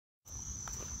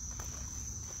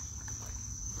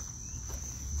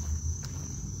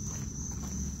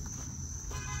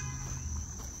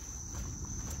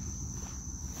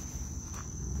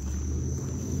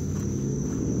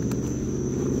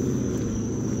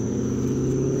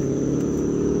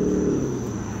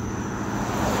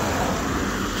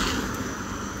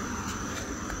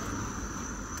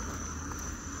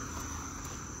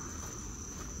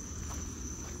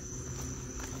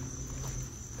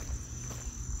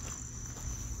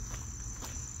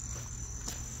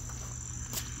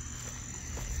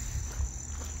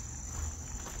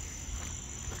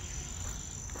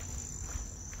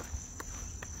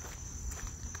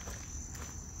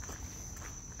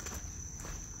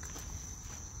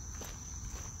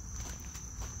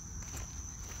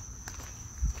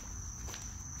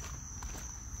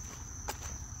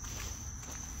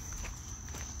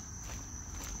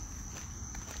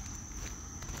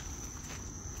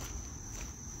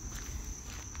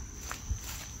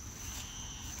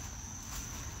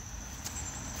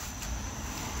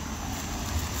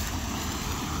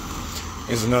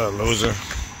He's another loser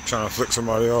trying to flick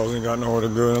somebody off. Ain't got nowhere to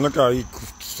go. And look how he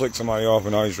flicked somebody off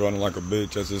and now he's running like a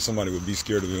bitch as if somebody would be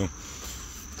scared of him.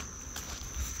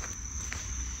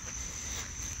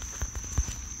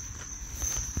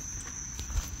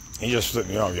 He just flipped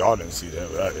me off. Y'all didn't see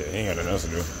that, but he ain't got nothing else to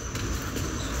do.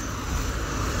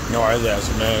 No, his ass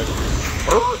is mad.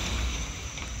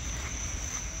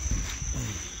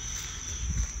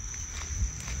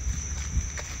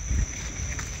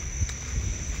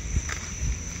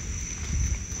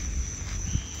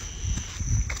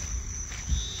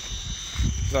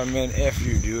 So, man, F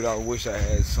you, dude. I wish I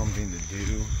had something to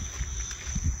do.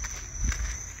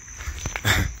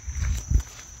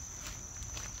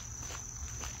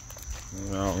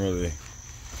 I don't really.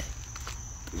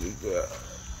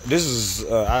 This is.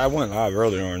 I went live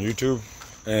earlier on YouTube,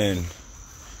 and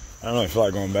I don't really feel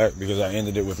like going back because I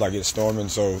ended it with like it storming.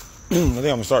 So I think I'm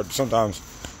gonna start sometimes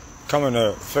coming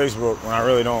to Facebook when I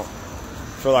really don't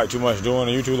feel like too much doing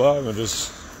a YouTube live, and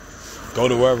just go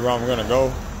to wherever I'm gonna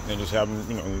go and just have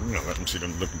them, let them see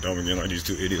them looking dumb again like these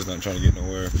two idiots not trying to get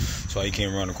nowhere. That's why he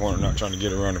came around the corner, not trying to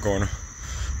get around the corner.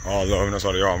 All love, and that's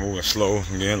why they all moving slow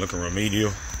again, looking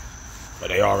remedial. But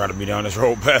they all got to be down this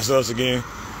road past us again,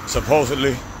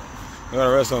 supposedly. We got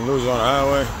the rest of them losers on the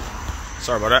highway.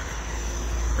 Sorry about that.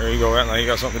 There you go, acting like you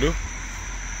got something to do.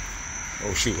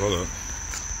 Oh shoot, hold up.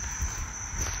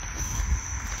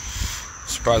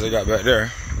 Surprised they got back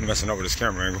there. I'm messing up with this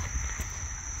camera angle.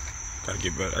 Gotta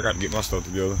get back. I gotta get my stuff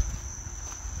together.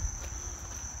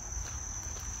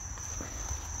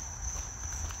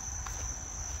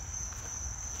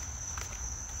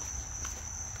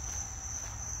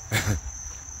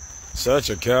 Such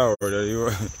a coward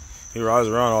that he rides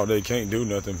around all day, can't do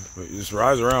nothing, but he just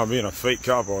rides around being a fake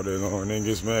cop all day long, and then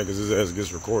gets mad because his ass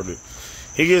gets recorded.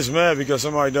 He gets mad because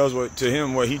somebody does what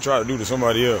he tried to do to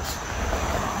somebody else,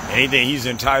 and he think he's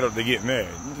entitled to get mad.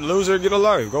 Loser, get a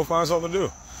life. Go find something to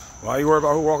do. Why you worry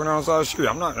about who walking outside the street?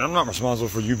 I'm not responsible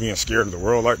for you being scared of the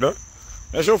world like that.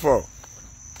 That's your fault.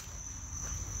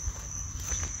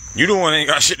 You the one that ain't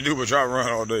got shit to do but drive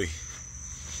around all day.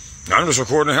 I'm just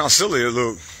recording how silly it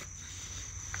look.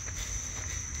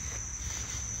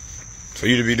 For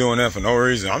you to be doing that for no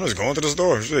reason. I'm just going to the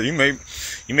store. Shit, you made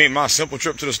my simple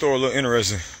trip to the store look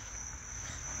interesting.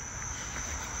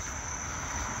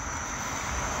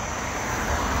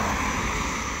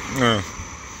 Yeah.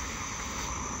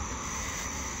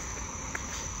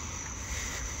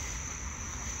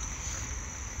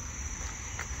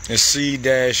 It's C-Luke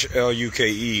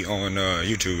on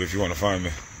YouTube if you want to find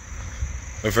me.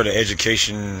 Look for the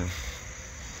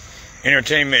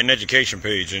entertainment and education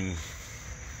page, and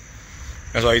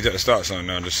that's why he's at the stop sign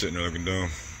now, just sitting there looking dumb.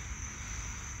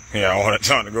 Yeah, all that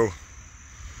time to go.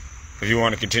 If you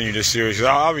want to continue this series,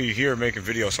 I'll be here making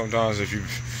videos sometimes. If you've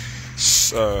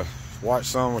watched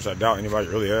some, which I doubt anybody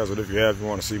really has, but if you have, if you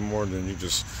want to see more, then you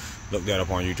just look that up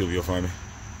on YouTube, you'll find me.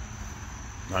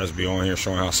 I'll just be on here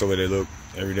showing how silly they look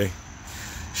every day.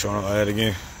 Showing up like that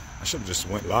again. I should have just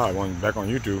went live, back on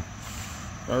YouTube.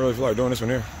 I really feel like doing this one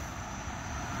here.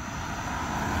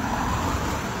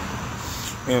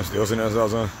 Yeah, I'm still sitting there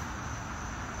outside.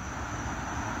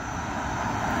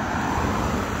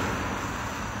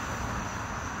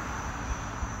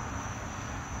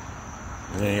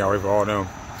 And then you gotta wait for all them.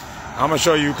 I'm gonna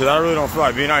show you, because I really don't feel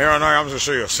like being out here all night. I'm just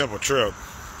gonna show you a simple trip.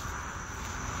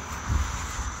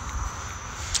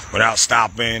 Without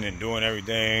stopping and doing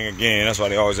everything. Again, that's why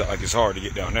they always act like it's hard to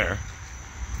get down there.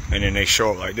 And then they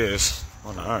show up like this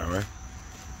on the highway.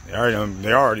 They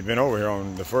already been over here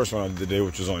on the first one I did today,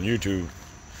 which was on YouTube,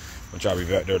 which I'll be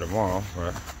back there tomorrow.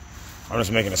 But I'm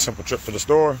just making a simple trip to the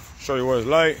store, show you what it's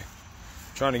like.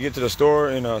 Trying to get to the store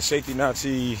in a safety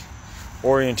Nazi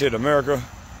oriented America,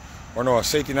 or no, a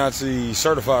safety Nazi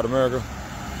certified America.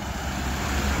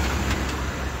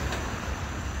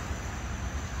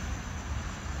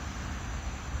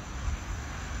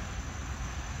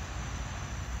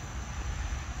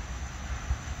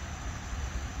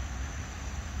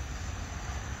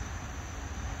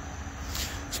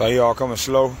 So you all coming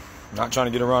slow, not trying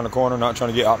to get around the corner, not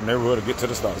trying to get out the neighborhood or get to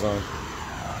the stop sign.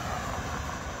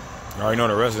 I already know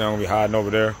the rest of them gonna be hiding over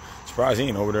there. Surprised he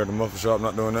ain't over there at the muffler shop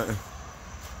not doing nothing.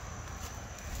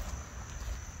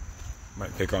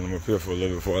 Might pick on them up here for a little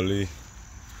bit before I leave.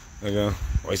 Again,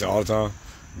 wasting all the time.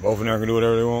 Both of them can do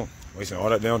whatever they want. Wasting all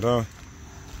that damn time.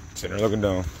 Sitting there looking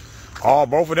down. All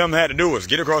both of them had to do was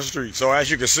get across the street. So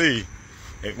as you can see,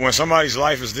 when somebody's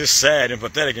life is this sad and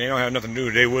pathetic and they don't have nothing to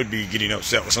do, they would be getting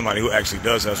upset with somebody who actually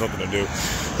does have something to do.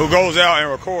 Who goes out and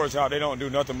records how they don't do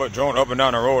nothing but drone up and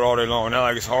down the road all day long. Now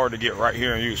like it's hard to get right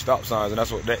here and use stop signs, and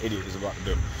that's what that idiot is about to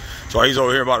do. So he's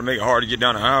over here about to make it hard to get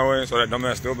down the highway. So that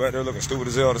dumbass still back there looking stupid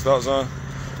as hell at the stop sign.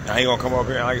 Now he gonna come up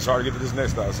here and like it's hard to get to this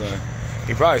next stop sign.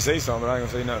 He probably say something, but I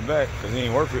ain't gonna say nothing back because he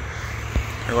ain't worth it.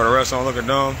 He got the rest on looking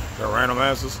dumb. Got random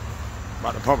asses.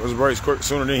 About to pump his brakes quick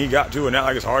sooner than he got to, and now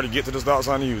like it's hard to get to the stop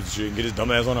sign to use the shit and get his dumb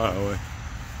ass on the highway.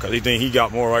 Because he think he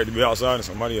got more right to be outside than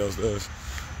somebody else does.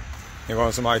 They're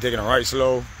going somebody taking a right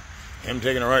slow, him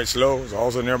taking a right slow, so all of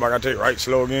a sudden everybody got to take right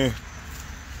slow again.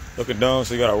 Looking dumb,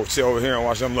 so you got to sit over here and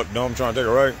watch them look dumb trying to take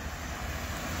a right.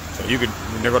 So you could,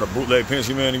 they're going to bootleg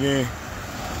Penske Man again,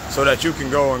 so that you can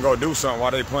go do something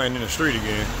while they playing in the street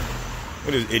again.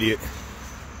 Look at this idiot.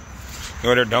 You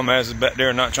know, their dumbasses back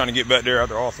there not trying to get back there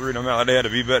after all three of them out. Like they had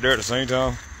to be back there at the same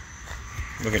time.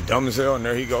 Looking dumb as hell, and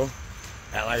there he go.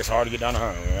 Act like it's hard to get down the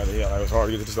highway. Yeah, like it's hard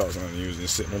to get to the stop sign. He was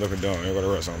just sitting there looking dumb. Here go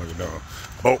the rest on looking dumb.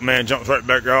 Boatman jumps right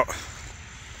back out.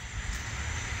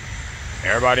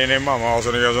 Everybody and their mama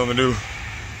also got something to do.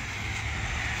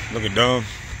 Looking dumb.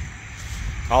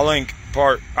 I'll link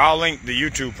the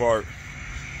YouTube part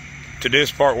to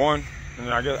this part one, and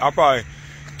I guess I'll probably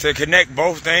to connect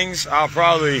both things. I'll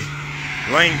probably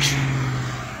link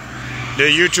the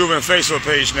YouTube and Facebook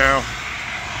page now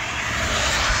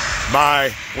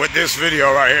with this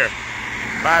video right here,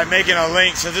 by making a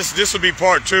link. So this will be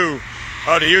part 2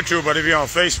 of the YouTube, but it'll be on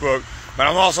Facebook. But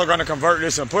I'm also going to convert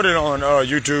this and put it on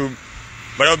YouTube,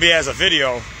 but it'll be as a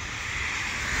video,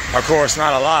 of course,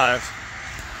 not a live.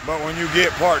 But when you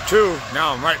get part 2,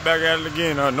 now I'm right back at it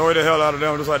again. I annoy the hell out of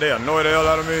them, just like they annoy the hell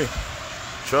out of me.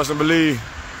 Trust and believe.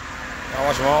 I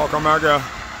watch them all come back out.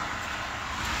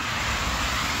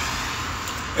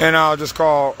 And I'll just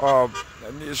call,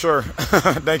 sure,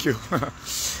 thank you.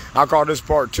 I'll call this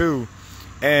part 2.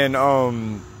 And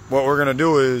what we're gonna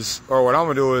do is, or what I'm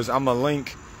gonna do is, I'm gonna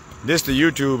link this to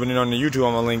YouTube, and then on the YouTube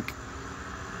I'm gonna link.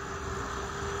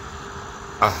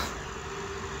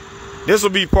 This will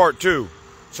be part 2.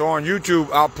 So on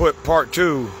YouTube I'll put part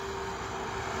 2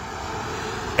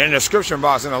 in the description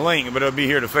box in the link, but it'll be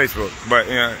here to Facebook. But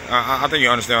yeah, I think you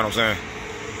understand what I'm saying.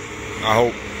 I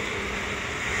hope.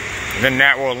 Then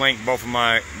that will link both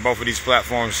of these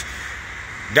platforms,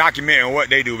 documenting what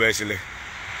they do basically.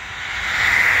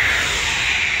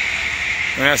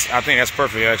 And I think that's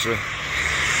perfect actually.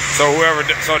 So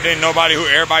then everybody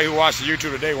who watched the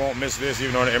YouTube today won't miss this,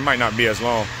 even though it might not be as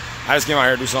long. I just came out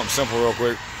here to do something simple real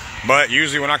quick. But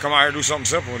usually when I come out here to do something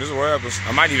simple, this is what happens.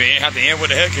 I might even have to end with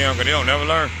the head cam because they don't never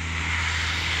learn.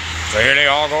 So here they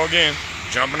all go again,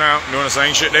 jumping out, doing the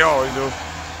same shit they always do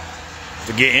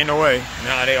to get in the way.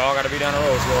 Now they all got to be down the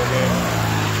road slow again.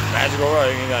 Magical right,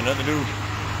 ain't got nothing to do.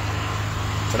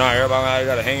 So now everybody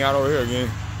got to hang out over here again.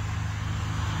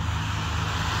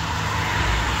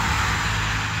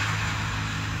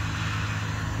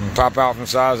 And pop out from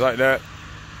sides like that.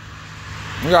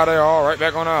 We got they all right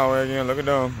back on the highway again, looking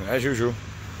dumb, as usual.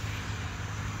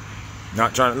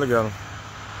 Not trying to look at them.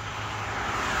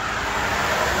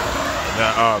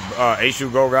 The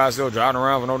H2 Go guys still driving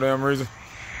around for no damn reason.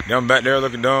 Them back there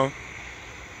looking dumb.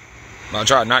 I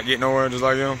try to not get nowhere just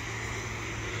like them.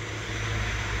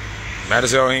 Mad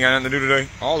as hell, ain't got nothing to do today.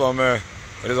 All of them, man.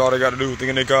 That is all they got to do,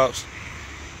 thinking they cops.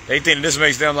 They think this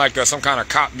makes them like some kind of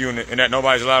cop unit, and that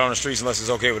nobody's allowed on the streets unless it's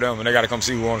okay with them, and they got to come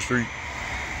see who on the street.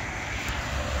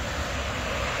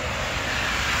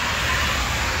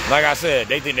 Like I said,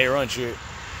 they think they run shit.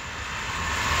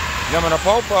 Them in a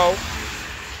popo.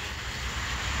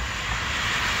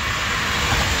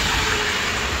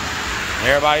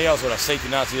 Everybody else with a safety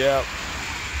Nazi out.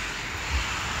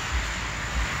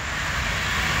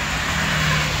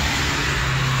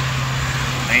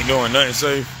 Ain't doing nothing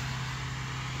safe.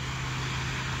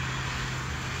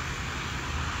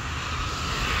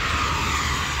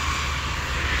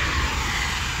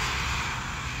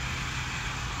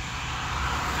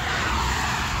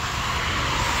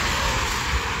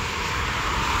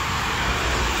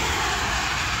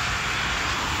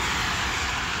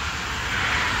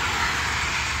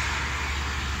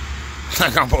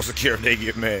 Like I'm supposed to care if they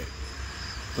get mad.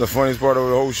 The funniest part of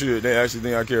the whole shit, they actually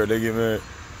think I care if they get mad.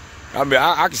 I mean,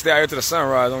 I can stay out here to the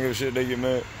sunrise, don't give a shit if they get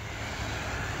mad.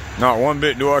 Not one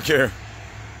bit do I care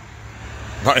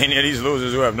about any of these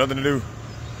losers who have nothing to do.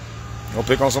 Go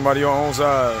pick on somebody your own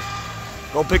size.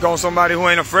 Go pick on somebody who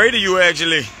ain't afraid of you,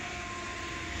 actually.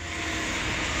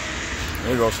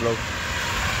 There you go, slow.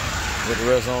 Get the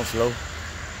rest on slow.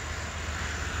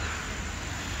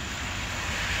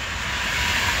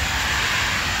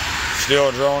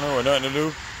 Still droning with nothing to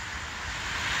do.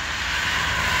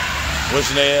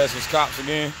 Wishing their ass was cops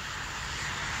again.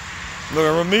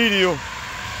 Looking remedial.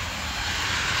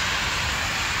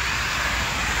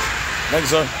 Thank you,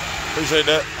 sir. Appreciate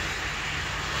that.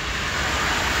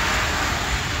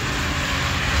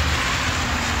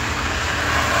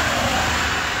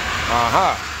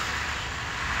 Uh-huh.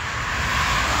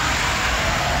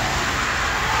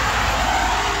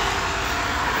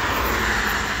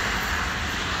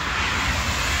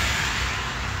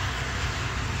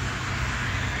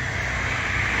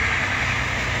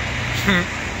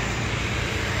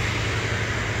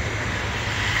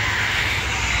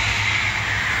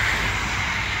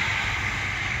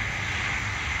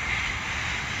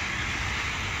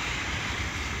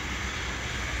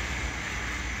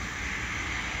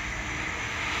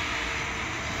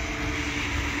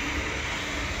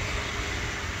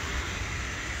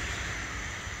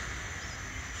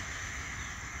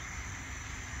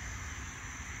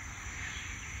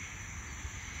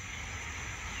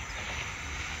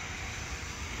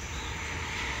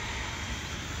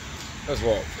 Let's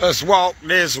walk. Let's walk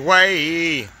this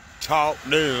way. Talk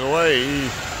this way.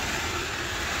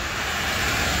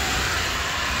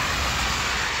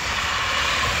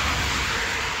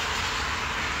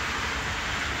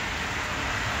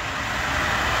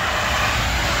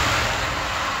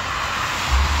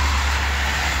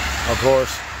 Of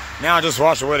course. Now just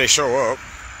watch the way they show up.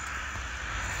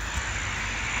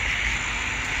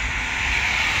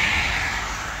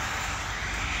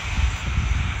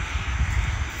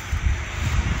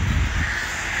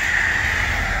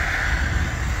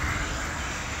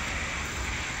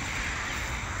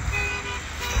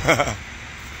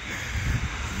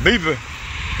 Beeping.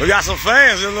 We got some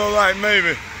fans, it look like,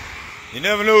 maybe. You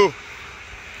never knew.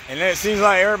 And it seems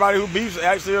like everybody who beeps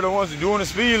actually are the ones doing the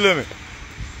speed limit.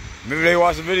 Maybe they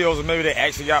watch the videos or maybe they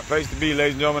actually got placed to be,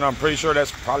 ladies and gentlemen. I'm pretty sure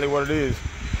that's probably what it is.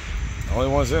 The only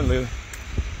ones in there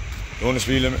doing the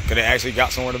speed limit because they actually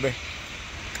got somewhere to be.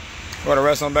 Got the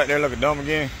rest of them back there looking dumb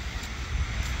again.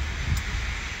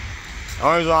 The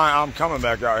only reason I'm coming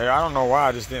back out here, I don't know why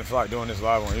I just didn't feel like doing this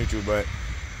live on YouTube, but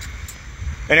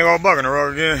and they go Buck in the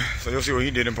road again. So you'll see what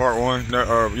he did in part one.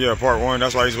 Yeah, part one.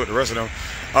 That's why he's with the rest of them.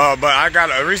 But I got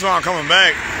a reason why I'm coming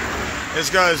back is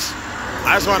because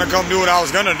I just want to come do what I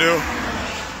was gonna do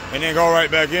and then go right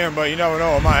back in. But you never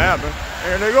know, it might happen.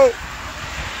 There they go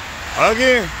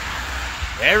again.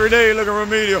 Every day looking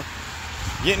remedial,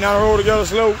 getting down the road together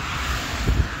slow.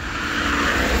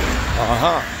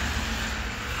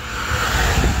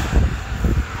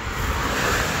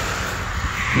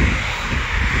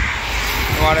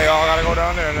 Why they all gotta go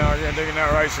down there now again, taking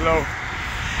that right slow.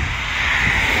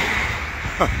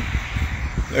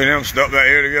 Look at them stuck back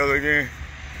here together again.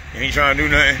 Ain't trying to do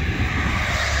nothing.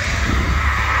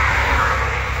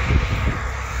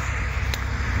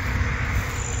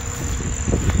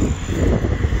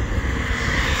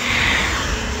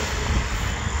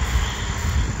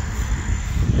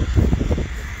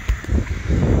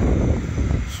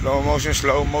 Slow motion,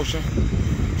 slow motion,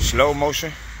 slow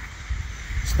motion.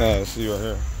 Let's see right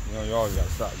here. You know, you always gotta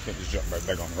stop. You can't just jump right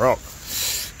back on the rock.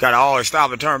 Gotta always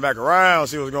stop and turn back around,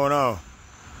 see what's going on.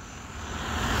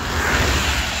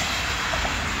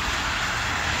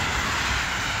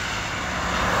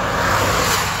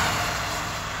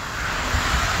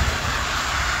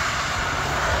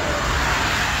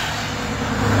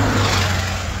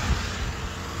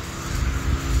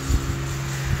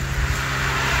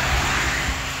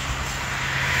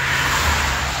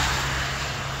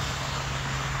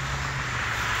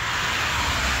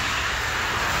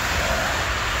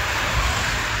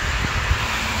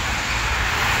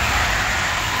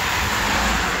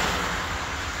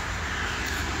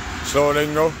 So they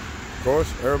can go, of course,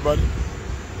 everybody.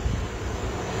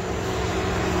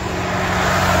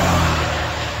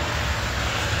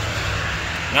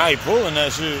 Now he's pulling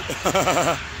that shit.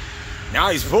 Now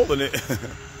he's pulling it.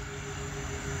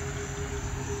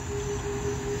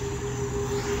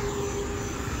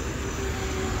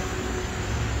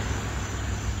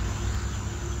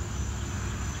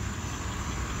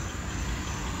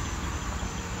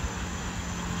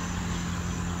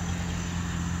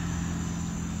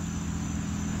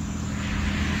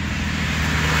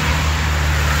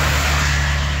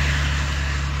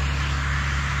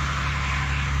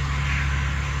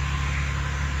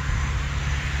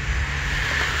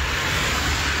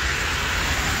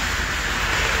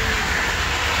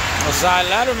 Side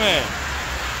ladder man.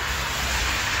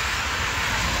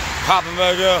 Popping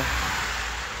back up.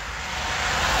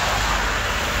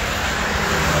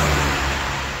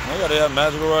 I got that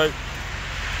magical right.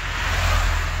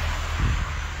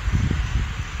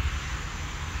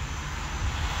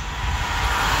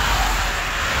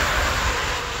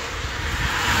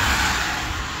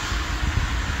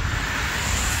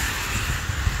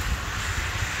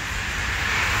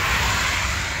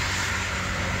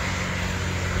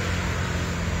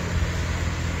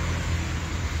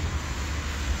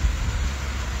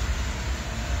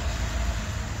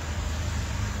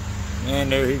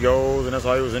 And there he goes, and that's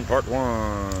how he was in part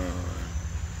 1.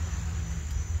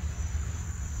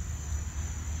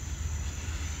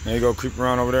 There you go, creep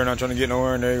around over there, not trying to get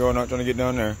nowhere, and there you go, not trying to get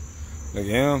down there. Look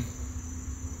at him.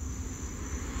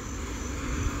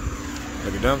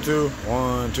 Look at them two.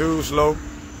 1, 2, slow.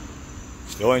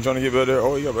 Still ain't trying to get better there.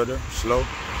 Oh, he got better there. Slow.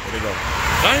 There they go.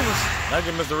 Famous. Thank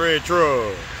you, Mr. Red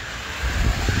Truck.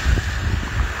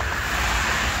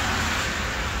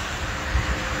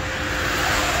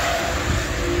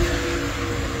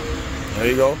 There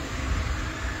you go.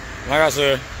 Like I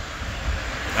said,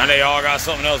 now they all got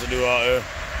something else to do out there.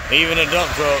 Even a dump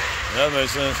truck. That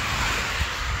makes sense.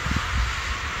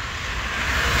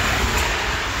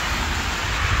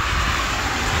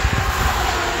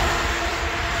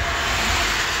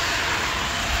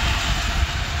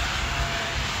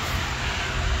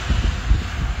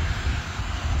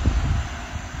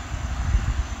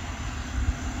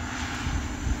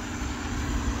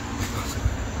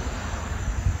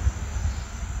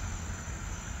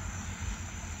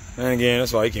 And again,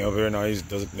 that's why he came up here. Now he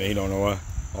don't know why.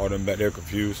 All them back there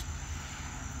confused.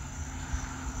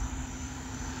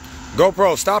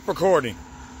 GoPro, stop recording.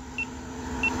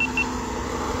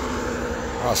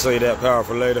 I'll save that power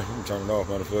for later. I'm turning it off,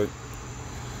 matter of fact.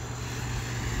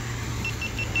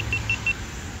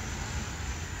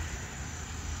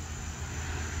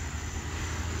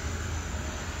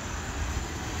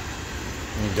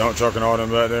 Dump truck and all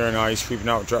them back there, and now he's creeping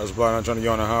out with Tractor Supply, not trying to get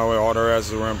on the highway. All their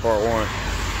asses were in part 1.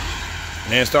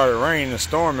 And then it started raining and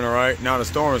storming, all right? Now the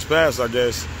storm is past, I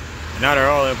guess. And now they're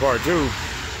all in part 2.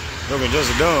 Looking just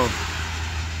as dumb.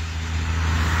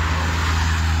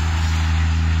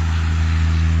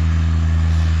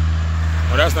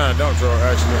 Well, that's not a dump truck,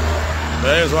 actually.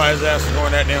 But that is why his ass was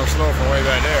going that damn slow from way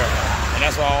back there. And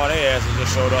that's why all their asses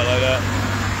just showed up like that.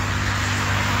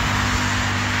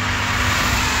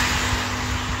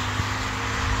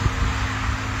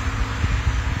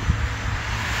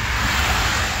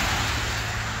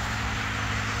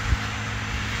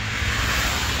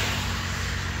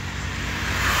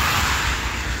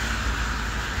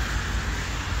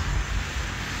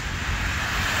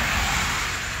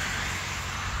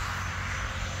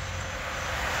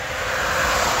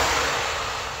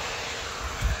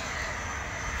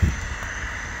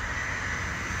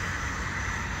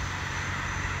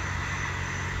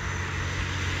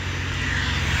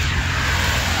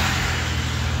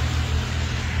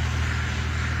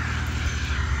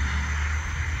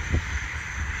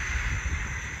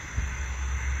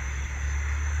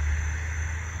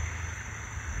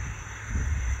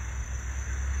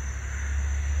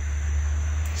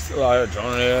 Still out here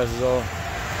droning their asses off.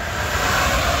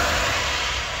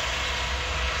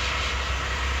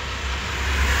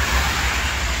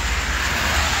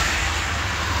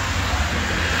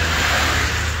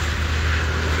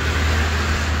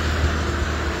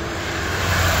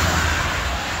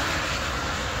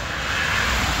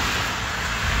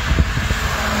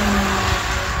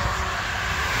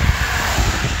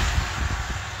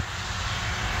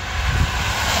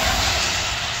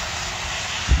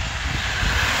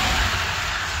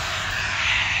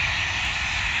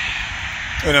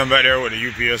 And I'm back there with the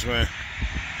UPS man.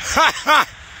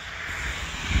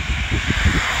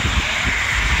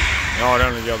 All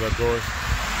down together, of course.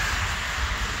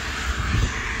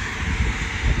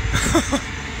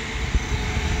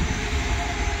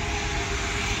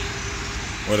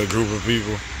 What a group of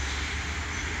people.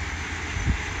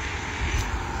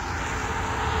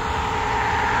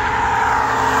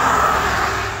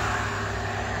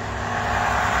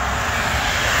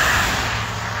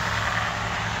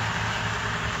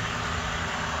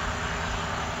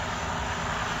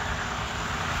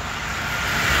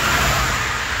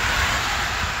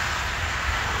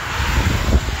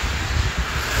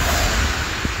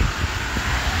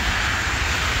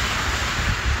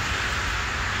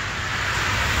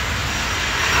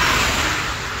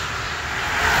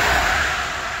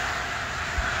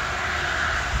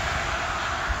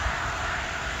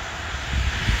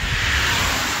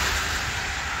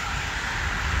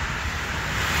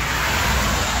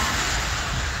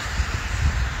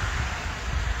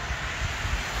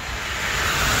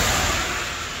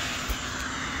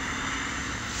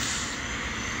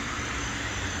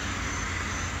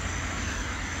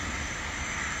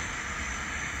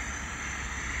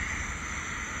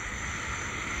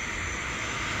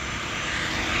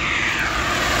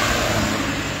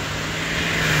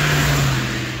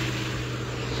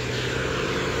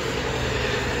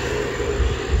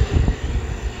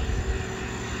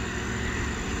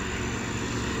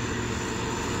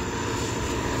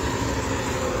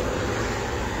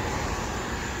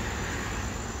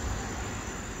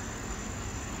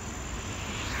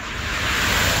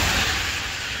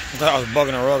 thought I was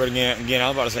bucking a rugged again. I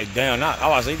was about to say, damn, I was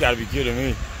about to say, you gotta be kidding me.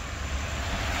 I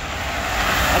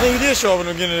think he did show up in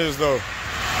the beginning of this, though.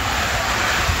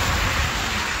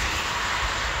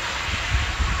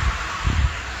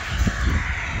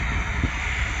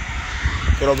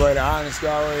 Get up by the eye in the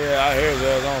sky right here. I hear his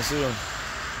ass. I don't see him.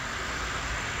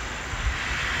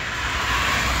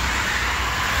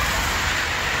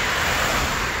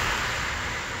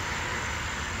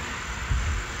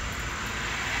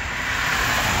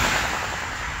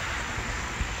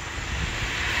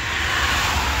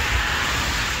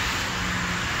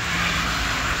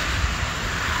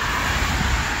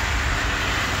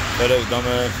 That is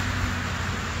dumbass.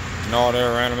 And all that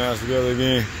random ass together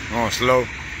again. Going slow.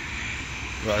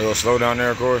 Gotta go slow down there,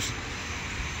 of course.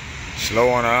 Slow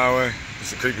on the highway.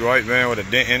 It's a creepy white van with a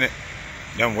dent in it.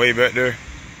 Them way back there.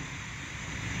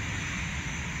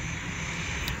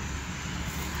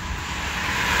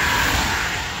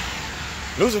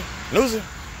 Loser.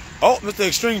 Oh, Mr.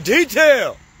 Extreme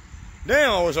Detail.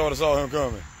 Damn, I wish I would have saw him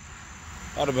coming.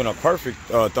 That'd have been a perfect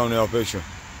thumbnail picture.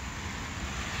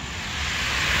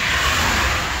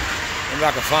 Maybe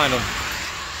I can find him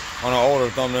on an older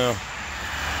thumbnail.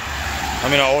 I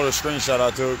mean, an older screenshot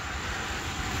I took.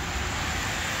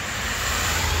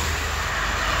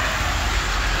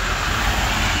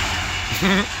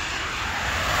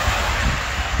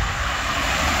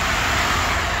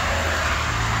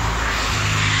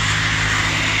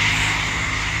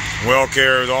 Well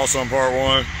care is also in part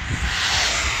 1.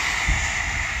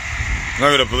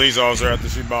 Look at the police officer after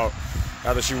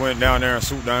she went down there and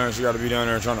swooped down, she got to be down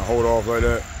there trying to hold off like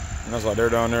that. And that's why they're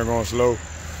down there going slow.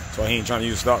 So he ain't trying to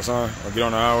use a stop sign or get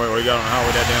on the highway, or he got on the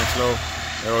highway that damn slow.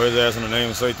 They owe his ass in the name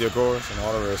of safety, of course, and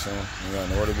all the rest of them. You got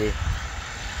nowhere to be.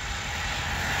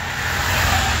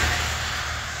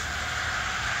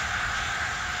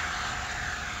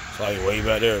 So he way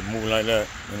back there, moving like that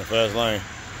in the fast lane.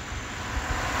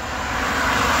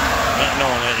 Not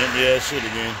knowing that empty ass shit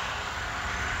again.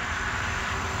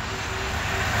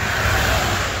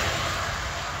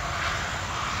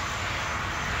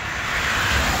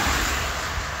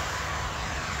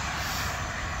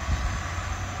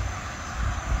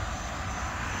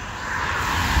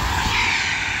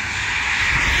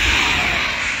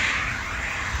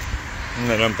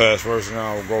 Let them pass first, and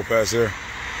now we'll go past here.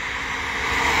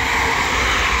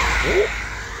 Ooh.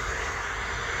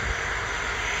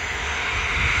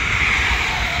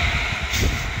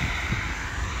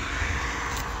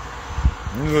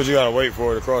 This is what you gotta wait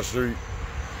for to cross the street.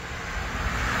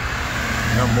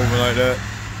 I'm moving like that.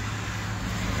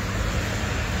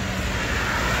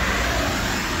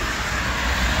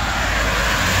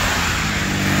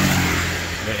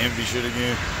 That empty shit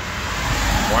again.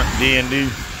 D&D.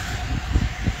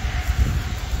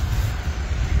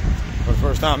 For the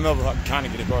first time ever, I can kind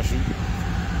of get across the street.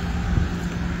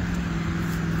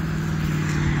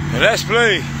 Now let's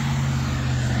play.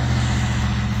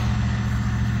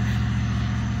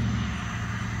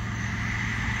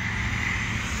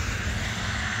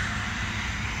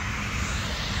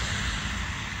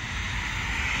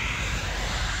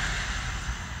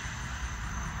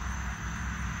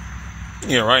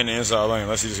 Yeah, right in the inside lane,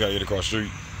 unless you just gotta get across the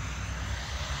street.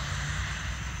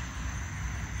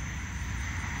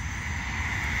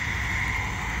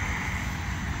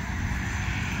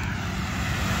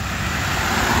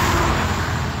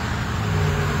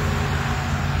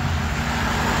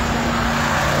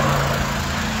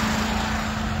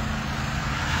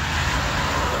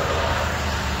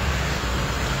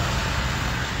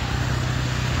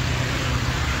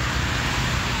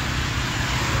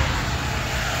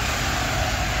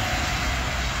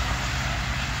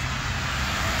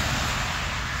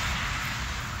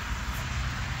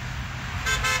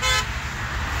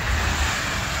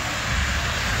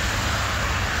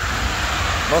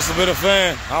 Must have been a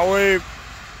fan. I waved.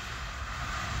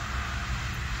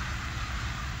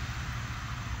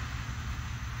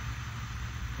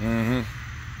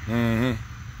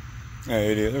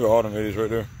 Hey, idiot. Look at all them idiots right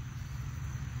there.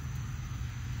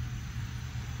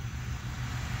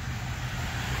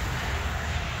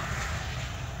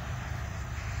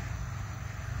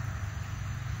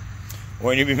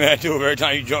 When you be mad too, every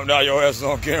time you jumped out, your ass is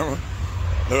on camera.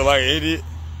 Look like an idiot.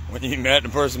 When you mad at the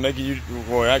person making you,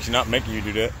 well, actually not making you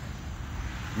do that,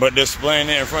 but displaying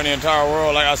it in front of the entire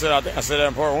world, like I said, I think I said that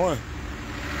in part 1.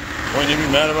 When you be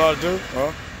mad about it too,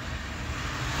 huh?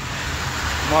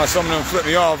 Why some of them flip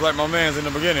me off like my man's in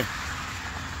the beginning.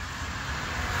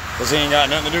 Cause he ain't got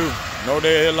nothing to do. No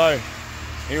day of his life.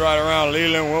 He ride around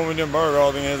Leland, Wilmington,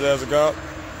 Burgos, thinking his ass a cop.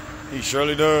 He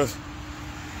surely does.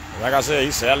 Like I said,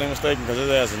 he's sadly mistaken because his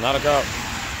ass is not a cop.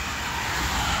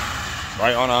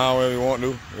 Right on the highway, we won't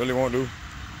do. Really won't do.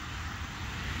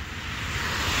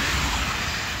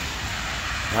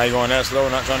 Now you going that slow,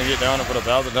 not trying to get down there for the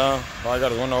 1,000th time. All I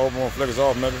got his window open, won't flick us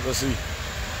off, maybe. Let's see.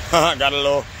 Got a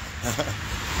little.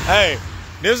 Hey,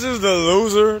 this is the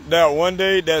loser that one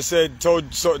day that said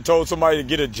told somebody to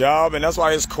get a job, and that's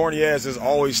why his corny ass is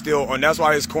always still on. That's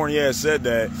why his corny ass said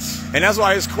that, and that's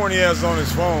why his corny ass is on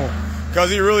his phone,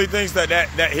 because he really thinks that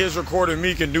his recording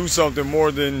me can do something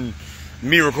more than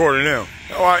me recording him.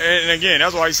 And again,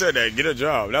 that's why he said that. Get a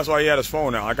job. That's why he had his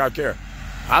phone out. Like, I care.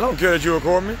 I don't care that you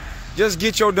record me. Just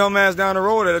get your dumb ass down the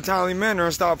road at a timely manner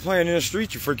and stop playing in the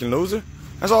street, you freaking loser.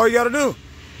 That's all you gotta do.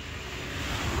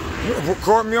 You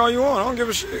record me all you want. I don't give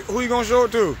a shit. Who you gonna show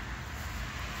it to?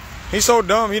 He's so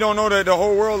dumb, he don't know that the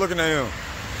whole world looking at him.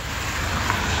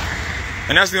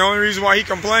 And that's the only reason why he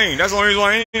complained. That's the only reason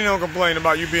why he don't complain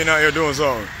about you being out here doing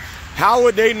something. How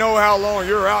would they know how long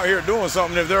you're out here doing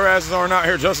something if their asses aren't out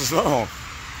here just as long?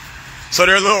 So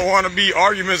their little wannabe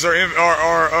arguments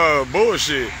are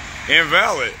bullshit,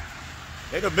 invalid.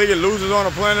 They the biggest losers on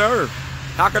the planet Earth.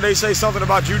 How could they say something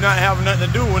about you not having nothing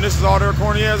to do when this is all their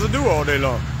corny ass to do all day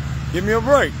long? Give me a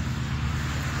break.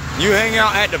 You hang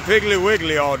out at the Piggly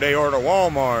Wiggly all day or the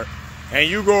Walmart, and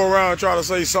you go around and try to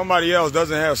say somebody else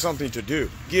doesn't have something to do.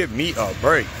 Give me a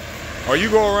break. Or you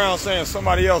go around saying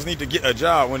somebody else needs to get a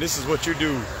job when this is what you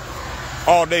do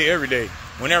all day, every day.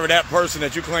 Whenever that person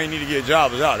that you claim need to get a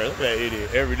job is out there. Look at that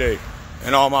idiot every day.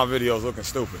 And all my videos looking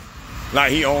stupid.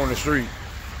 Like he owned the street.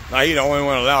 Like he the only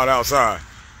one allowed outside.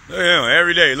 Look at him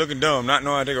every day looking dumb, not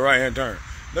knowing how to take a right-hand turn.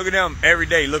 Look at them every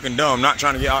day looking dumb, not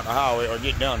trying to get out the highway or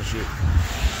get down the shit.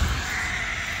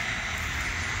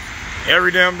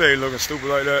 Every damn day looking stupid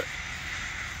like that.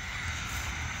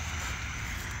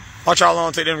 Watch how long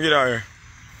it take them to get out here.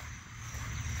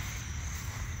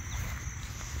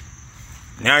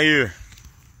 Now you're here.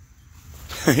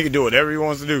 He can do whatever he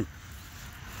wants to do.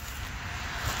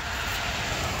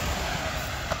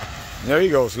 There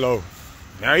you go, slow.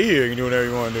 Now you here, you can do whatever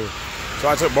you want to do. So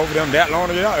I took both of them that long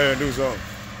to get out here and do something.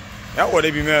 That's what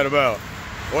they be mad about.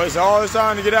 Well, it's all this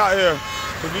time to get out here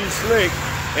to be slick,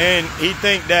 and he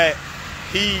think that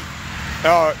he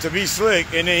to be slick,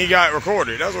 and then he got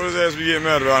recorded. That's what his ass be getting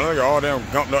mad about. Look at all them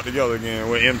gumped up together again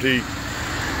with MT.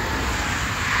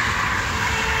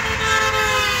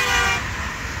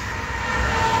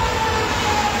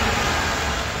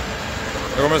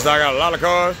 Look, Mr. I got a lot of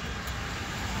cars.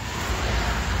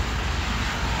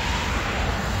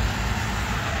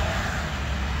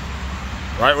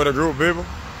 Right with a group of people.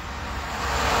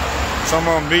 Some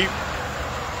of them beep.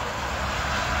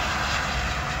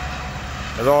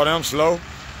 There's all them slow.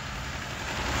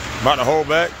 About to hold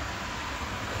back.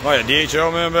 Like a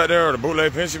DHL man back there or the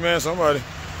bootleg Pensy man, somebody.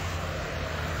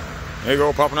 There you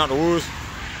go, popping out the woods.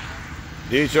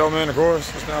 DHL man, of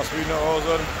course. Just now speeding up all of a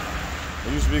sudden.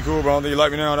 It used to be cool, but I don't think you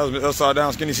like me now. That was upside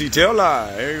down skinny seat tail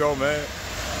light. There you go, man.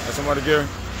 That's somebody care.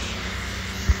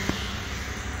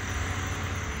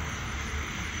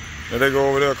 There they go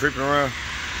over there creeping around.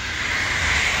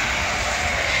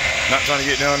 Not trying to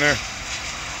get down there.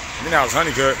 I think that was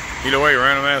Honeycut. Either way,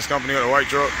 random ass company with a white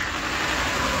truck.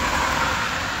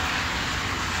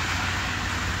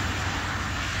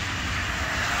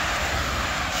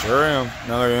 Sure am.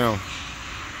 Now look at him.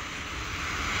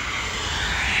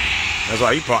 That's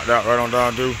why he popped out right on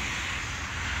down too.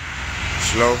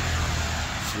 Slow.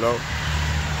 Slow.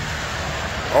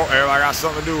 Oh, everybody got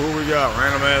something to do. Who we got?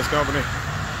 Random ass company.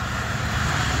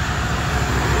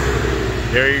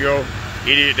 There you go.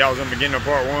 Idiot, that was in the beginning of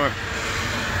part 1.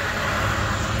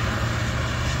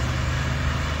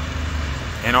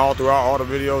 And all throughout all the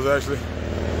videos, actually.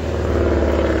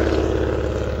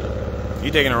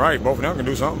 He taking it right. Both of them can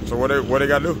do something. So what they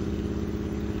got to do?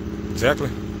 Exactly.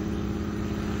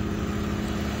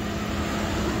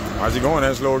 Why's he going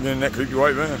that slow again in that creepy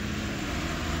white van?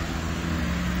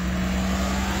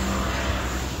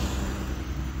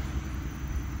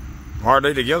 Hard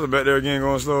day together back there again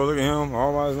going slow. Look at him,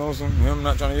 all by his lonesome. Him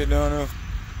not trying to get down there.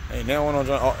 Ain't that one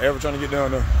ever trying to get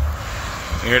down there.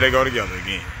 And here they go together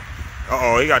again.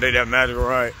 Uh-oh, he got to take that magical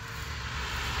right.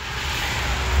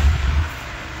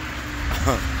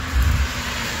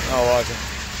 I'll watch him.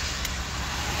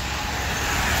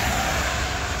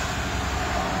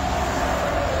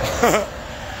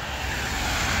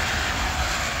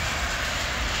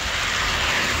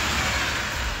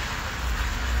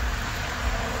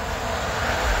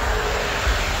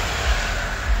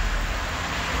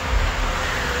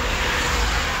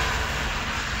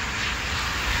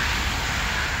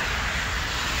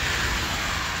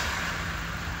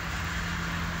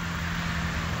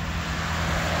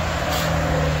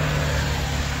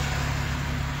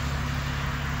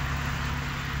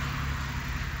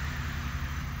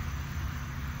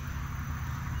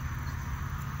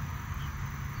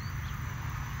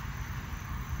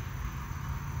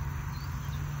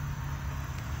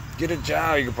 get a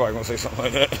job. You could probably gonna say something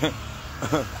like that.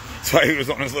 That's why he was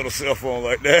on his little cell phone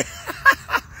like that.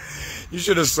 You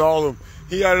should have saw him.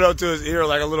 He got it up to his ear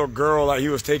like a little girl, like he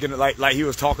was taking it, like he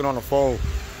was talking on the phone.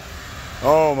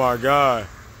 Oh my God.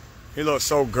 He looked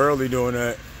so girly doing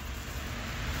that.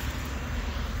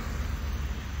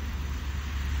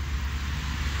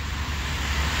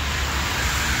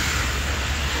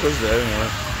 What's that anyway?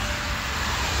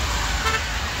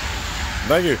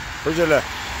 Thank you. Appreciate that.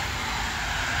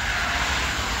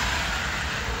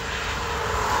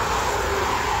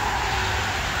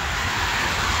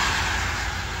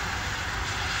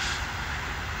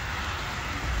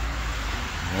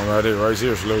 All right, right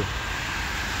here, slow.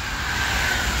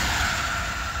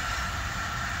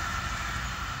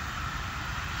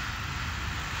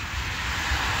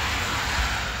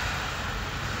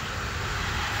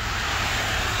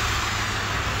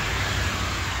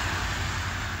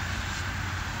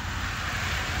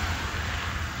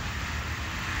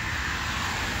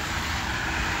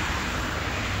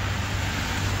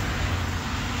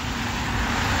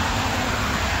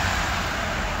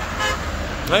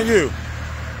 Thank you.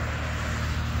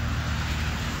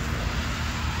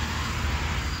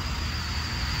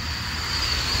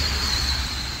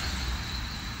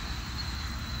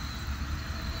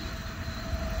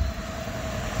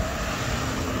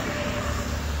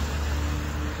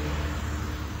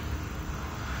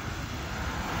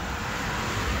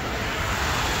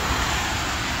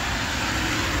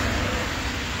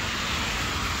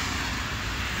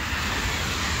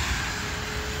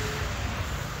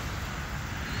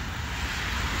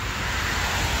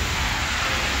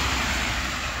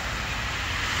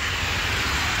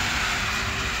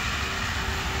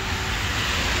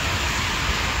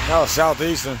 That was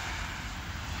Southeastern.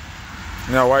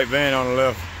 And that white van on the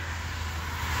left.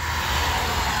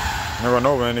 Never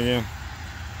no van again.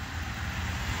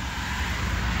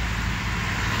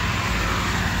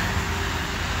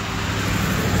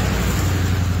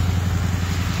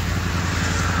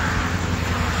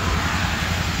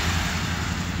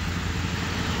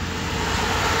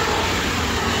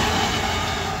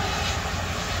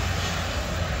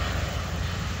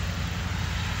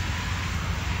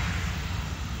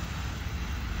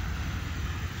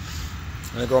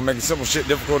 They're gonna make simple shit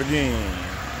difficult again.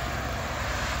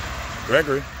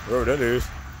 Gregory, whoever that is.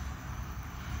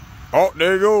 Oh,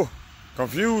 there you go.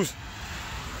 Confused.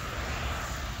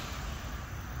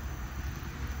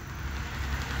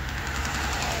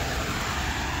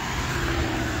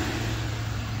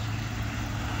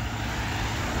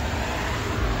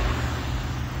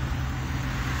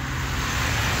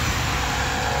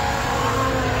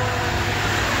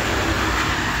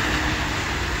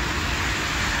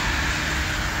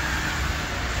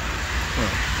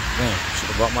 Damn, should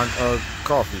have bought my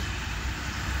coffee.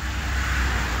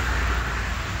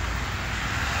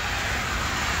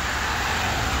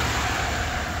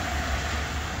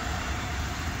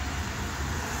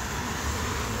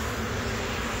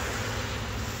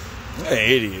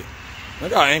 Hey, idiot.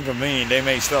 Look how inconvenient they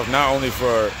make stuff not only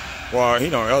for, well,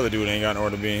 he know the other dude ain't got nowhere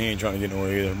to be and he ain't trying to get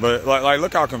nowhere either. But like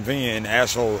look how convenient an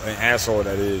asshole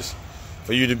that is.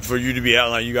 For you to be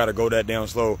out like you got to go that damn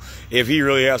slow. If he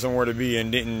really had somewhere to be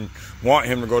and didn't want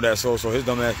him to go that slow, so his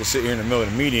dumb ass could sit here in the middle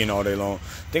of the median all day long.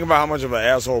 Think about how much of an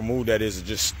asshole move that is,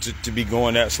 just to be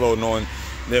going that slow, knowing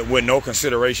that with no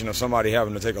consideration of somebody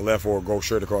having to take a left or go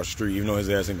straight across the street, even though his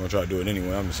ass ain't gonna try to do it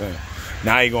anyway. I'm just saying.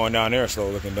 Now he going down there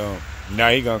slow looking dumb. Now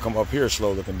he gonna come up here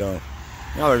slow looking dumb.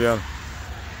 Now look at him.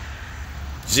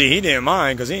 See, he didn't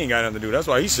mind because he ain't got nothing to do. That's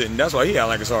why he's sitting. That's why he act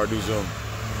like it's hard to do something.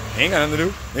 He ain't got nothing to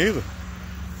do either.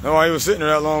 That's why he was sitting there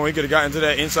that long when he could have gotten into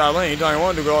that inside lane. He didn't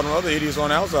want to do all them other idiots on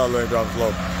the outside lane drop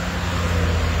slow.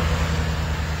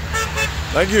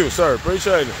 Thank you, sir.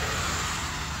 Appreciate it.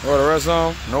 Know where the rest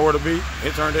on, nowhere to be.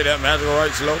 It turned to that magical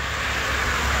right slow.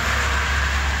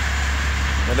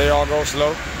 And they all go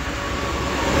slow.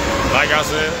 Like I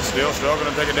said, still struggling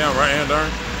to take it down right hand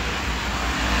turn.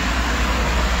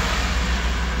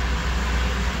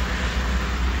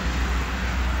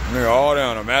 Nigga all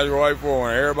down a magical white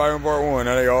 4 and everybody in part 1.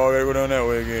 Now they all gotta go down that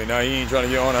way again. Now he ain't trying to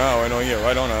get on the highway, no, he get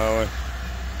right on the highway.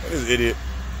 This idiot.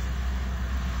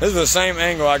 This is the same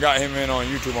angle I got him in on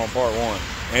YouTube on part 1.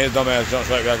 And his dumb ass jumps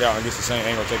right back out and gets the same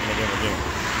angle taking it again.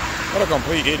 What a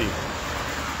complete idiot.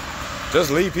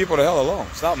 Just leave people the hell alone.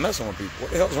 Stop messing with people.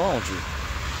 What the hell's wrong with you?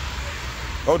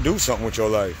 Go do something with your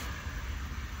life.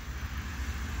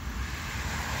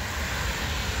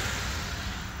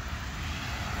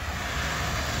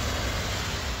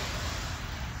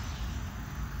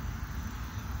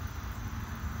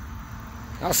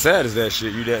 How sad is that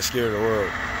shit? You that scared of the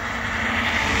world.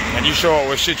 And you show up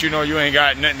with shit you know you ain't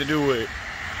got nothing to do with.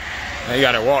 Now you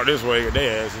gotta walk this way with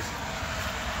their asses.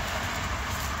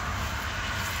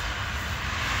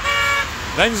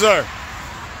 Thank you, sir.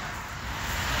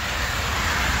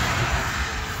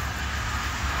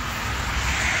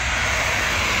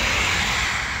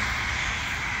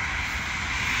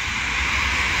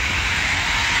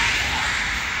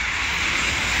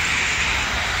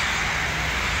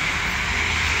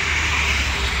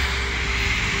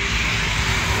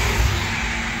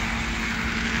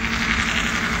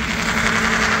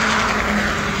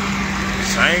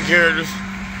 Same characters.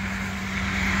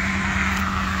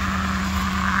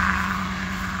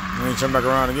 Let me turn back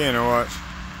around again and watch.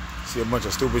 See a bunch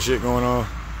of stupid shit going on.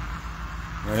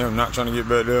 And him not trying to get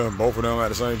back there. Both of them at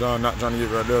the same time not trying to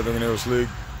get back there, thinking they was slick.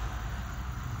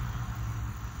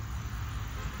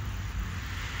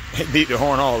 He beeped the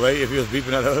horn all day if he was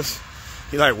beeping at us.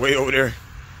 He like way over there.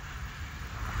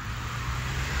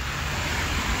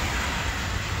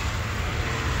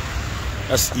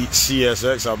 That's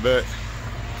CSX, I bet.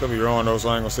 Could be wrong though, so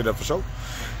I ain't gonna say that for sure.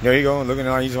 There you go, looking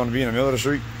like he's gonna be in the middle of the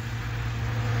street.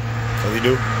 So he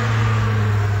do.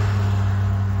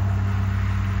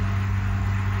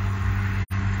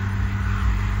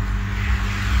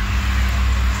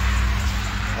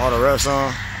 All the refs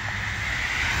on.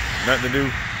 Nothing to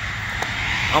do.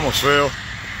 Almost fell.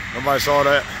 Nobody saw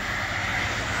that.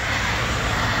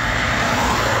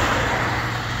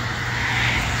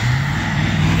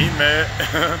 He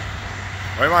mad.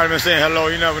 Well, he might have been saying hello.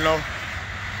 You never know.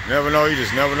 Never know. You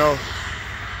just never know.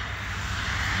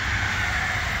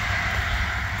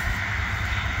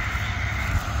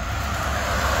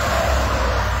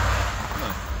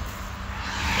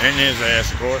 And his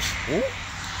ass, of course. Ooh.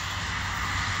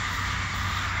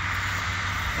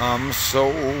 I'm a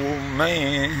soul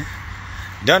man.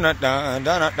 Da-da-da,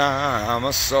 da-da-da. I'm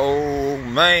a soul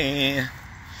man.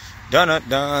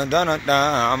 Da-da-da,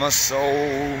 da-da-da. I'm a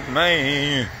soul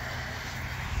man.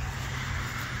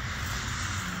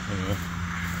 Yeah.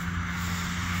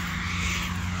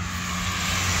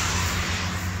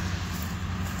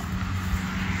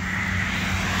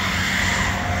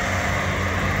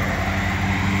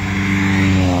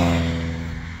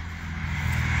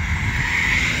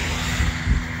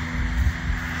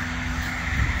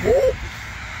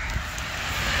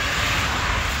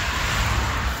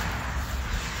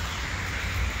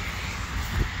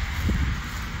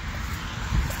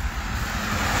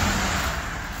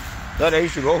 That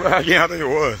used to go back? Yeah, I think it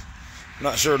was.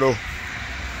 Not sure though.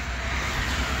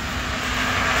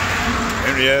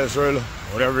 Empty ass trailer,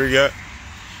 whatever he got.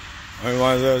 I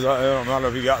don't know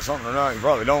if he got something or not. He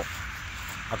probably don't.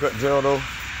 I couldn't tell though.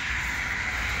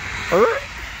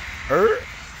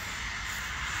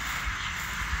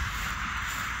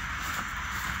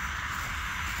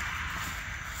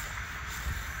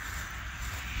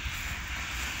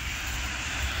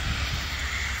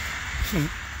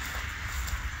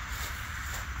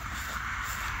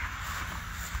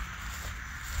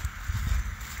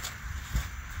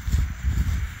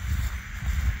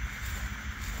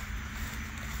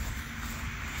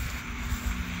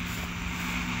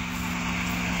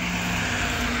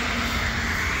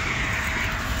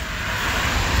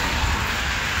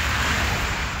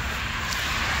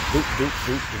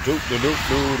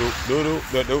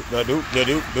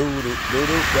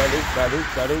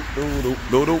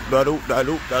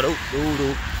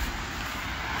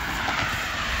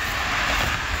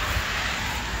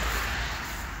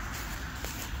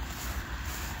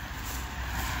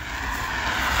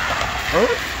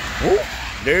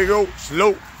 There you go,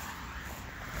 slow.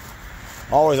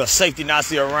 Always a safety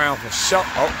Nazi around for sure.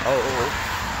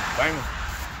 Bang.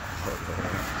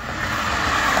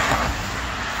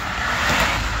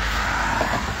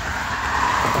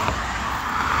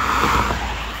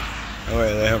 Oh,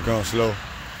 wait, let him come slow.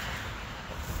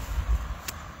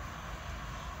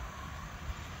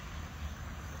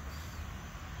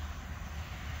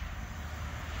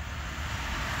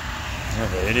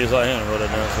 Okay, it is like him right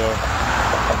now, so.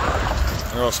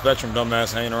 I got a Spectrum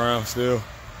dumbass hanging around still.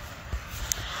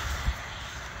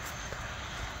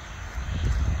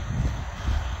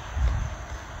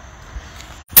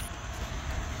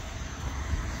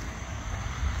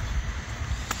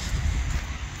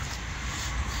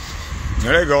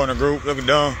 There they go in the group, looking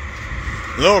dumb.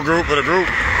 Little group, but a group.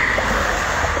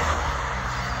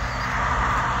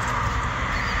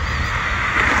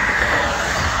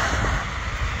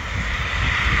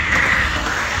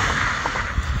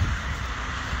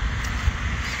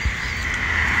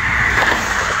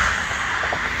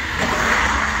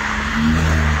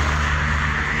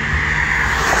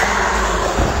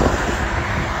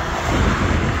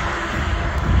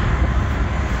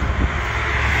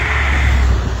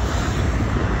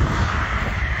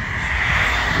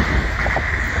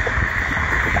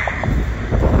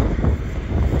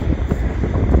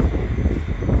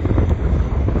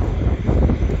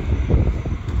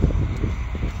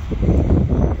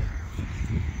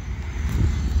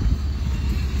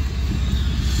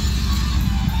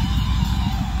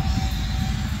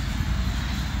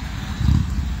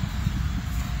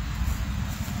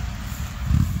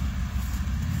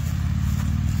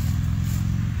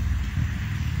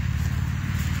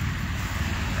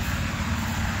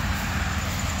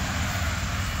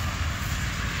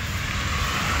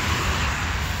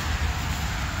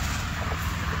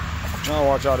 I'll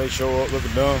watch how they show up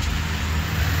looking dumb.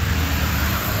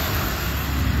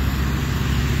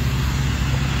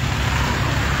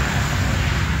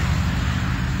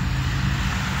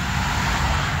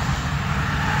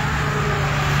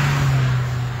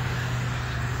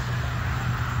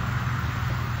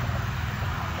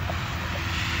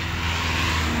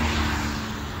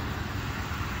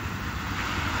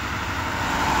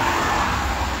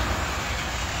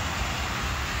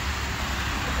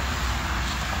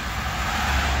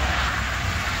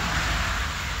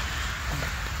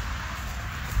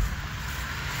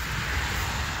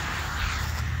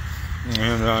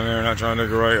 Him down there not trying to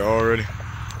get right already.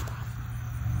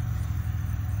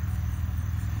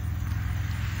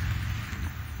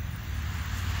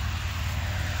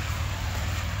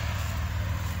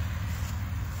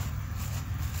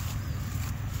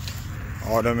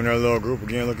 All them in their little group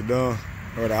again looking dumb.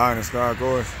 Or the eye in the sky, of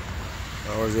course.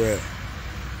 Where's that?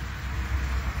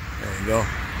 There you go.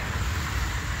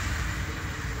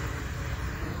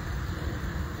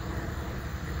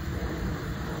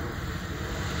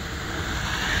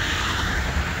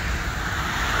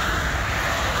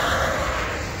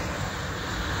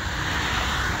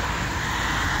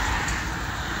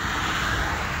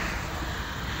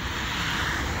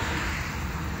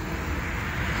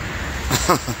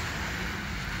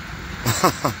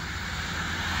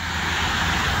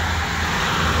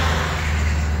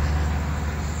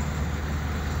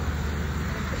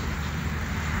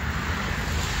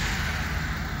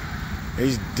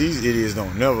 These idiots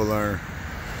don't never learn.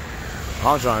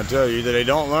 I'm trying to tell you, either they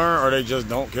don't learn or they just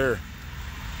don't care.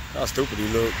 How stupid he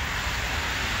look.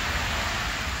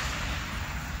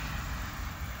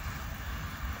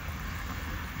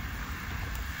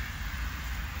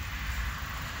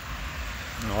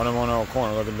 All them on our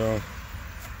corner looking dumb.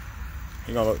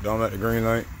 He gonna look dumb at the green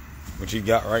light, which he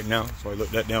got right now, so he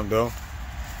looked that damn dumb.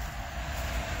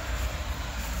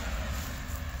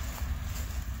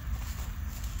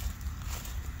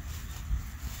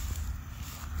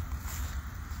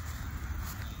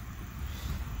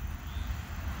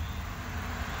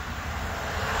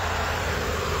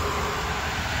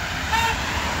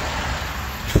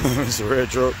 It's a red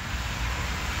truck.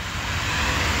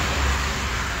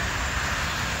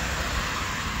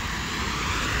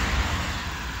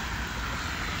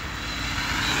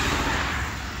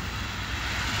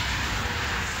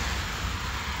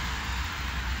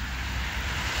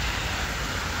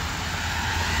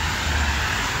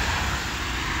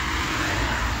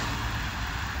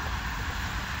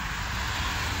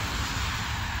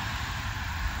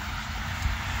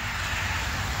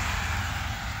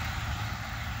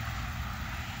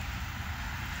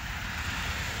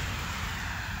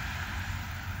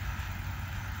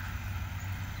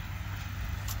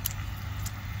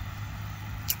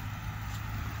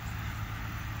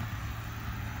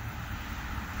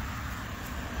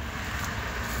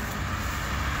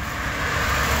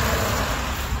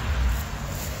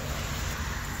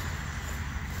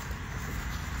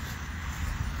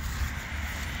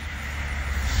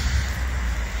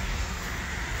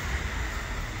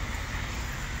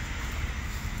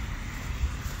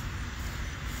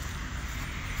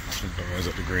 Dumbass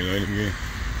at the green light again.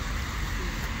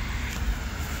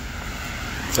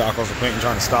 Tacos are painting,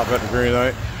 trying to stop at the green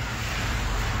light.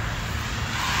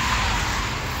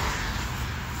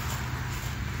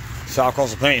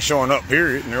 Tacos are painting showing up,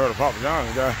 period. And they're the Papa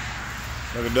John's guy.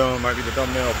 Look at dumb, might be the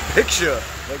thumbnail picture.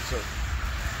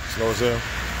 Slow as hell.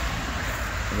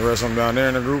 And the rest of them down there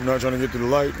in the group not trying to get to the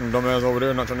light. And dumbass over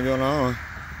there not trying to get on the horn.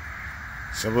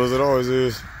 Simple as it always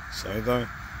is. Same thing.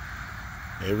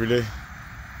 Every day.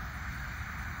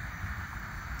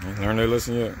 Ain't learned their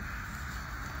lesson yet.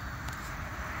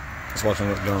 Let's watch them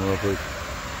look dumb real quick.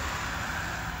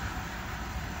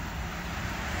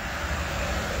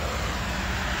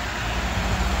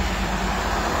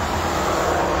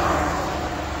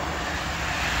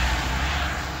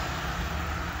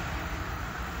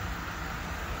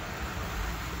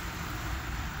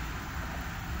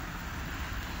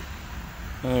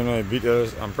 I don't know, he beat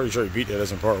that. I'm pretty sure he beat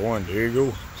that in part 1. There you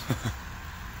go.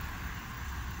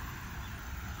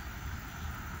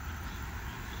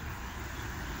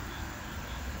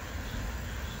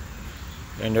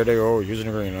 And there they go, using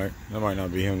the green light. That might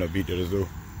not be him that beat that though.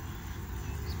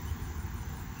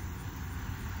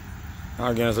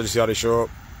 Again, so let's see how they show up.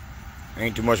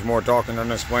 Ain't too much more talking, I'm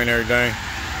gonna explain everything.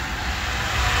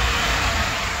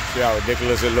 See how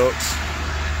ridiculous it looks.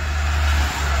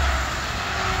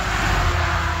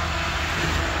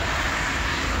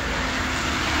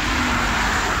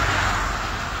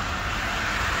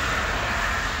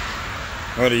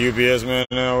 Look at the UPS man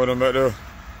now with him back there.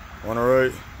 On the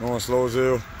right, going slow as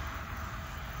hell.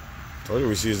 Told you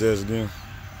we see his ass again.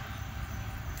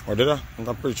 Or did I?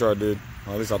 I'm pretty sure I did.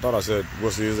 Or at least I thought I said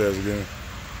we'll see his ass again.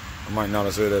 I might not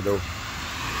have said that though.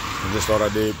 I just thought I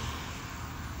did.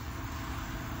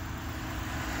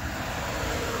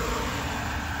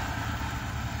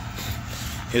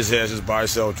 His ass is by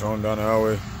himself trolling down the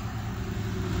highway.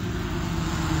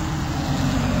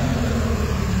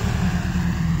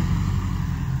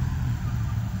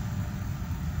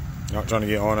 Not trying to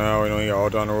get on the highway, you know, he got all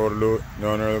down the road to do it.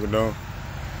 Down there looking down.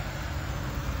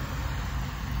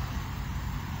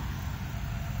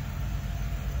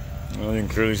 Well, you can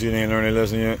clearly see they ain't learned their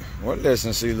lesson yet. What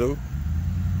lesson, C. Luke?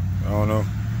 I don't know.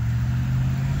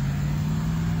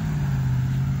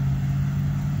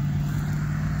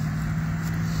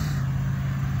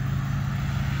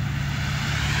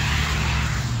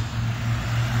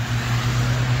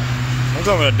 I'm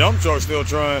talking about a dump truck still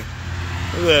trying.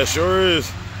 Look at that, sure is.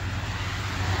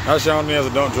 That sounds me as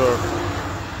a dump truck.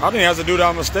 I think it has to do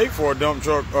that mistake for a dump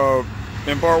truck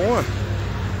in part 1.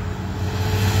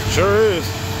 Sure is.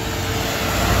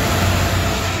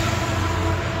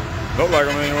 Look like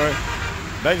them anyway.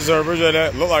 Thank you, sir. Appreciate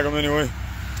that. Look like them anyway.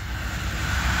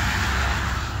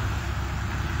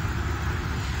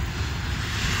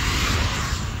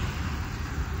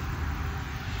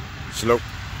 Slow.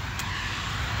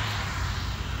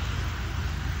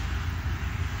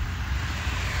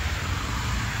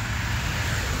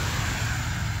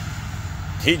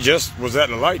 He just was at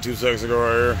the light 2 seconds ago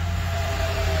right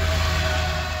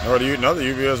here. Or another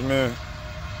UPS man.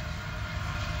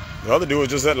 The other dude was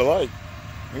just at the light.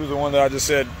 He was the one that I just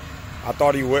said I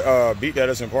thought he beat that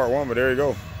us in part 1, but there you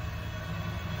go.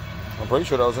 I'm pretty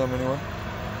sure that was him anyway.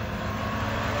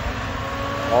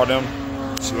 All them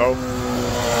slow.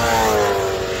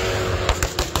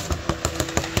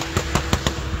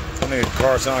 That nigga's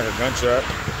car sound like a gunshot.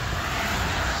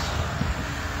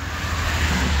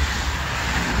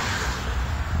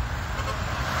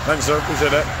 Thank you, sir.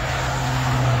 Appreciate that.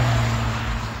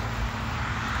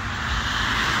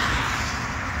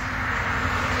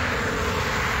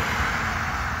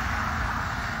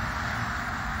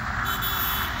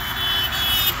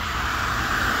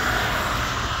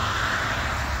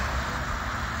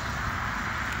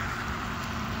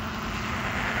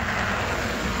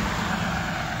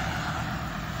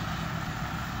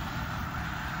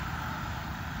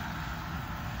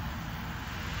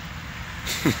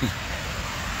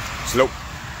 Slow.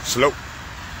 Slow.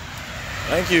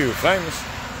 Thank you. Famous.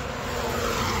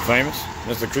 Famous.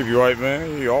 Mr. Creepy White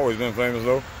Man. He always been famous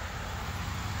though.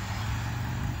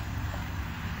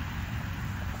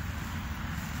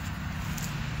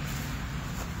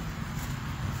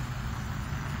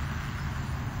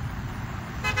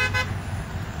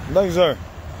 Thank you, sir.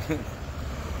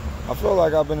 I feel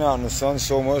like I've been out in the sun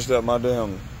so much that my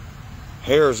damn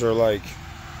hairs are like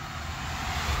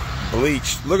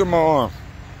bleached. Look at my arm.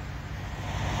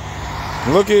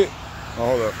 Look at. Oh,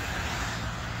 hold up.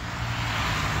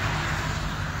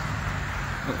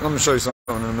 Let me show you something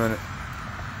in a minute.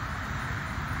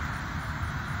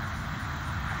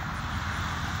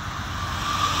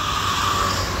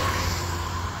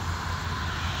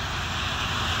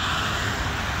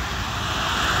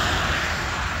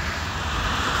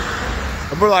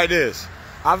 I put it like this.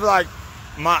 I feel like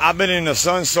I've been in the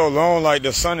sun so long, like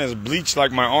the sun has bleached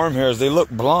like my arm hairs. They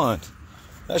look blonde.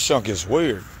 That chunk is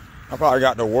weird. I probably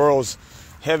got the world's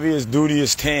heaviest,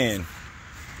 dutiest tan.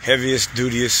 Heaviest,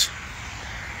 dutiest.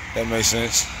 That makes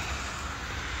sense.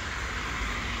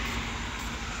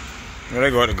 There they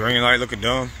go at the green light looking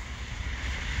dumb.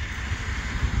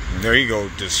 And there you go,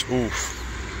 just oof.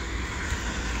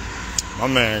 My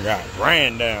man got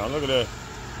ran down. Look at that.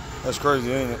 That's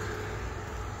crazy, ain't it?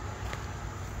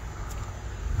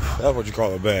 That's what you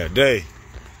call a bad day.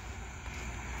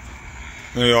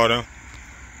 There you are, though.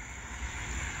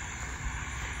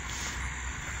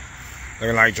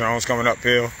 Looking like drones coming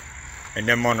uphill. And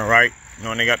them on the right. You know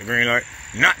when they got the green light.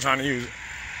 Not trying to use it.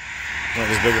 Not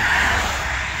this bigger.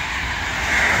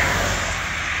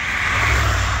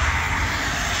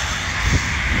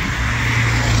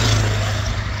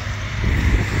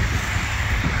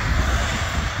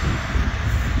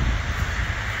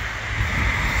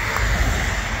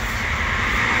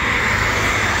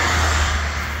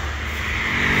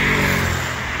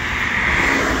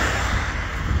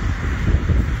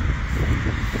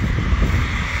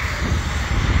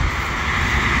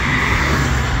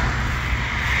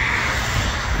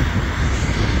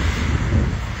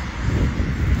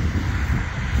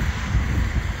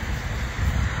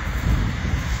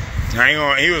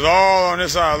 He was all on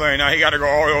this side lane. Now he got to go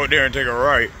all the way over there and take a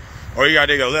right. or you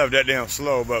gotta take a left that damn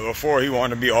slow. But before he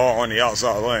wanted to be all on the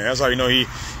outside lane. That's how you know he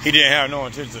didn't have no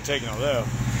intention of taking a left.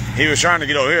 He was trying to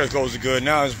get over here as close as he could.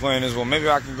 Now his plan is, well, maybe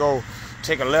I can go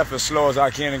take a left as slow as I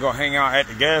can and go hang out at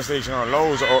the gas station or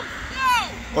Lowe's or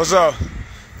what's up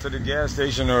to the gas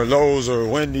station or Lowe's or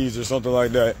Wendy's or something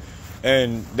like that.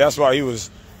 And that's why he was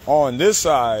on this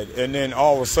side, and then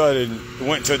all of a sudden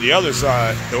went to the other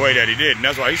side the way that he did, and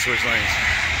that's why he switched lanes.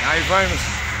 Now he's famous.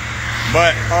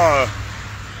 But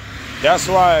that's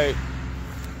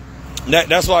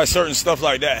why certain stuff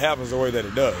like that happens the way that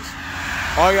it does.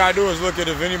 All you gotta do is look at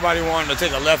if anybody wanted to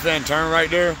take a left-hand turn right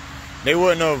there, they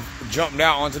wouldn't have jumped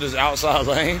out onto this outside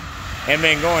lane and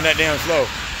been going that damn slow.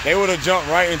 They would have jumped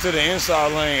right into the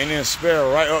inside lane and then spare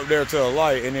right up there to the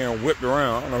light and then whipped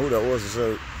around. I don't know who that was that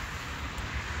said it.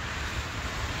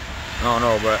 I don't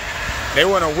know, but they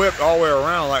wouldn't have whipped all the way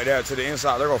around like that to the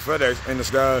inside. They're going FedEx in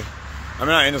disguise. I mean,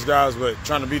 not in disguise, but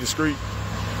trying to be discreet.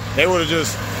 They would have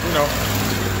just, you know,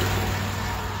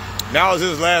 that was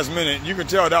his last minute. You can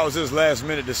tell that was his last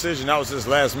minute decision. That was his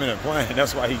last minute plan.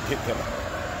 That's why he picked that.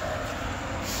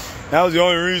 That was the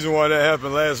only reason why that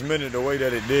happened last minute, the way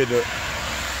that it did.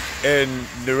 And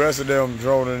the rest of them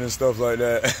droning and stuff like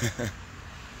that.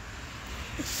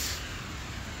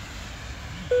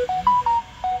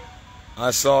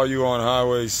 I saw you on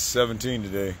Highway 17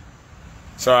 today.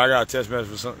 Sorry, I got a text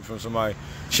message from somebody.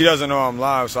 She doesn't know I'm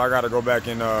live, so I gotta go back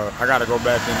and I gotta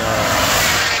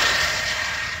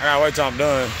wait till I'm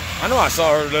done. I know I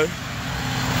saw her today.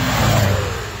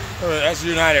 That's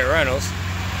United Rentals.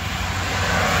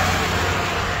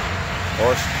 Of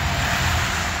course.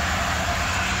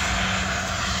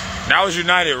 That was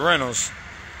United Rentals.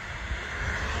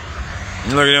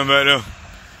 You look at him back there.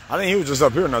 I think he was just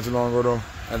up here not too long ago though,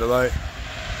 at the light.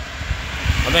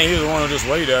 I think he was the one who just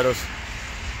waved at us.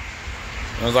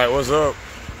 I was like, what's up?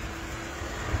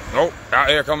 Nope, out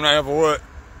here coming out here for what?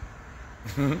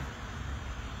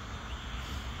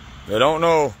 They don't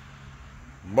know.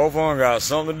 Both of them got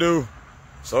something to do.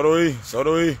 So do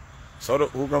we.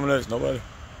 Who coming next? Nobody.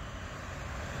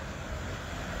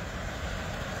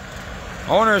 I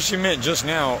wonder if she meant just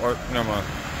now or never mind.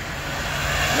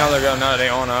 Now they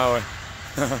on the highway.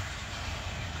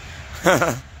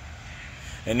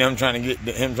 And them trying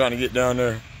to get down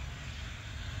there.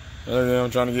 Them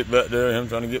trying to get back there, him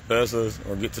trying to get past us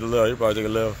or get to the left. He'll probably take a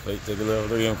left. Take a left.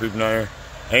 Look at him creeping out here.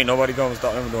 Ain't nobody coming to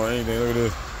stop him from doing anything. Look at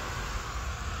this.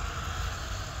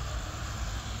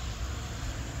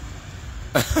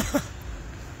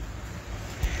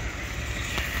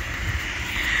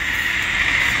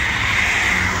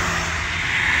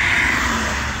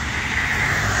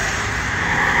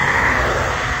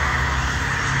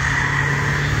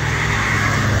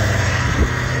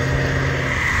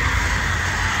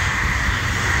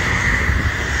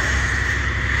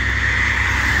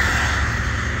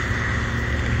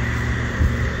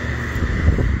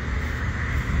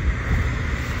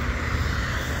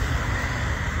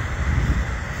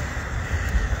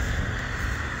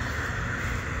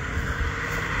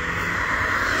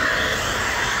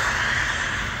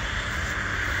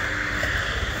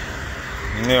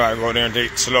 Yeah, I go there and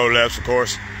take slow lefts, of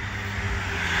course.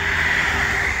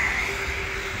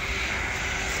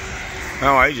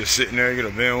 Oh, he just sitting there, get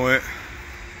a bin wet.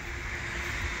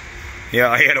 Yeah,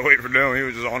 I had to wait for them. He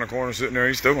was just on the corner sitting there.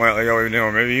 He still might like wait for them.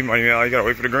 Or maybe he might gotta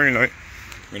wait for the green light.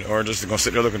 You know, or just gonna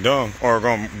sit there looking dumb. Or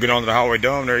gonna get onto the highway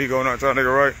dumb. There you go, not trying to take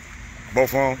a right.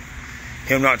 Both of them.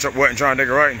 Him not wasn't trying to take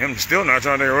a right, and him still not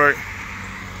trying to take a right.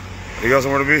 He got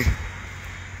somewhere to be.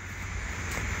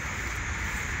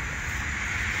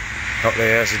 Hope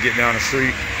they ass is getting down the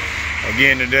street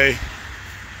again today.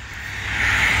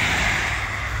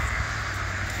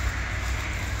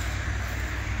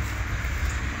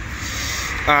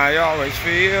 I always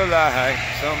feel like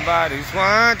somebody's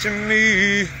watching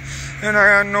me, and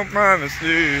I got no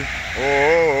privacy.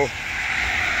 Oh.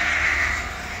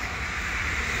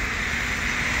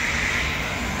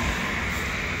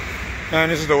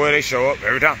 And this is the way they show up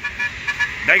every time.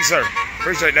 Thank you, sir.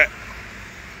 Appreciate that.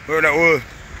 Whoever that was.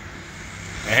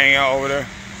 They hang out over there,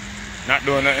 not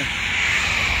doing nothing.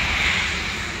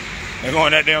 They're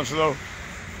going that damn slow.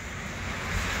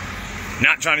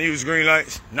 Not trying to use green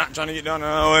lights, not trying to get down the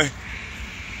highway.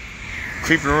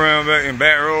 Creeping around back in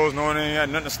back roads, knowing they ain't got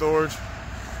nothing in storage.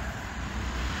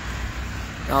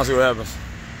 I'll see what happens.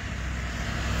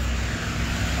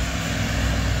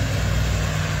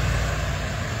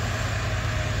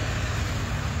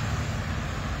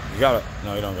 You got it?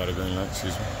 No, you don't got a green light,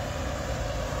 excuse me.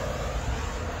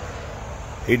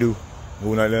 He do,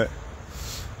 moving like that.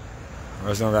 The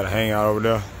rest of them got to hang out over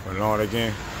there for as long as they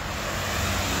can.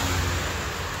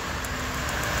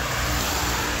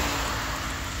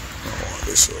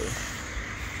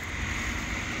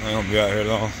 I ain't gonna be out here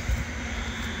long.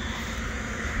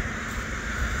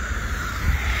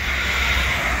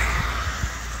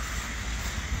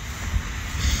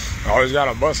 Always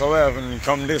gotta bust a left and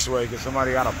come this way because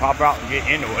somebody gotta pop out and get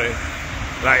in the way.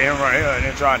 Like him right here, and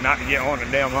then try not to get on the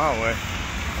damn highway.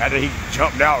 After he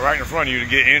jumped out right in front of you to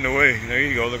get in the way. There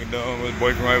you go, looking dumb with his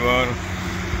boyfriend right behind him.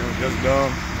 Just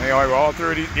dumb. They all all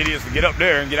three of these idiots to get up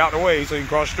there and get out the way so he can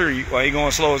cross the street while he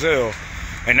going slow as hell.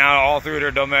 And now all three of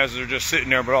their dumbasses are just sitting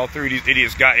there, but all three of these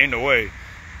idiots got in the way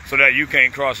so that you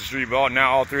can't cross the street. But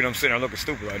now all three of them sitting there looking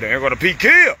stupid like that. Here go to Pete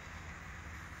Kill.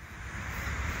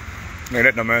 Look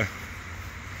at that dumbass.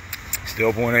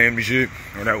 Still pulling that empty shit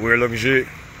or that weird looking shit.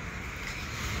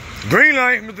 Green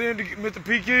light, Mr.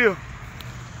 Pete Kill.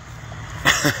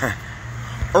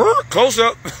 Close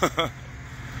up.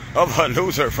 Of a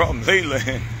loser from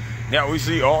Leland. Yeah, we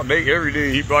see all day, every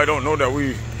day. He probably don't know that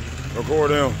we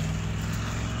record him.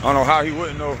 I don't know how he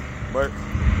wouldn't know, but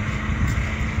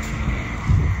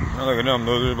look at them.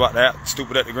 Those are about that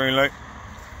stupid at the green light.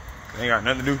 They ain't got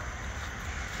nothing to do.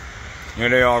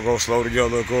 And they all go slow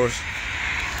together, of course.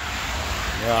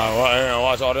 Yeah,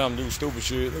 watch all them do stupid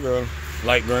shit. Look at them.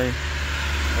 Light green.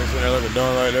 They sitting there looking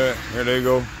dumb like that. Here they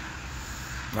go.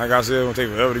 Like I said, it's gonna take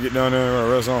forever to get down there. The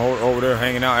rest of them over there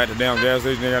hanging out at the damn gas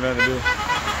station. They got nothing to do.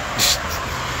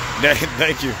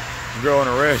 Thank you, girl on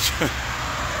the ranch.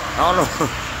 I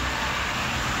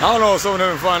don't know if some of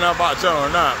them find out about y'all or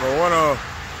not, but one of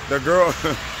the girl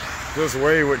just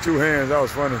waved with two hands. That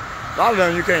was funny. A lot of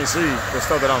them you can't see the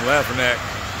stuff that I'm laughing at,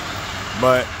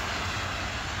 but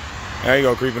there you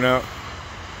go, creeping out.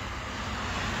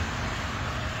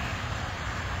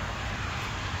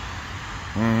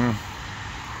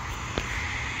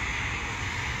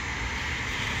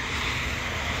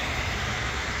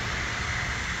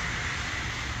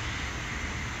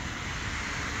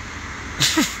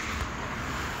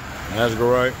 That's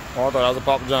great. Oh, I thought that was a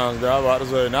Papa John's guy. I was about to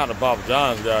say, not the Papa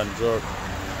John's guy in the truck.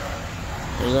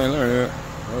 He ain't there yet.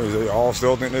 They all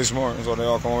still think they smart. So they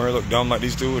all come over here, look dumb like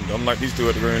these two and dumb like these two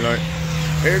at the green light.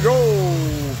 Here you go.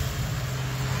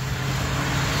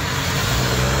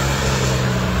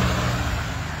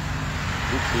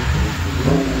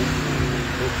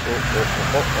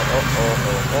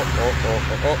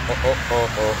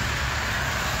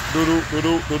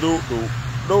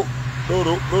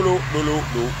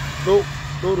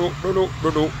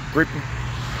 Creeping.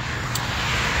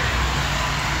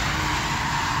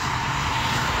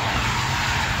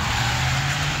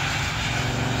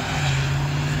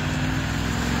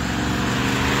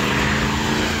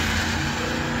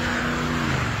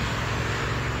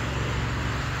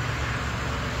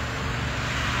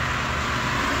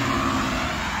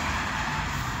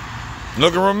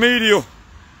 Looking remedial.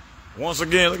 Once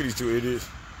again, look at these two idiots.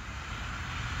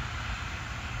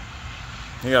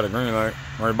 He got a green light.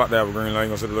 Or he about to have a green light. He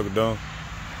gonna sit there looking dumb.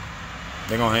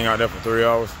 They gonna hang out there for 3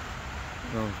 hours.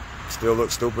 You know, still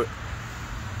look stupid.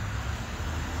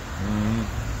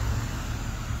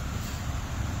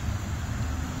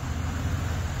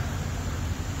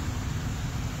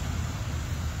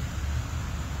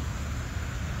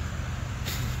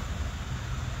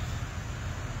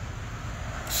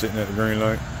 Sitting at the green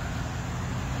light.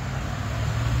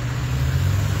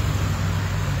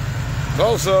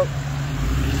 Close up.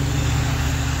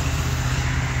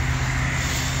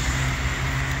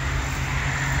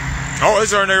 Oh,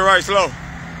 it's turning nigga right slow.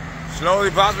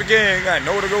 Slowly possibly again. Got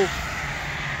nowhere to go.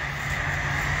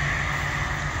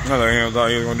 I like him, thought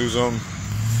he was gonna do something.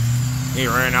 He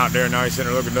ran out there, now he's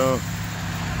sitting there looking dumb.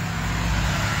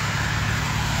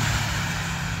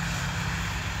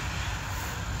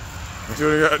 See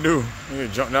what he got to do. He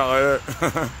jumped out like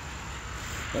that.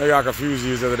 They got confused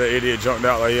the other day. Idiot jumped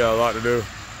out like he had a lot to do.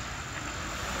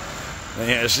 They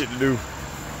ain't had shit to do.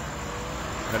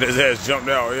 And his ass jumped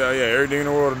out. Yeah, everything in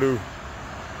the world to do.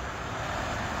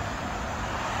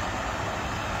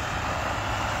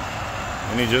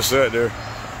 And he just sat there.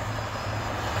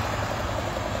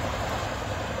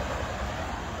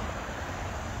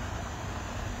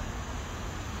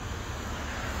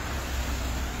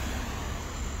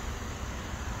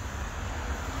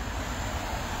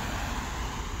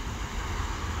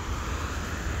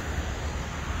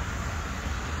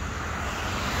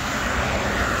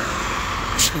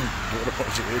 What a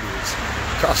bunch of idiots.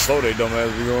 Look how slow they dumb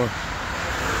ass be going.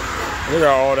 Look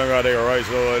how all them got their right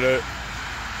slow like that.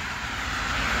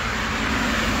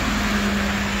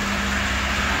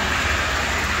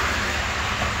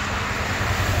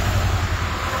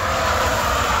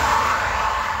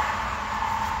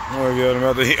 Oh yeah,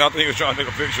 I think he was trying to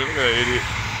take a picture. Look at that idiot.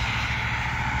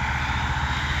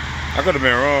 I could have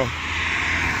been wrong.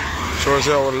 Sure as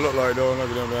hell what it looked like though. Look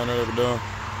at them down there looking dumb.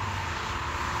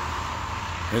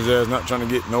 His ass not trying to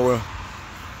get nowhere.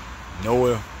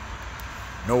 Nowhere.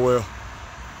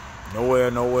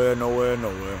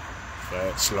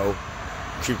 Fast, slow.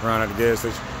 Keep around at the gas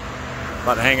station.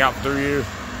 About to hang out for 3 years.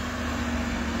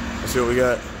 Let's see what we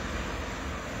got.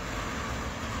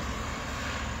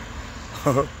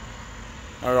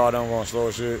 I got them going slow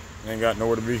as shit. Ain't got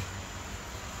nowhere to be.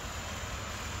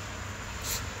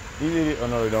 He did it. Oh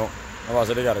no, they don't. I'm about to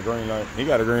say they got a green light. He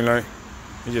got a green light.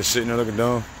 He just sitting there looking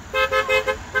dumb.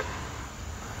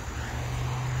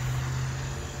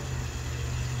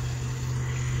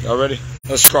 Y'all ready?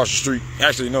 Let's cross the street.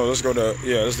 Actually, no, let's go to,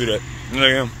 yeah, let's do that. Look at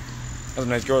him. That's a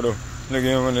nice car though. Look at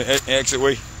him on the exit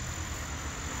way.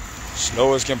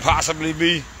 Slow as can possibly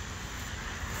be.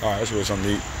 Alright, let's get something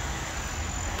to eat.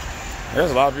 There's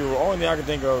a lot of people, only thing I can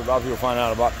think of, a lot of people find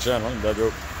out about the channel. I'm back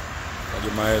up. I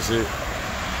get my ass hit.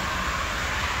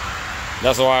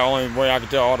 That's the only way I can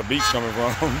tell all the beats coming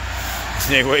from.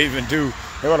 They waving too.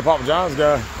 They got a Papa John's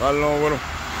guy right along with him.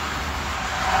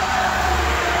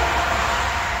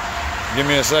 Give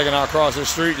me a second, I'll cross this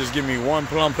street. Just give me one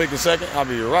plum picking second. I'll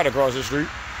be right across the street.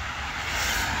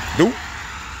 Doop.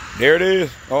 There it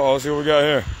is. Uh-oh, let's see what we got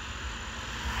here.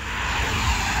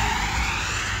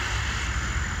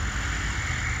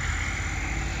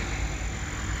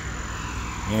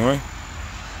 Anyway.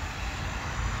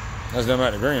 That's them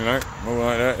at the green light. Moving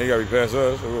like that. He gotta be past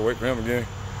us, so we'll wait for him again.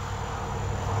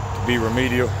 To be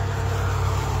remedial.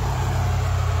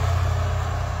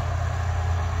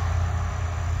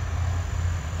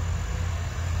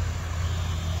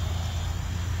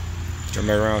 Turn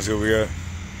back around and see what we got.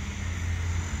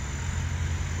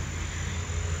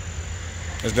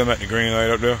 That's them at the green light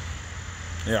up there.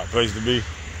 They got a place to be.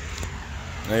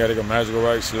 They gotta go magical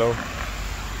right, slow.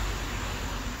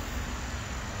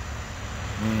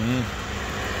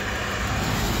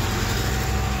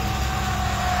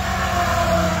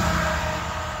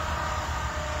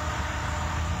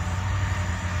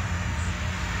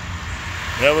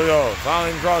 There we go.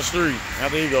 Finally cross the street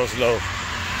after he goes slow.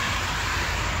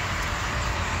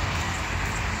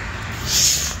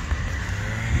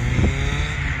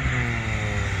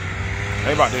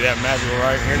 They about to do that magical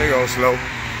right. Here they go, slow.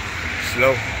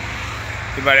 Slow.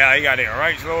 Everybody out, he got there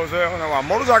right slow as hell. Now, our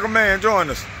motorcycle man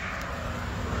joined us.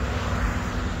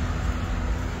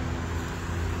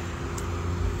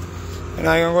 And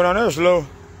now you gonna go down there slow.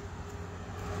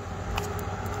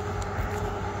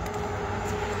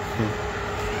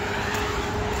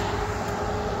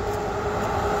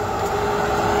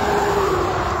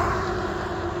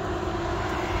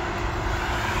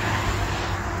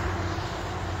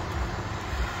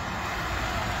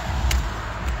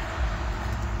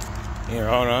 Yeah,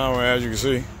 hold on, as you can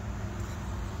see.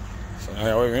 So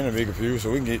now we're in to be confused,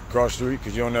 so we can get across the street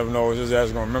because you don't never know if his ass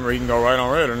is gonna remember he can go right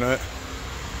on red or not.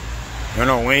 You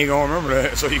know, we ain't gonna remember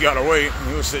that, so you gotta wait.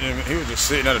 He was just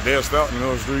sitting at a dead stop in the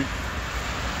middle of the street.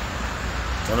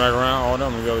 Turn back around, all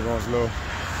them together going slow.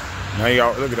 Now you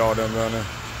got, look at all them down there.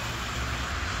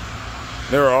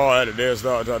 They were all at a dead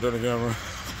stop until I turned the camera.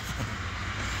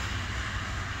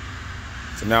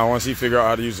 So now once he figure out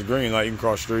how to use the green light, he can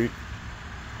cross the street.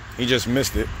 He just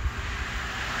missed it.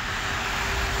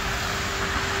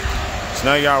 So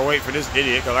now you gotta wait for this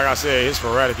idiot, because like I said, his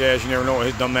sporadic ass, you never know what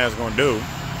his dumb ass is gonna do.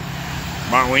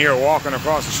 But when you're walking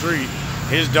across the street,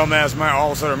 his dumb ass might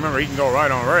all of a sudden remember he can go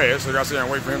right on red, so you gotta sit there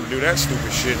and wait for him to do that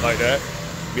stupid shit like that.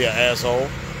 Be an asshole.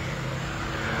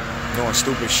 Doing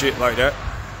stupid shit like that.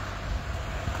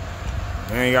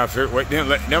 Then you gotta wait, then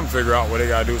let them figure out what they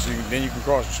gotta do so then you can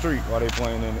cross the street while they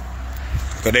playing in it.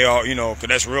 Cause they all, you know, cause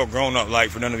that's real grown up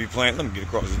like for them to be playing. Let me get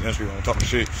across the street when I'm talking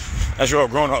shit. That's real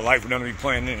grown up like for them to be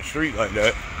playing in the street like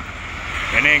that.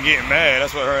 And then getting mad.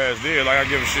 That's what her ass did. Like I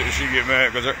give a shit if she get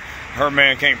mad because her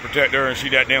man can't protect her and she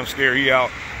that damn scared. She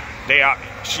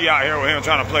out here with him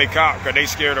trying to play cop because they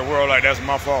scared the world like that's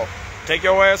my fault. Take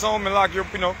your ass home and lock your,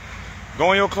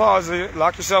 go in your closet,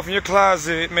 lock yourself in your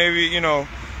closet. Maybe,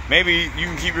 maybe you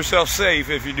can keep yourself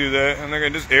safe if you do that. And look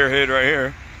at this airhead right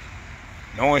here.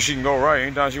 Knowing she can go right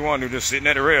anytime she want to, just sitting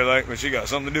at the red light, but she got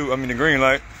something to do. I mean the green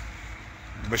light,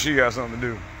 but she got something to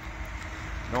do.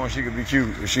 Knowing she could be cute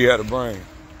if she had a brain.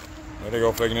 There they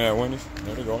go faking that Wendy's.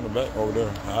 There they go in the back over there.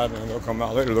 Hiding. They'll come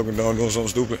out later looking dumb, doing something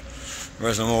stupid. The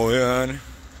rest of them over here, honey.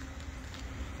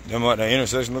 Them at that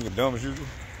intersection looking dumb as usual.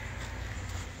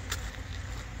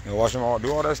 And watch them all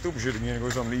do all that stupid shit again and go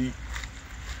get something to eat.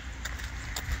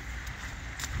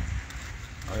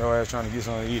 Your ass trying to get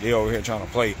something to eat. They over here trying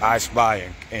to play I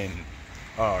Spy and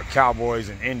cowboys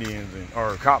and Indians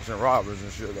or cops and robbers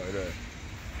and shit like that.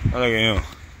 I look at him.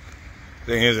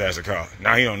 Think his ass a cop.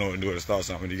 Now he don't know what to do at the stop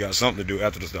sign, but he got something to do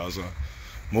after the stop sign.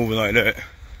 Moving like that.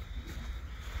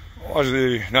 Watch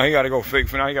this. Now he got to go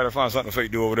fake. Now he got to find something to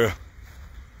fake do over there.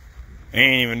 He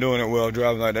ain't even doing it well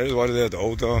driving like that. This is what it is the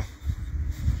whole time.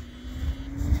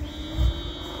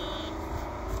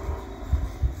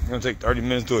 It's gonna take 30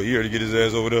 minutes to a year to get his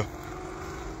ass over there.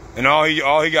 And all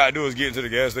he got to do is get into the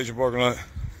gas station parking lot.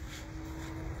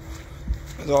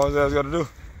 That's all his ass got to do.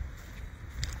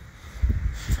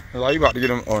 That's all you about to get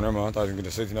him. Oh, never mind. I thought he was going to get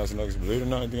the 69 nuggets. Believe it or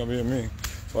not, I think I'm being mean.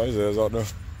 That's why his ass out there.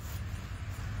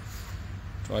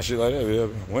 Like shit like that, yeah.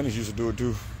 Wendy's used to do it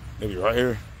too. They be right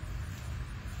here.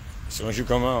 As soon as you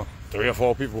come out, 3 or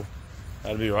 4 people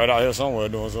had to be right out here somewhere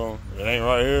doing something. If it ain't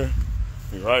right here,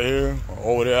 be right here or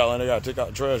over there out like they gotta take out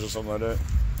the trash or something like that.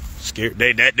 Scared,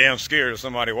 they that damn scared of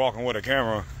somebody walking with a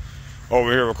camera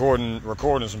over here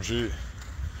recording some shit.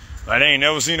 Like they ain't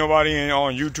never seen nobody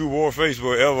on YouTube or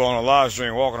Facebook ever on a live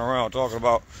stream walking around talking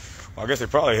about. Well, I guess they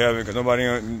probably haven't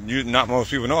because not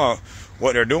most people know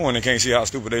what they're doing. They can't see how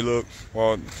stupid they look.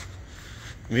 Well,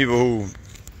 people who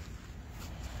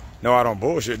know I don't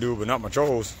bullshit dude, but not my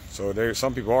trolls. So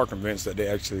some people are convinced that they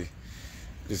actually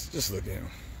just look at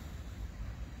them.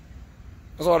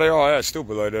 That's why they all act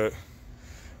stupid like that.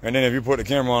 And then if you put the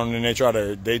camera on them,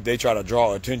 then they try to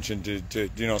draw attention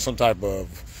to some type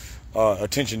of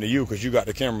attention to you because you got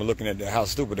the camera looking at how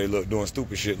stupid they look doing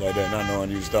stupid shit like that, not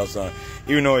knowing you stop sign.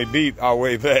 Even though he beeped our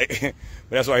way back, but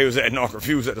that's why he was acting all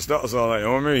confused at the stop sign. Like,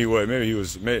 oh, maybe he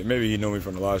was, maybe he knew me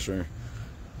from the live stream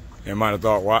and might have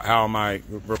thought, how am I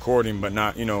recording but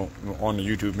not, on the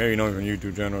YouTube? Maybe he know me from the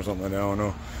YouTube channel or something like that. I don't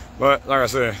know. But like I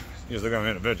said, you just look at him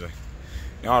individually.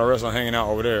 And all the rest are hanging out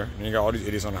over there, and you got all these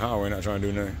idiots on the highway not trying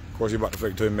to do nothing. Of course, he about to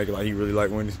fake to him, make it like he really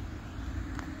like Wendy's.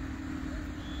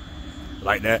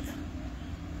 Like that.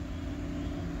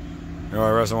 You know,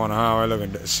 the rest of them on the highway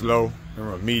looking slow.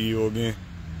 Remember, medial again.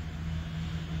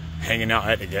 Hanging out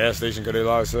at the gas station because they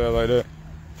live sell like that.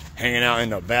 Hanging out in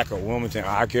the back of Wilmington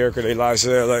Eye Care because they live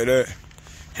sell like that.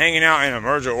 Hanging out in a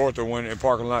Merger Ortho when in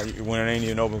parking lot when it ain't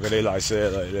even open because they live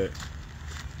sell like that.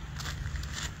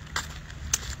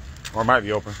 Or it might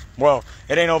be open. Well,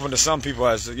 it ain't open to some people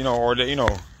as or they ain't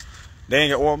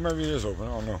got. Well, maybe it is open.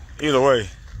 I don't know. Either way.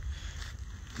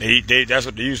 That's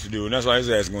what they used to do, and that's why his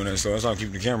ass going there. So that's why I'm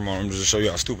keeping the camera on him, just to show you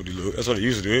how stupid he look. That's what they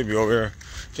used to do. He'd be over here,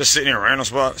 just sitting in random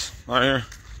spots right here,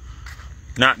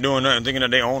 not doing nothing, thinking that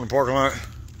they own the parking lot,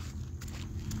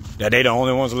 that they the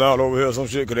only ones allowed over here or some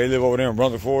shit, because they live over there in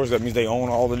Brunswick Forest. That means they own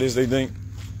all of this, they think.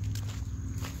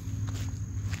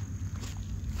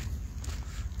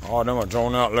 All of them are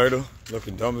drawn out later,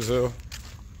 looking dumb as hell.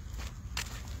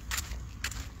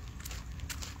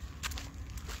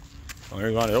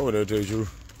 Everybody over there, tell you the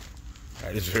truth.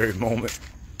 At this very moment.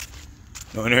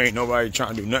 No, there ain't nobody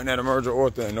trying to do nothing at a Merger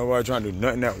Ortho, and nobody trying to do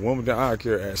nothing at Wilmington Eye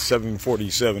Care at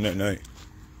 7:47 that night.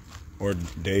 Or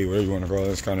day, whatever you want to call it.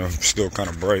 It's still kind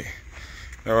of bright.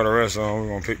 There are the rest of them. We're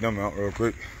going to pick them out real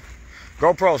quick.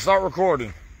 GoPro, start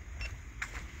recording.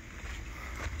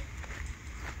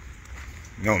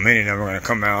 Many of them are going to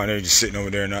come out and they're just sitting over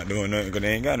there not doing nothing because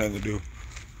they ain't got nothing to do.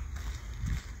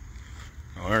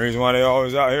 The only reason why they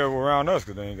always out here around us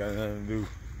because they ain't got nothing to do.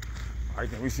 I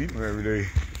think we see them every day.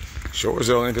 Sure as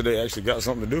hell ain't because they actually got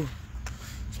something to do.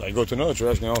 It's like go to another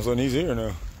trash can, all of a sudden he's here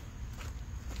now.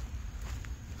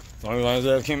 As long as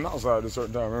his ass came outside at a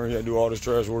certain time. Remember he had to do all this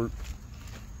trash work.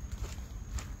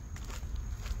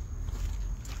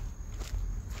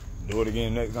 Do it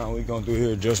again next time we come through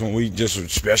here, just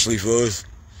especially for us.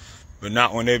 But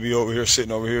not when they be over here,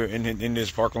 sitting over here in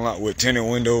this parking lot with tinted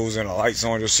windows and the lights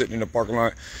on, just sitting in the parking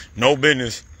lot. No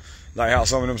business. Like how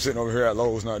some of them sitting over here at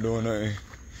Lowe's not doing nothing.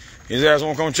 His ass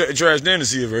won't come check the trash then to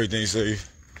see if everything's safe.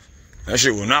 That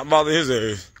shit will not bother his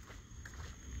ass.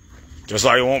 Just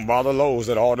like it won't bother Lowe's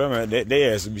that all them,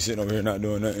 they ass to be sitting over here not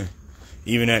doing nothing.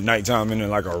 Even at nighttime in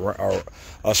like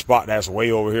a spot that's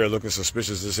way over here looking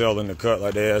suspicious as hell in the cut,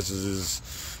 like their asses is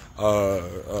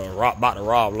about to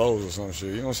rob Lowe's or some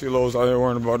shit. You don't see Lowe's out here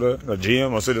worrying about that. The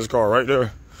GM will sit his car right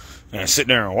there and sit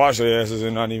there and watch their asses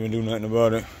and not even do nothing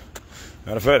about it.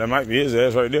 Matter of fact, that might be his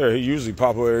ass right there. He usually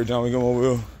pop up every time we come over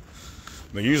here.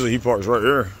 But usually he parks right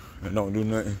here and don't do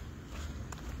nothing.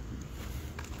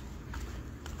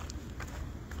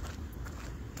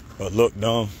 But look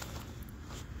dumb.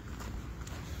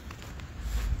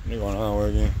 They going on where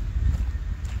again?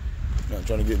 Not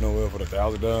trying to get nowhere for the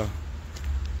 $1,000.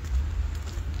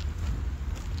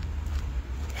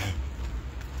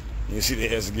 You see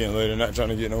the ass again later, not trying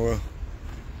to get nowhere.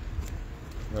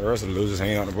 The rest of the losers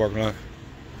hanging out in the parking lot.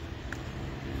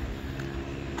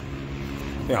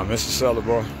 Yeah, I missed the cellar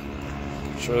bar.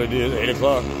 Surely did. 8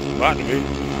 o'clock. About to be.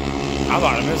 I'm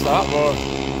about to miss the hot bar.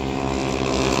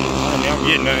 I'm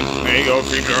getting nothing. There you go,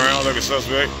 creeping around like a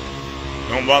suspect.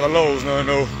 Don't bother Lowe's, nothing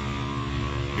though.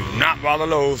 not bother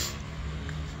Lowe's.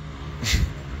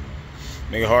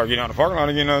 Make it hard getting out the parking lot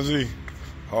again, now, Z.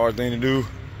 Hard thing to do.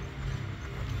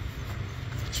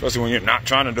 Especially when you're not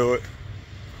trying to do it.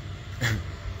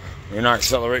 You're not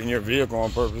accelerating your vehicle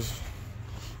on purpose.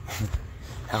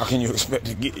 How can you expect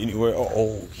to get anywhere?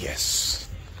 Oh, yes.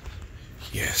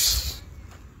 Yes.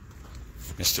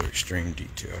 Mr. Extreme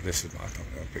Detail. This is my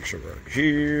thumbnail picture right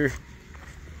here.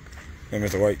 And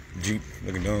Mr. White Jeep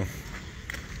looking dumb.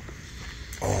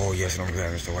 Oh, yes, and I'm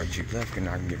glad Mr. White Jeep left, and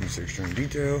I can get Mr. Extreme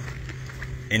Detail.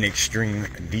 In extreme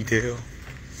detail.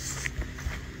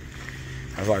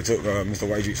 That's why it took Mr.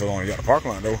 White Jeep so long to get out the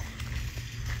parking lot, though.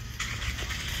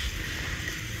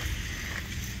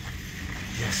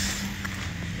 Yes.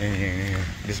 And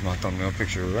this is my thumbnail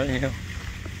picture right here.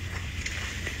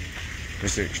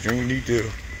 Mr. Extreme Detail.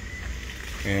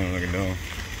 And I'm looking dumb.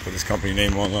 Put this company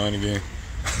name online again.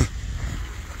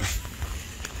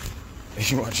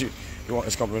 You want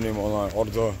this company name online all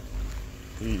the time.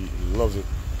 He loves it.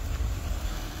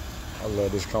 I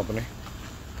love this company.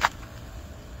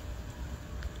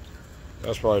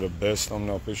 That's probably the best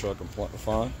thumbnail picture I can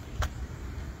find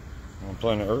on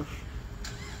planet Earth.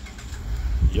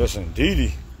 Yes,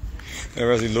 indeedy.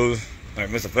 There as he loses, like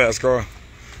Mr. Fast Car,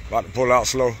 about to pull out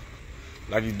slow,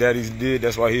 like his daddies did.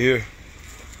 That's why he here.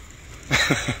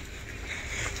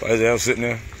 So his ass sitting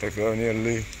there, take forever near to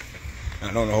leave.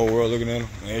 Not knowing the whole world looking at him,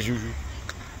 as usual.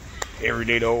 Every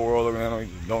day the whole world looking at him,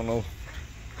 you don't know.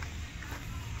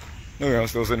 Look at him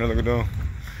still sitting there looking dumb.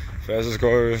 Fastest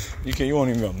car is. You won't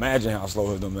even imagine how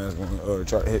slow his dumb ass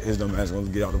going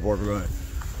to get out the parking lot.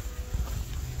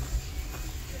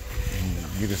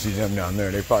 You can see them down there.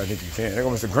 They probably think you can. There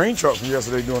goes Mr. Green Truck from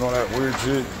yesterday doing all that weird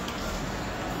shit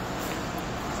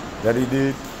that he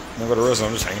did. Look at the rest of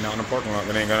them just hanging out in the parking lot.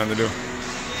 That ain't got nothing to do.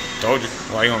 Told you.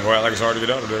 Why you gonna go out like it's hard to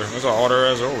get out of there? That's all their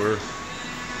ass over here.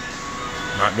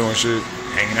 Not doing shit.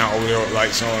 Hanging out over there with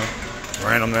lights on.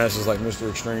 Random asses like Mr.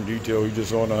 Extreme Detail. He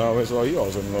just on the highway. So he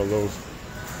also in Lowe's.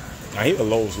 Now he a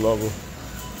Lowe's lover.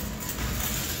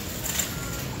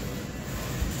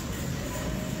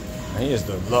 He is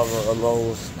the lover of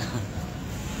Lowe's.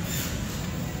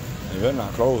 They better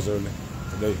not close early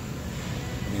today.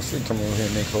 You see, come over here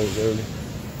and they close early.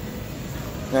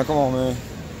 Now, come on, man.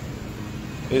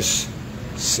 It's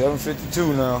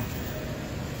 7:52 now.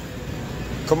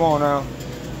 Come on now.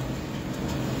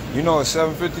 You know it's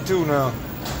 7:52 now.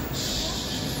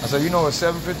 I said, you know it's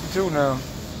 7:52 now.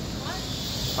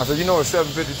 I said, you know it's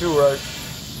 7:52, right?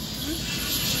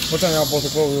 What time y'all supposed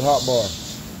to close this hot bar?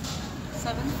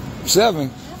 7. 7?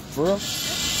 For real? I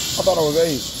thought it was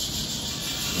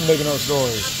 8. You're making up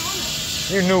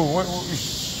stories. You knew.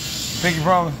 Pinky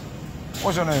Promise?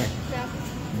 What's your name?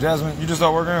 Jasmine. Jasmine, you just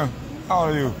started working here? How old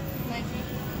are you? 19.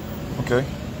 Okay.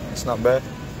 It's not bad.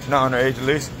 Not underage at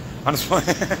least. I'm just playing.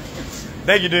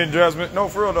 Thank you, then, Jasmine. No,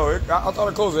 for real though. I thought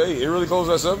it closed at 8. It really closed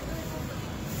at 7?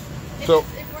 If we're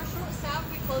short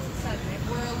staffed, we close at 7.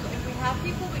 If we have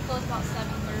people, we close about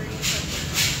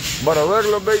 7:30. But a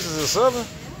regular basis is 7?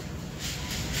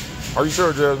 Are you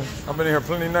sure, Jasmine? I've been in here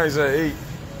plenty of nights at 8.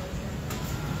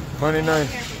 Plenty of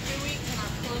nights. I've been here for 2 weeks and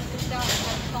I've closed this down at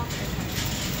 7 o'clock.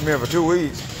 I'm here for 2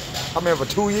 weeks. I'm here for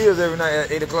 2 years every night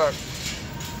at 8 o'clock.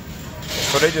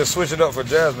 So they just switched it up for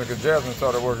Jasmine because Jasmine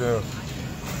started working here.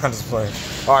 I'm just playing.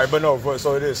 All right, but no,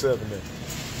 so it is 7 then.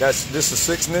 This is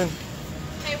 6 then?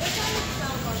 Hey, what time is the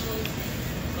sound bar closed?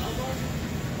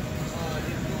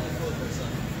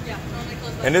 Yeah, normally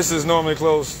closed by And this is normally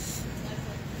closed.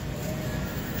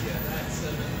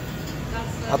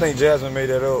 I think Jasmine made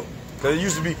that up. Cause it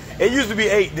used to be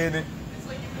 8, didn't it? It's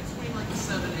like in between like the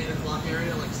 7, 8 o'clock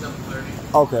area, like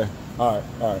 7:30. Okay. All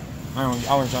right. I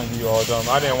wasn't trying to give you a hard time.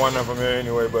 I didn't want nothing from here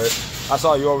anyway, but I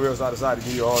saw you over here, so I decided to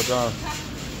give you a hard time.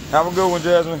 Have a good one,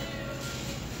 Jasmine.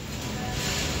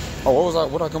 Oh,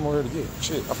 what did I come over here to get?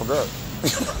 Shit, I forgot.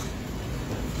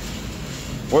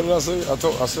 What did I say?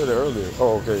 I said it earlier.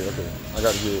 Oh, okay. I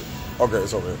got to get it. Okay,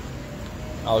 it's over here.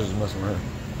 I was just messing with her.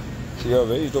 She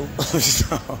of age though.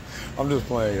 I'm just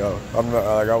playing, y'all. I'm not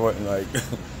like I wasn't like.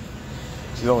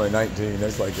 She's only 19.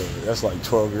 That's like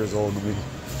 12 years old to me.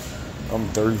 I'm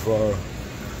 35.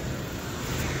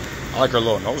 I like her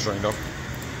little nose ring though.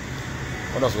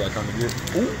 What else would I come to get?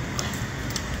 Ooh.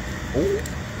 Ooh.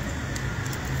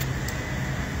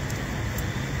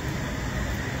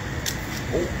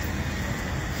 Ooh.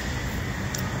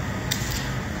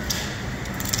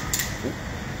 Ooh.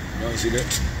 Y'all see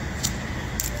that?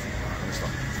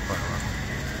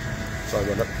 Sorry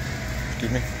about that.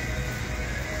 Excuse me.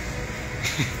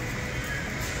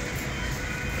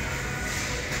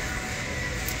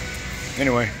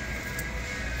 Anyway.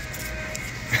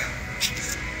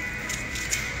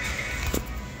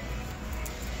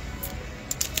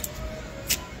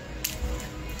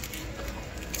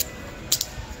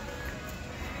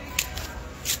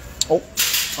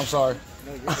 I'm sorry.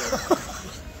 No, you're good.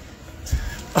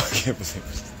 I can't believe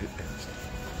this.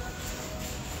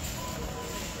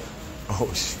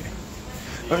 Oh shit.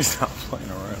 Let me stop playing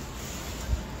around.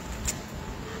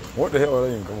 What the hell are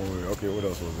they even coming with? Okay, what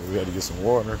else was it? We had to get some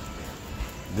water.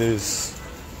 This.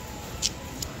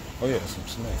 Oh yeah, some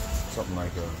snack. Something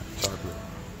like chocolate.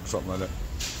 Something like that.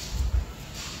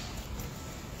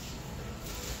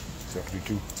 So I have to do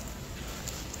 2.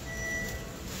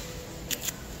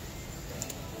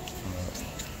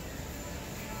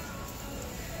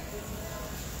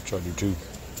 Try to do 2.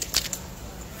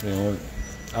 You know,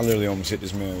 I literally almost hit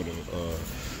this man with a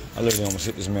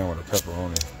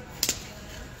pepperoni.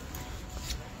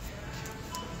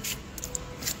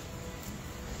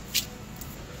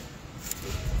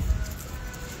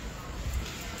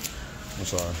 I'm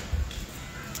sorry. I'm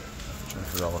trying to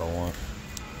figure out what I want.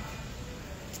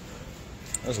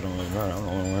 That's what don't really matter. I'm the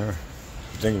only one here.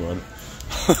 Think about it.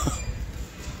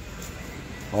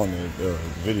 On the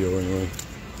video anyway.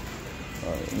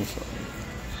 Alright, let me start.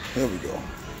 Here we go.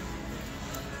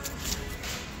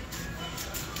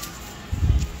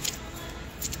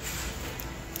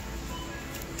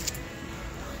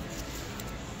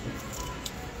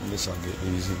 I guess I'll get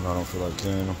these even though I don't feel like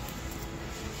cleaning them.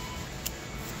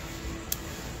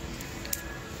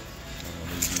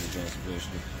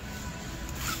 Especially.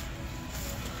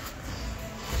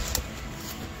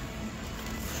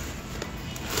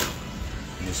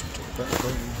 Need some tobacco.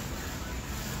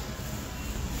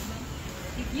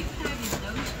 If you have your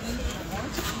nose food or more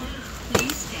time,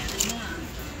 please stand in line.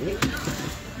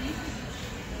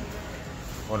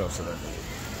 What else is that?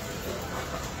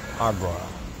 Eyebrow.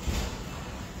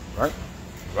 Right?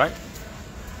 Right?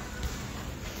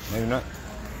 Maybe not.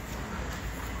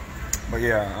 But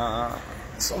yeah,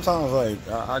 sometimes like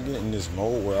I get in this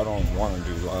mode where I don't want to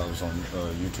do lives on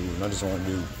YouTube, and I just want to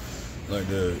do like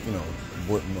the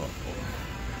what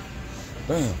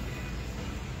damn.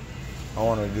 I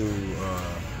want to do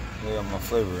my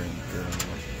flavoring.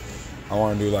 I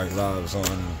want to do like lives on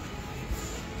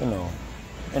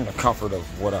in the comfort of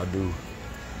what I do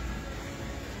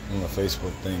in the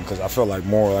Facebook thing, because I feel like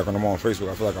more like when I'm on Facebook,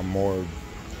 I feel like I'm more.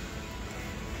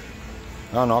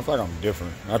 I don't know. I feel like I'm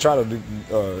different. I try to do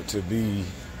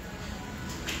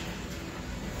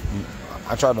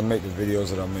I try to make the videos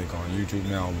that I make on YouTube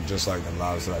now just like the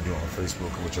lives that I do on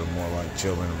Facebook, which are more like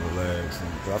chilling and relaxed.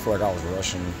 And I feel like I was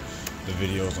rushing the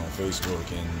videos on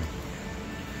Facebook and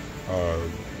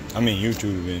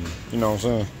YouTube, and you know what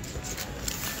I'm saying.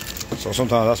 So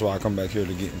sometimes that's why I come back here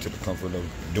to get into the comfort of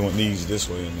doing these this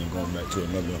way, and then going back to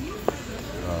another.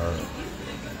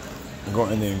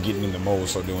 And then getting in the mode,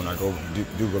 so then when I do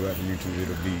go back to YouTube,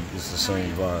 it's the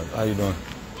same vibe. How you doing?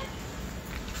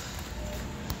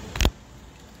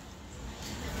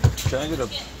 Can I get the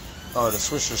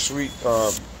Swisher Sweet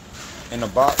in a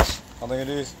box? I think it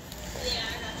is. Yeah,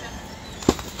 I gotcha.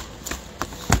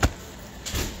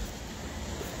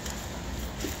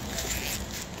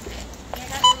 You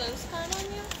got your Lowe's card on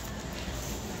you?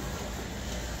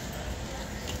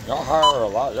 Y'all hire a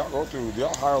lot.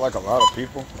 Y'all hire like a lot of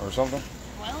people or something?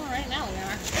 Well, right now we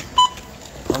are.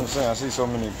 I'm just saying, I see so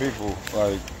many people,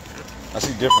 like, I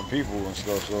see different people and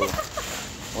stuff, so,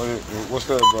 what's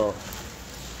that about?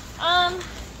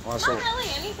 Not really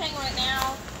anything right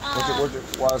now.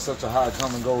 Why is such a high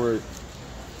come and go rate?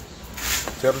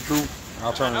 Tell the truth.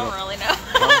 I'll turn it up. I don't really know.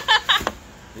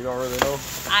 You don't really know?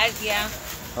 Yeah.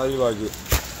 How you like it?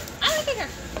 I like it here.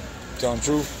 Tell the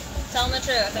truth? Tell them the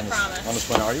truth, I promise.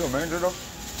 Understand. Are you a manager though?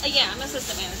 Yeah, I'm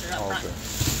assistant manager up front. Okay.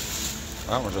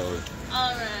 How much are it?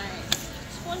 Alright.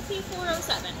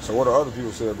 2407. So what do other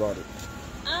people say about it?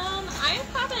 I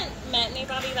haven't met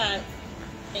anybody that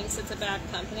thinks it's a bad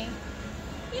company.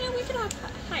 We could have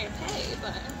higher pay,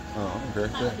 but okay.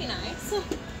 that would be nice.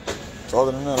 So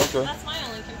other than that, okay. That's my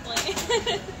only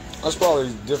complaint. That's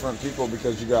probably different people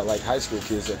because you got like high school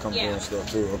kids that come through and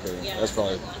stuff too. Okay. Yeah, that's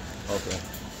probably a good one. okay.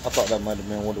 I thought that might have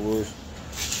been what it was.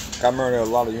 I remember there were a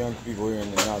lot of young people here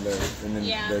and then out there, and then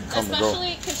they come and go.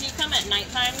 Especially because you come at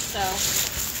nighttime, so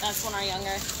that's when our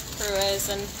younger crew is,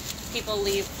 and people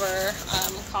leave for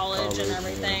college and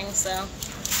everything. Yeah. So.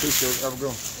 Appreciate it. Have a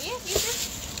good one. Yeah, you too.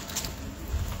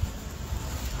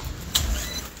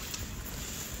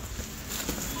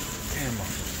 Damn, my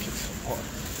kicks apart.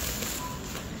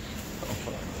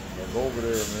 Go over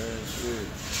there, man. Shit.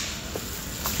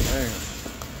 Damn.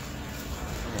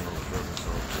 I'm gonna go further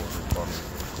so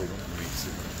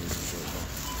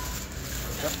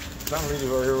Can I leave it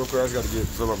right here real quick? I just got to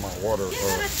fill up my water.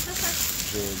 That's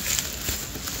fine.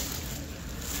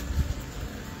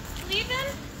 Leaving?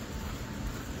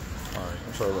 Alright,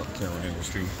 I'm sorry about the camera angles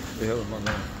too. The hell is my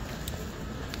name?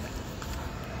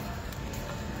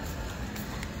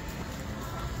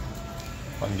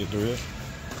 I can get through this.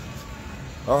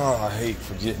 Oh, I hate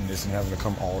forgetting this and having to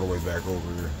come all the way back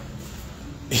over here.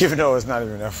 Even though it's not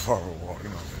even that far of a walk. You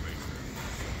know what I mean?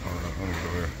 Alright, I'm gonna go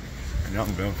here. And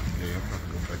I'm done. Yeah, I'm gonna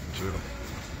go back and chill.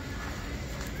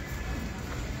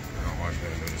 I don't watch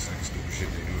that. The same stupid shit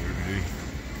they do every day.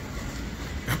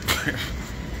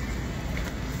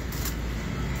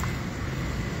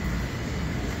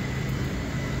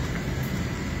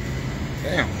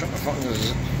 Damn, what kind of fun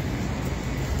is it?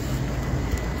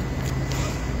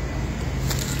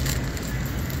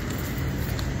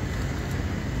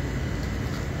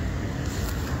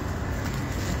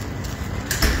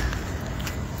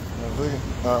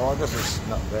 Well, I guess it's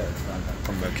not bad. I can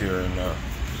come back here and now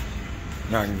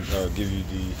I can give you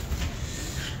the.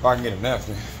 I can get a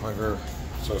napkin right here,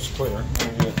 so it's clear. I'm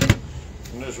gonna get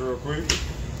this real quick.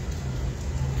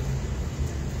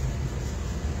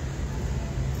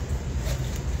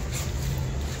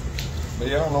 But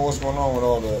yeah, I don't know what's going on with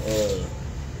all the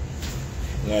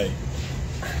like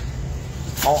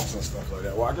honks and stuff like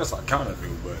that. Well, I guess I kind of do,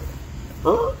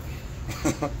 but.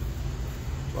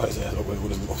 Why is that over with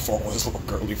his little phone, his little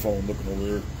girly phone looking over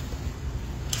here?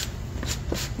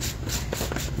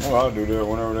 Well, I do that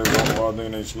whenever they walk by,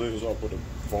 then they slip, so I'll put the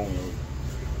phone up.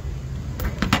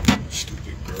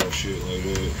 Stupid girl shit like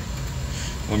that.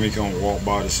 Let me come walk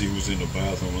by to see who's in the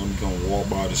bathroom. Let me come walk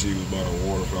by to see who's by the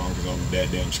water fountain because I'm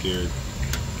that damn scared.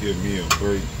 Give me a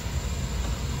break.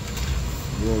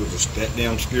 You know, it's just that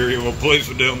damn scary of a place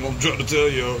for them, I'm trying to tell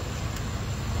y'all.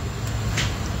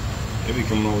 They be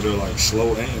coming over there like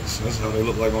slow ants. That's how they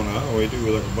look like on the highway, too,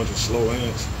 with like a bunch of slow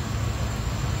ants.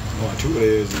 Well, two of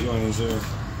theirs, you know what I'm saying?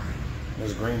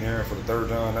 There's green hair for the third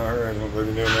time now here. And all of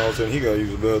a sudden he got to use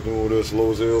the bathroom over there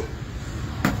slow as hell.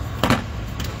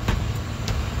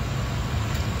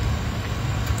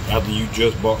 After you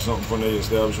just bought something from their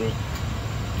establishment,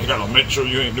 you got to make sure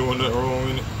you ain't doing nothing wrong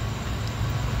in it.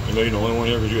 You know you're the only one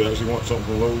here because you actually want something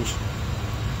from Lowe's.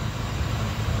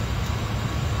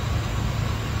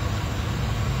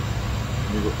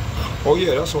 Oh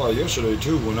yeah, that's why yesterday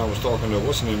too, when I was talking to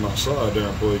what's the name outside there,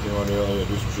 employee came out there, I had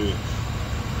to do some shit.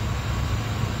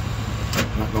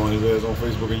 Not knowing his ass on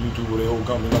Facebook and YouTube where they whole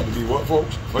company like to be what,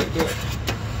 folks? Like that.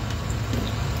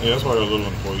 Yeah, that's why those little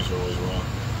employees are always around.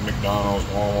 McDonald's,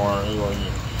 Walmart, everywhere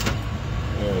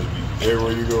be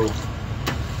everywhere you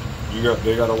go.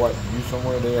 They gotta wipe you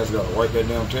somewhere, they just gotta wipe that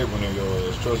damn table near your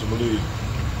ass. Trust and believe.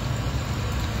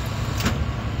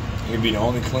 It'd be the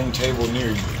only clean table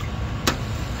near you.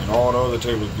 And all the other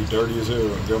tables be dirty as hell.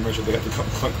 They'll make sure they have to come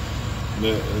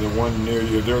the one near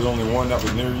you. If there was only one that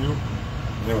was near you,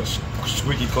 and it was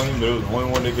squeaky clean, but it was the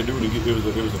only one they could do to get it was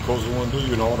the closest one to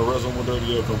you, and all the rest of them were dirty.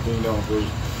 Yeah, come clean down first.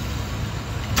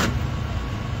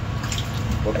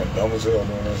 Fucking dumb as hell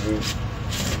doing that shit.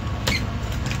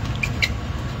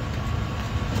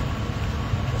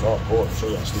 It's all cool to show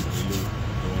you how stupid they look.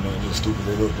 Doing that just stupid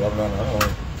they look driving down the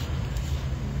highway.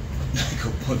 Like a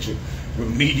bunch of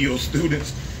remedial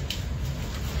students.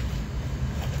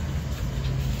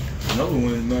 Another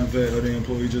one, matter of fact, her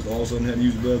employee just all of a sudden had to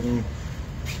use the bathroom.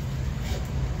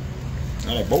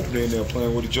 Now they both in there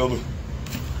playing with each other.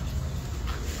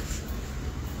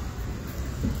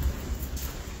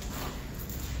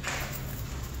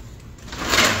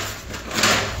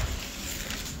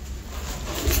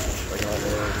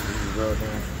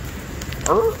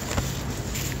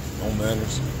 No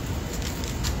manners.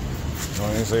 I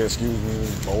didn't say excuse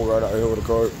me, roll right out here with a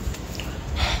cart.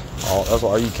 Oh, that's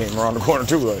why you came around the corner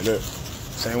too like that.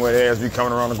 Same way they ass be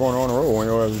coming around the corner on the road when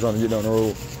your ass is trying to get down the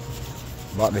road.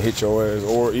 About to hit your ass.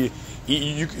 Or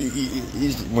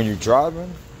when you're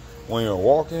driving, when you're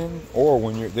walking, or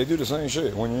when you're, they do the same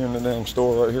shit. When you're in the damn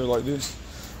store right here like this,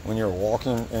 when you're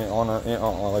walking in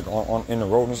the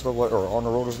road and stuff like, or on the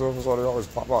road and stuff, that's why they always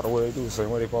pop out the way they do. The same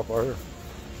way they pop out here.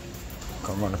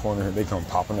 Come around the corner here, they come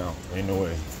popping out in the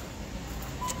way.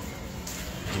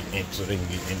 So they can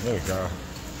get in their car.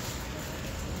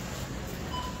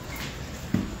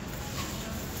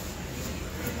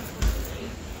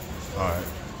 Alright.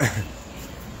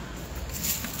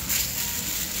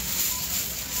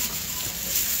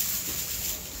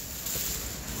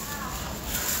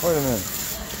 Wait a minute.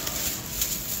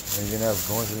 And you can have a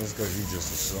coincidence because you just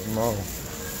something wrong.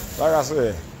 Like I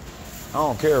said, I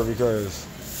don't care because,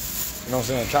 you know what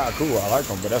I'm saying, kind of cool, I like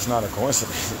them, but that's not a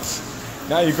coincidence.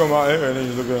 Now you come out here and then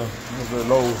you look at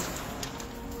Lowe's.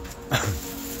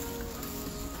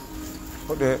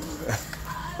 What the heck?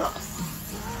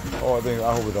 Oh, I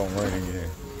hope it don't rain again.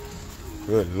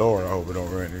 Good Lord, I hope it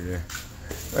don't rain again.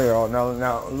 Hey y'all,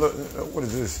 now look, what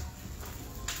is this?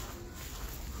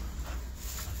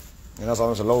 And that's how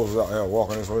Mr. Lowe's out here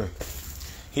walking this way.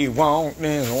 He walked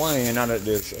this way, and now that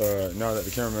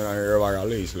the cameraman out here, everybody got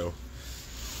leave slow.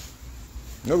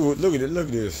 Look at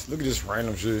this. Look at this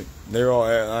random shit. They're all,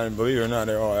 I believe it or not,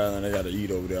 they're all acting they got to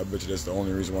eat over there. I bet you that's the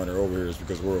only reason why they're over here is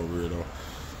because we're over here, though.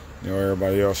 You know,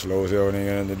 everybody else slow as hell and ain't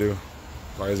got nothing to do.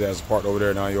 Like his ass parked over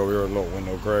there, now he over here with a little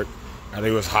window crack. And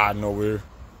they was hiding over here.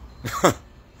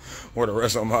 Where the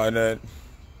rest of them hiding at.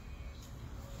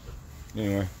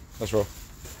 Anyway, that's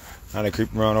rough. Now they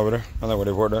creeping around over there. I think where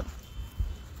they parked at.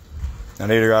 Now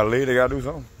they either gotta leave, they gotta do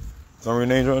something. Some reason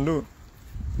they ain't trying to do it.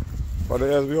 Why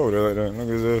they ass be over there like that?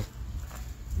 Look at this.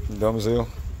 Dumb as hell.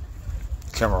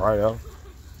 Camera right out.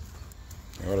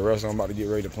 And the rest of them about to get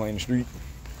ready to play in the street.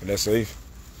 But that's safe.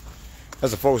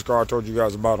 That's the folks car I told you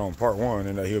guys about on part 1,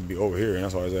 and that he'll be over here, and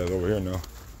that's why his ass over here now.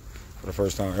 For the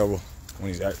first time ever. When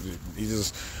he's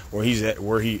just where he's at,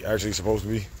 where he actually supposed to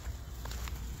be.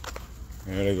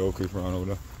 And there they go, creeping around over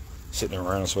there. Sitting in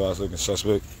random spots looking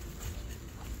suspect.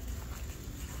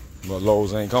 But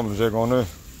Lowe's ain't coming to check on there.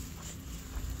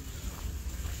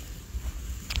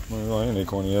 Well, ain't they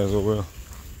corny ass over there.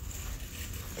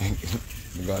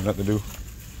 They got nothing to do.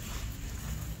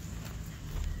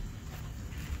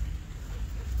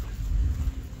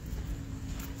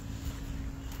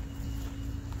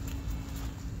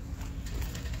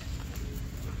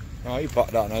 Oh, he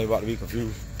popped out, now he about to be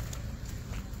confused.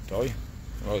 Told you.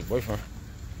 Oh, his boyfriend.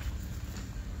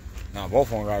 Now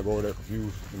both of them gotta go over there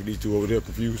confused. Look at these two over there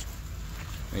confused.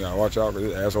 They gotta watch out because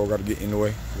this asshole gotta get in the way.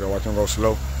 You gotta watch him go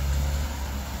slow.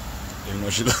 Even though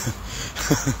she look.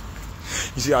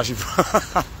 You see how she.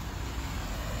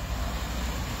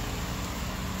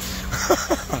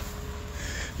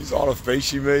 You saw the face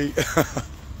she made.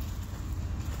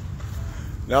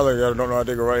 Now they don't know how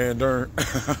to take a right hand turn.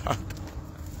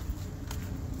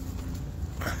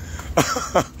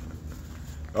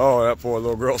 Oh, that poor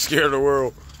little girl scared of the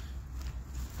world.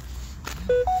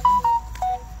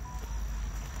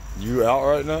 You out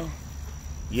right now?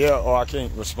 Yeah, oh, I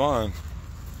can't respond.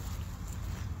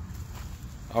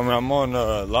 I mean, I'm on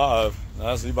live.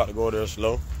 I see you about to go there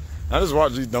slow. I just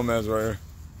watch these dumbasses right here.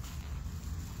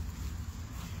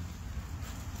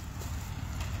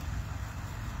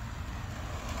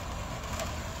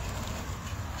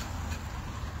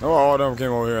 No, all of them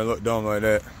came over here and looked dumb like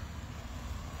that.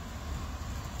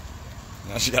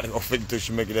 Now she gotta go fake it till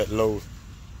she make it that low.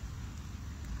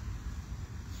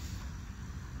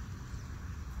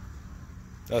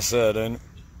 That's sad, ain't it?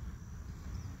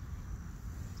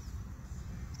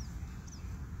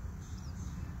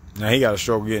 Now he got a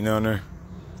stroke getting down there.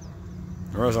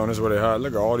 The rest on this where they hide.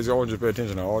 Look at all these. I just pay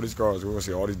attention to all these cars. We're gonna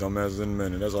see all these dumbasses in a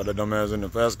minute. That's why that dumbass in the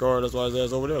fast car. That's why his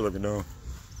ass over there looking down.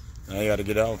 Now he got to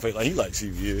get out and fake like he like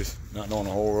CVS, not knowing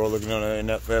the whole world, looking down there in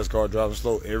that fast car, driving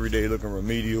slow every day, looking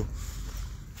remedial.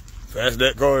 Fast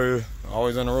that car is,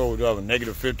 always on the road, driving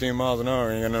negative 15 miles an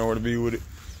hour. Ain't got nowhere to be with it.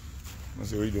 Let's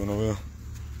see what he doing over here.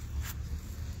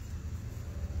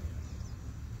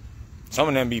 Some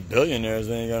of them be billionaires.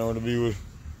 They ain't got nowhere to be with.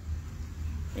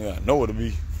 They got nowhere to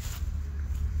be.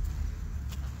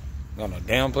 Not no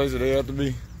damn place that they have to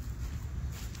be.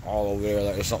 All over there,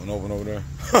 like there's something open over there.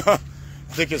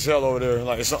 Thick as hell over there,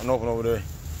 like there's something open over there.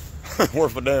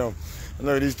 Worth a damn. And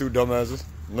look at these two dumbasses.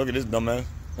 Look at this dumbass.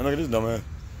 And look at this dumbass.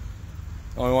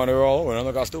 Only one they were all over. And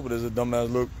look how stupid this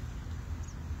dumbass look.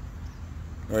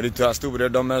 Right, how stupid their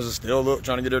dumbasses still look,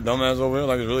 trying to get their dumbass over here.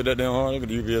 Like it's really that damn hard. Look at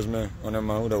the UPS man. Oh, never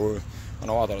mind who that was. I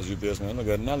know I thought it was UPS man. Look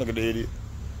at it. Now look at the idiot.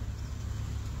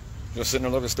 Just sitting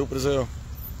there looking stupid as hell.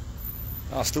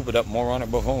 How stupid that moronic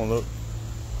buffoon look.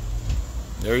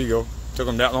 There you go. Took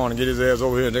him that long to get his ass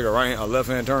over here and take a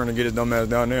left-hand turn to get his dumb ass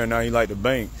down there, and now he like the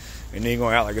bank. And then he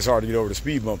gonna act like it's hard to get over the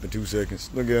speed bump in 2 seconds.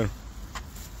 Look at him.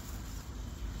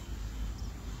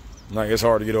 Like it's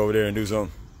hard to get over there and do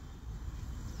something.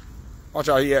 Watch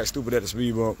how he act stupid at the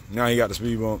speed bump. Now he got the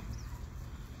speed bump.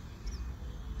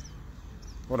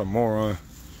 What a moron.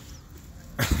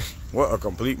 What a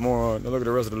complete moron. Now look at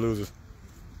the rest of the losers.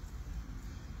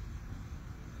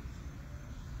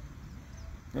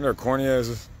 Look at their corny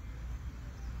asses.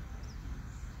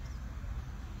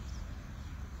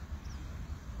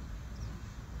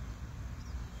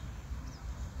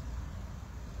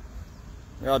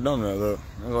 Look how dumb that look.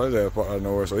 That's why his ass popped out of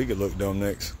nowhere so he could look dumb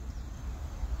next.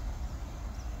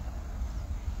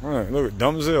 Alright, look at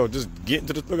dumb as hell. Just getting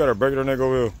to the. Look at her breaking her neck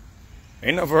over here.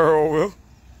 Ain't nothing for her over here.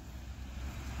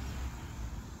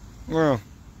 Well,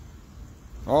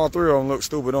 all three of them look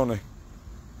stupid, don't they?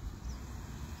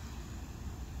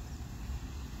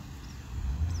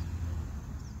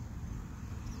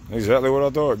 Exactly what I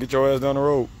thought. Get your ass down the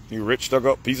road. You rich, stuck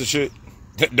up piece of shit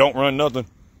that don't run nothing.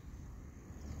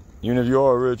 Even if you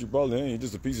are rich, you probably ain't. You're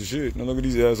just a piece of shit. Now look at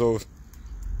these assholes.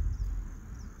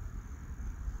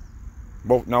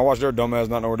 Both now watch their dumb ass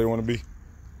not know where they want to be.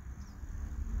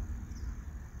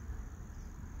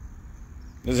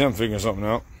 This is him figuring something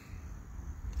out.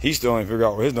 He still ain't figured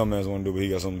out what his dumb ass want to do, but he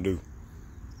got something to do.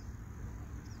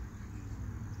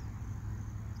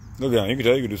 Look at him. You can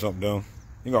tell he can do something dumb.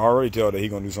 You can already tell that he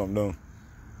gonna do something dumb.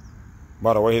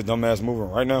 By the way, his dumb ass moving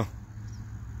right now.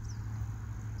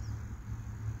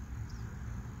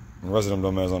 The rest of them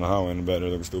dumb ass on the highway in the back there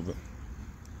looking stupid.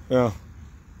 Yeah.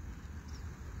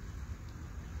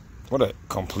 What a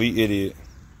complete idiot.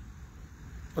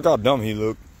 Look how dumb he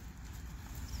look.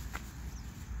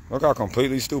 Look how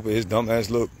completely stupid his dumb ass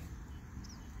look.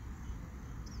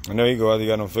 And there you go, after he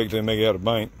got him fake to make it out of the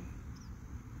bank.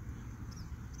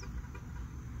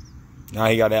 Now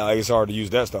he got to act like it's hard to use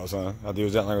that stop sign. After he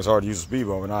was acting like it's hard to use a speed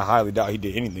bump, and I highly doubt he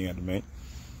did anything at the bank.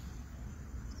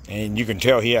 And you can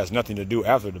tell he has nothing to do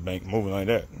after the bank moving like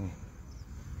that.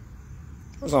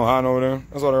 That's on high over there.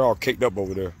 That's why they're all caked up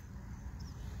over there.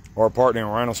 Or parked in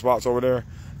random spots over there.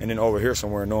 And then over here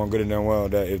somewhere, knowing good and damn well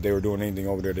that if they were doing anything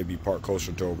over there, they'd be parked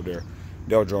closer to over there.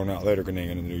 They'll drone out later because they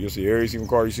ain't gonna do. You'll see every single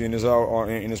car you see in this out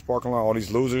in this parking lot, all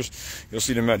these losers. You'll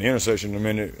see them at the intersection in a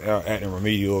minute, acting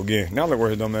remedial again. Now look where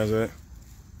his dumb ass at.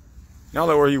 Now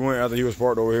look where he went after he was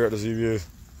parked over here at the CVS.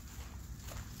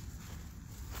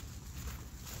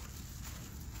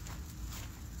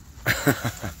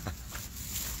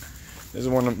 This is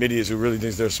one of them idiots who really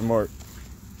thinks they're smart.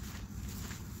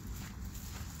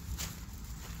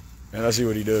 And I see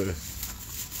what he does.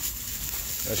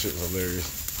 That shit's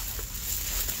hilarious.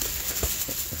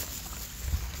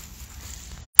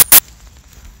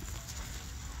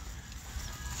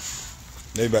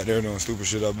 They back there doing stupid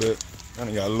shit, I bet. I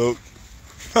ain't got to look.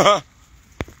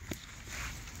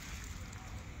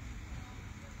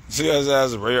 See his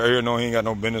ass right here knowing he ain't got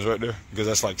no business right there? Because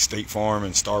that's like State Farm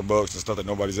and Starbucks and stuff that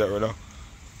nobody's at right now.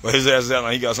 But his ass is out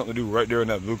like he got something to do right there in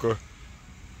that blue car.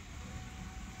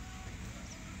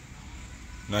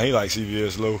 Now he like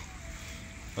CVS low.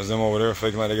 That's them over there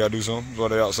faking like they gotta do something. That's why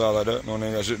they outside like that. No, they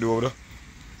ain't got shit to do over there.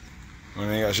 No,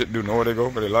 they ain't got shit to do. Know where they go,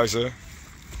 but they lights there.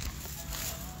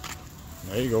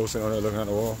 There you go, sitting on there looking at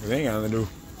the wall. Cause they ain't got nothing to do.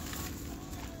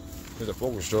 There's a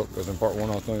focus truck that's in part one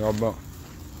I was telling y'all about.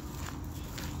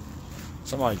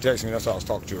 Somebody texted me, that's how I was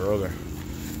talking to earlier.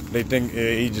 They think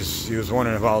he was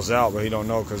wondering if I was out, but he don't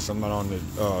know because somebody on the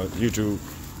YouTube.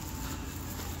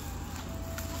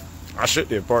 I should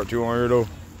did part two on here though.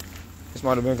 This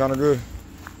might have been kind of good.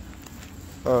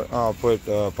 I'll put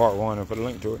part one and put a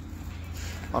link to it.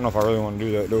 I don't know if I really want to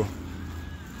do that though.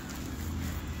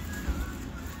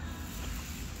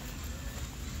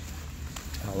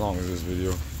 How long is this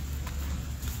video?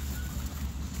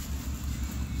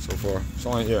 So far, it's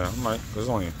only I might, cause it's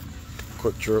only a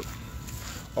quick trip.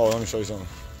 Oh, let me show you something.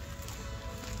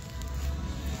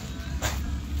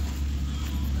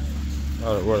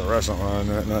 We're at a restaurant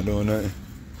line, not doing nothing.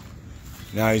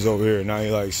 Now he's over here. Now he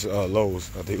likes Lowe's.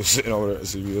 I think he was sitting over there at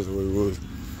CVS where he was.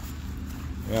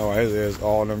 Now his ass,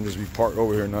 all of them just be parked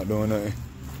over here, not doing nothing.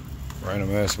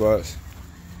 Random ass spots.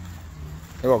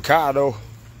 There go Kai though.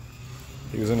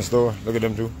 He was in the store. Look at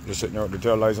them two, just sitting there with their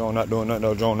tail lights on, not doing nothing.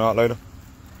 They'll drone out later.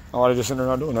 Oh, they just sitting there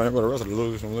not doing nothing. But the rest of the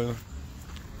losers from living,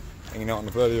 hanging out on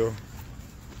the patio.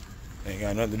 Ain't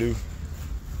got nothing to do.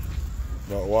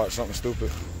 But watch something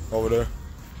stupid over there.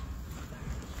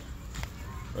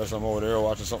 Rest of them over there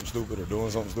watching something stupid or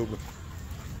doing something stupid.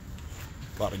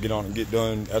 About to get on and get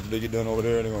done. After they get done over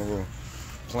there, they're gonna go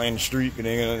play in the street and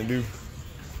they ain't got nothing to do.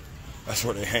 That's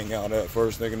where they hang out at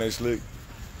first, thinking they slick.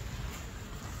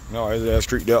 No, his ass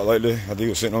streaked out like that. I think he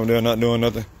was sitting over there not doing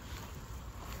nothing.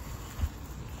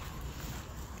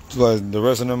 It's like the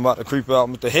rest of them about to creep out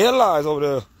with the headlights over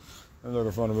there. They look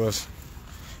in front of us.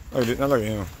 Look at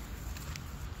him.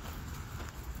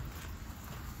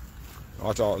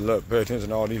 Watch all, look, pay attention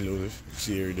to all these losers. You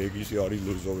see every day. You see all these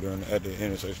losers over there at the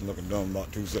intersection looking dumb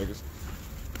about 2 seconds.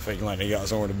 Faking like they got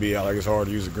somewhere to be out, like it's hard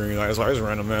to use a green light. It's like there's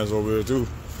random ass over there too.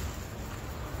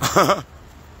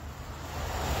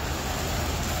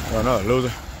 Another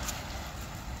loser.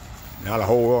 Now the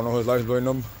whole world knows his license plate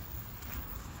number.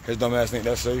 His dumb ass think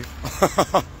that's safe.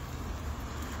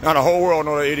 Now the whole world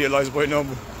know that idiot license plate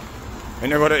number.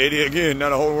 And there go that idiot again. Now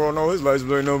the whole world know his license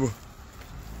plate number.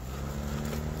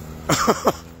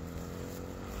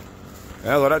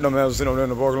 That's why that dumb ass was sitting over there in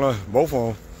the parking lot. Both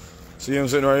of them. See him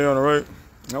sitting right here on the right.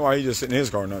 That's why he just sitting in his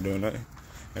car not doing nothing.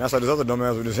 And that's like this other dumb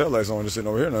ass with his headlights on just sitting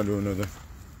over here not doing nothing.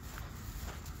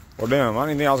 Well, damn, I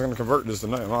didn't think I was going to convert this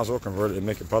tonight. I might as well convert it and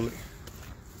make it public.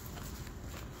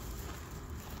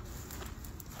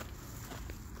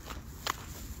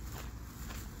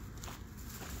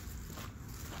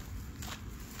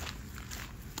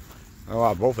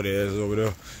 Oh, both of their asses over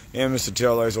there. And Mr.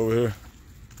 Taillights over here.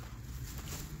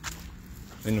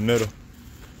 In the middle.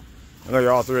 I look at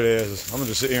all three of their asses. I'm gonna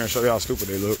just sit here and show you how stupid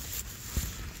they look.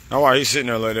 Now why he's sitting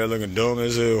there like that looking dumb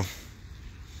as hell.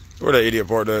 Where that idiot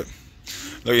part at?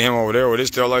 Look at him over there with his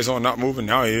taillights on, not moving.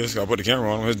 Now he is. Gotta put the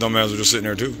camera on him. His dumb ass was just sitting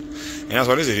there too. And that's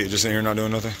why this idiot just sitting here not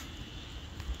doing nothing.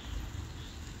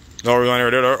 He's always on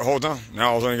there the whole time.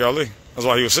 Now all of a sudden he got to leave. That's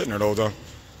why he was sitting there the whole time.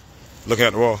 Looking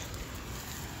at the wall.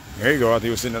 There you go. I think he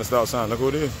was sitting at the stop sign. Look who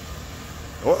it is.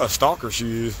 What a stalker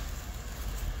she is.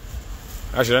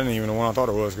 Actually, that ain't even the one I thought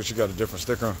it was because she got a different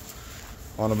sticker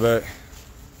on the back.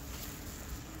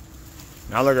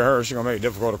 Now look at her. She's going to make it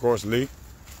difficult, of course, to leave.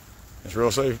 It's real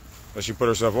safe. But she put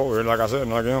herself over here, like I said,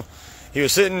 and like him. He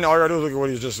was sitting, all you gotta do is look at what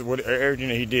he was just, everything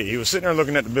that he did. He was sitting there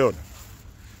looking at the building.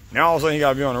 Now all of a sudden he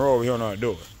gotta be on the road, but he don't know how to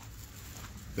do it.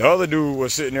 The other dude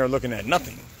was sitting there looking at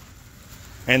nothing.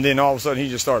 And then all of a sudden he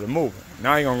just started moving.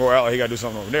 Now he gonna go out like he gotta do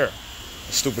something over there.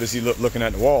 As stupid as he looking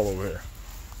at the wall over here.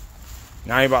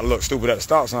 Now he about to look stupid at the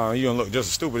stop sign. He gonna look just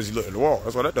as stupid as he looked at the wall.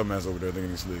 That's why that dumbass over there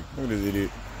thinking he's asleep. Look at this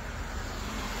idiot.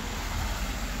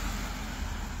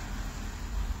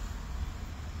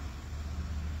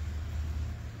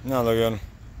 Now look at him.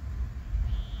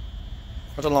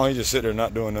 Watch how long he just sit there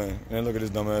not doing nothing. And then look at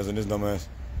this dumbass and this dumbass.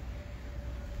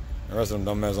 The rest of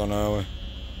them dumbass on the highway.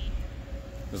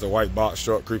 There's a white box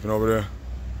truck creeping over there.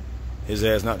 His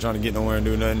ass not trying to get nowhere and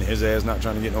do nothing. His ass not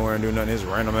trying to get nowhere and do nothing. His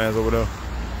random ass over there.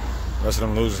 The rest of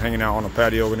them losers hanging out on the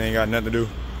patio when they ain't got nothing to do.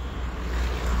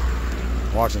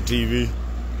 Watching TV.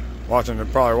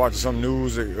 Probably watching some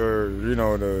news or, you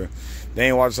know, they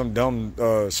ain't watching some dumb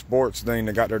sports thing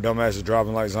that got their dumb asses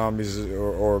driving like zombies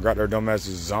or got their dumb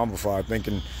asses zombified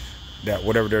thinking that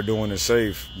whatever they're doing is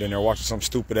safe. Then they're watching some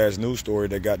stupid ass news story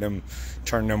that got them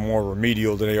turning them more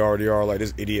remedial than they already are. Like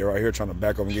this idiot right here trying to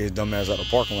back up and get his dumb ass out of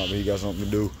the parking lot, but he got something to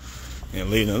do and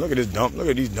leaving. Look at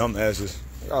these dumb asses.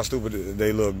 Look how stupid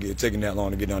they look, taking that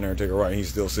long to get down there and take a right. And he's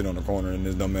still sitting on the corner and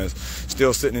his dumb ass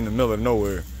still sitting in the middle of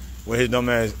nowhere with his dumb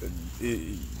ass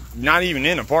not even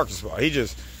in a parking spot. He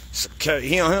just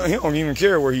he don't even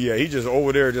care where he at. He just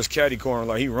over there just catty corner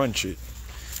like he run shit.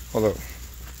 Hold up.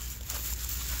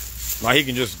 Like he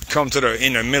can just come to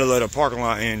in the middle of the parking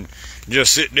lot and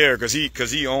just sit there cause he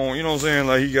own, you know what I'm saying?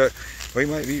 Like he got, well,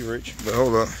 he might be rich, but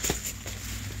hold up.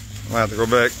 I might have to go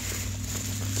back.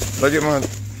 Look at my,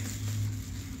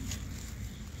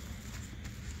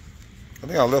 I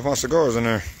think I left my cigars in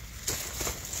there.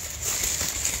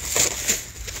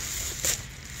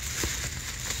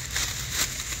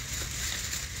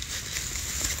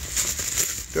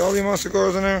 Did I leave my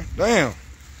cigars in there? Damn.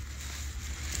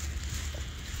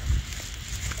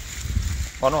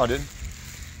 Oh, no, I didn't.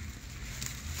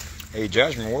 Hey,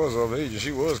 Jasmine was of age, and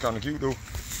she was kind of cute, though.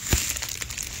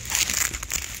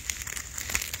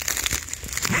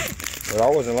 But I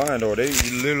wasn't lying, though. They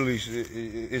literally,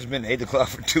 it's been 8 o'clock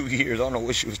for 2 years. I don't know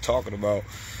what she was talking about.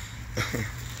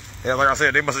 Yeah, like I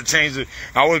said, they must have changed it.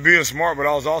 I was being smart, but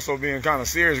I was also being kind of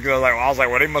serious because I was like,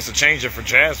 well, they must have changed it for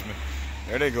Jasmine.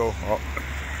 There they go. Oh.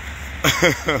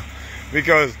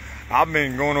 Because I've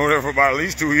been going over there for about at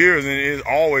least 2 years, and it's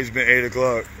always been 8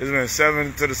 o'clock. It's been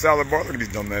 7 to the salad bar. Look at these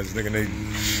dumbasses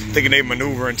thinking they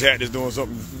maneuvering tactics, doing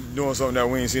something that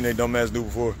we ain't seen they dumbass do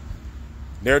before.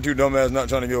 They're two dumbass not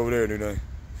trying to get over there, do they?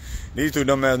 These two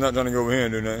dumbass not trying to go over here,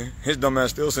 do they? His dumbass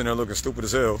still sitting there looking stupid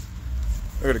as hell.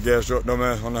 Look at the gas truck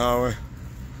dumbass on the highway.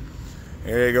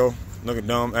 There you go. Looking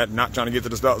dumb at not trying to get to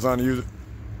the stop sign to use it.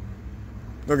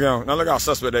 Look at him. Now look how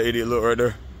suspect that idiot look right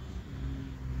there.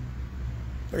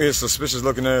 Look at his suspicious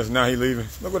looking ass. Now he leaving.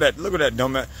 Look at that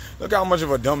dumbass. Look how much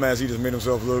of a dumbass he just made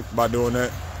himself look by doing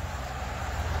that.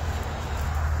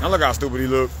 Now look how stupid he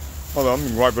look. Hold on, I'm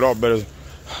gonna wipe it off better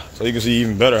so you can see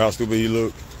even better how stupid he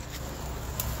look.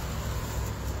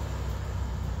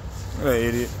 Look at that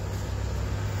idiot.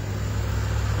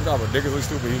 Look how ridiculously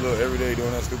stupid he look every day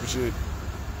doing that stupid shit.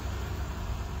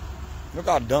 Look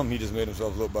how dumb he just made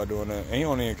himself look by doing that. And he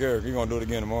don't even care. He's gonna do it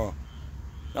again tomorrow.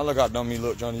 Now look how dumb he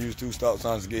looked trying to use 2 stop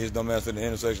signs to get his dumb ass to the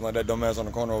intersection like that dumb ass on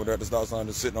the corner over there at the stop sign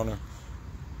just sitting on there.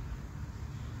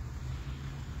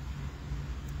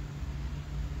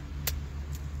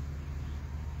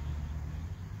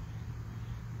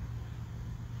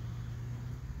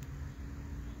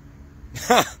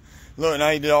 Look,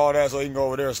 now he did all that so he can go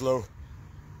over there slow.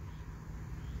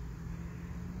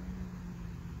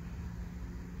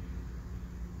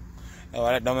 Oh,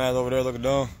 that dumb ass over there looking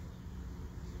dumb.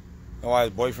 That's why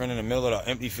his boyfriend in the middle of the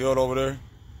empty field over there.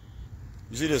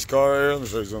 You see this car here? Let me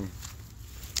show you something.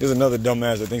 There's another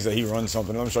dumbass that thinks that he runs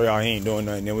something. Let me show you how he ain't doing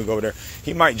nothing. Then we go over there.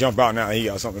 He might jump out now and he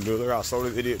got something to do. Look how slow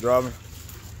this idiot driving.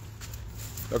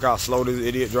 Look how slow this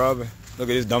idiot driving. Look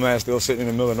at this dumbass still sitting in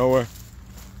the middle of nowhere.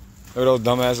 Look at those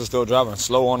dumbasses still driving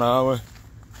slow on the highway.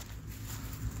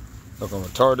 Look, I'm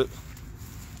retarded.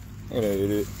 Look at that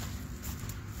idiot.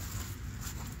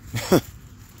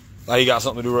 Like he got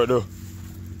something to do right there.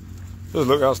 Just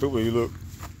look how stupid he look.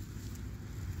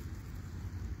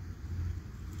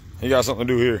 He got something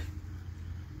to do here.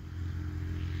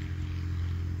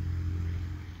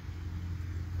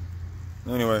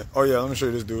 Anyway, oh yeah, let me show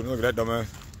you this dude. Look at that dumbass.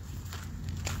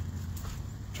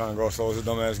 Trying to go slow as this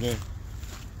dumbass game.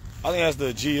 I think that's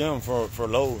the GM for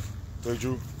Lowe's. They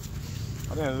drew.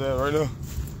 I think that's that right there.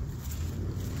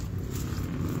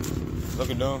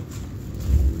 Looking dumb.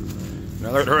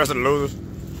 Now look at the rest of the losers.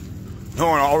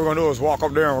 Knowing all we're gonna do is walk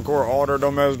up there and record all their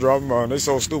dumbass driving by. They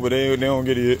so stupid they don't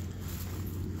get it.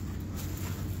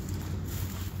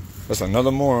 That's another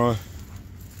moron.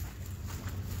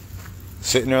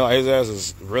 Sitting there like his ass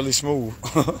is really smooth.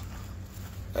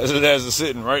 His ass is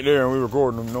sitting right there and we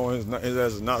recording him knowing his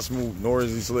ass is not smooth, nor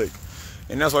is he slick.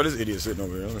 And that's why this idiot's sitting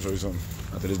over here. Let me show you something.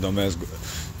 After this dumbass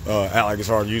act like it's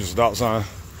hard to use a stop sign.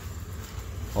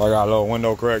 Oh, I got a little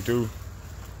window crack too.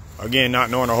 Again, not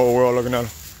knowing the whole world looking at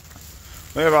him.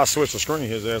 Maybe if I switch the screen,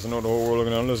 his ass and know the whole world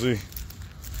looking at him. Let's see.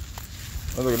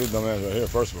 Let's look at this dumbass right here,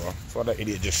 first of all. Why that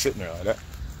idiot just sitting there like that?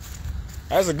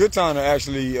 That's a good time to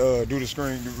actually do the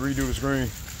screen, redo the screen.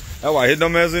 That's why his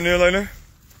dumbass in there like that.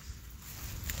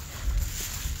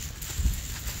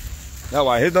 That's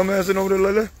why his dumbass in over there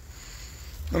like that.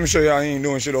 Let me show you how he ain't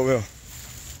doing shit over here.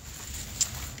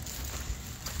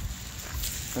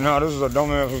 And now this is a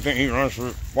dumbass who think he runs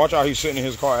for. Watch how he's sitting in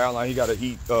his car out like he got to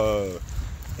eat.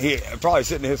 He probably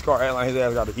sitting in his car out like his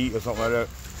ass got to eat or something like that.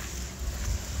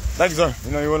 Thank you, sir.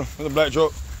 You know you with him. There's a black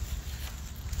truck.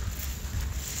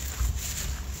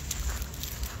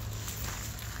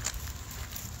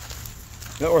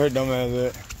 Look where his dumbass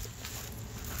at.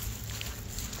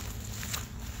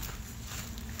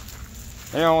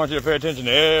 And I want you to pay attention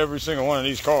to every single one of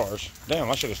these cars. Damn,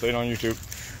 I should have stayed on YouTube.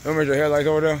 Remember your headlights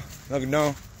over there? Looking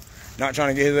down. Not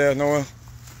trying to get his ass nowhere.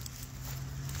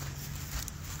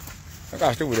 Look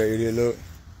how stupid that idiot look.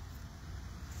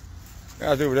 Look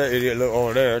how stupid that idiot look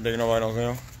over there. Thinking nobody don't see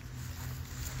him.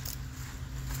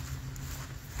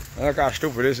 Look how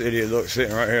stupid this idiot looks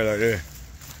sitting right here like this.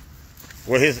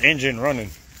 With his engine running.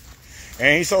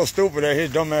 And he's so stupid that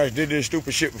his dumbass did this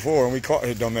stupid shit before and we caught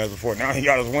his dumbass before. Now he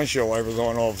got his windshield wipers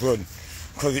on all of a sudden.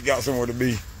 Because he got somewhere to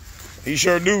be. He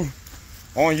sure do.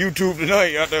 On YouTube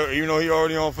tonight, after, you know, he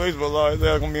already on Facebook Live.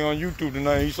 He's gonna be on YouTube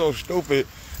tonight. He's so stupid.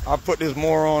 I put this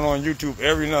moron on YouTube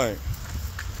every night.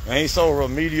 And he's so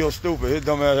remedial stupid. His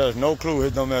dumbass has no clue.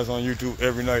 His dumbass on YouTube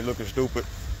every night looking stupid.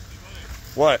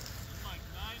 What? In like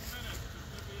 9 minutes, there's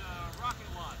gonna be a rocket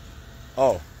launch.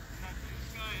 Oh. And that big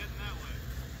sky heading that way.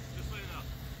 Just so you know.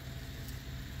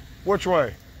 Which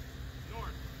way?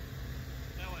 North.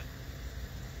 That way.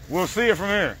 We'll see it from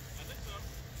here. I think so.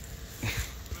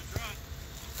 Good try.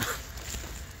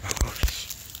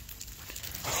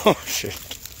 Oh shit.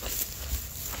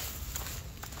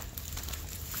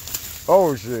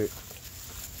 Oh shit.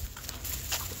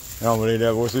 I don't believe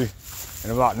that, we'll see.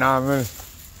 In about 9 minutes.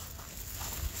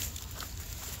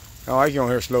 Oh, I can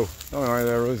hear slow. I don't know why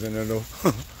that was in there though.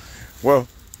 Well,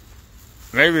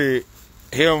 maybe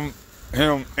him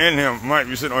might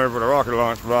be sitting over here for the rocket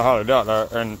launch, but I highly doubt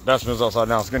that. And that's Miss Upside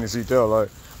Down Skinny seat tail light.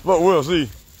 But we'll see.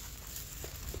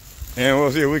 And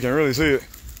we'll see if we can really see it.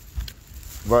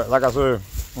 But like I said,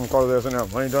 I'm gonna call his ass in there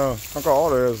many times. I call all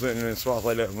the ass sitting in spots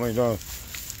like that many times.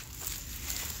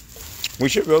 We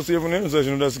should be able to see it from the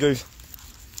intersection if that's the case.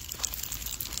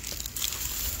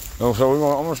 So I'm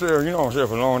gonna share, you know, I'm share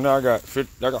for long now. I got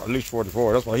at least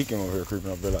 44. That's why he came over here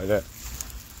creeping up there like that.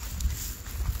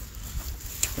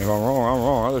 If I'm wrong, I'm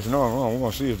wrong. I'll let you know I'm wrong. We're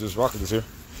gonna see if this rocket is here.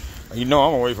 You know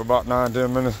I'm gonna wait for about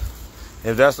 9-10 minutes.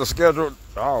 If that's the schedule,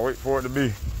 I'll wait for it to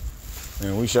be.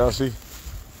 And we shall see.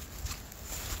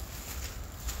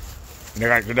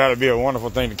 That'll be a wonderful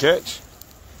thing to catch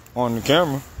on the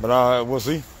camera, but we'll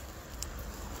see.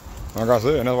 Like I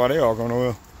said, and that's why they all coming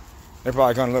over. They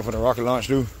probably kind of look for the rocket launch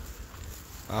too,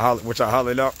 which I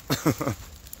highly doubt.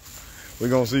 We're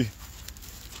gonna see,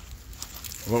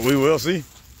 but we will see.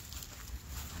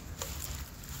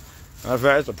 Matter of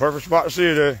fact, it's a perfect spot to see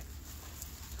it at.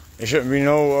 It shouldn't be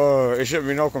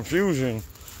no confusion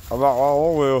about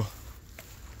all will,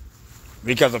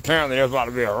 because apparently there's about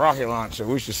to be a rocket launch, so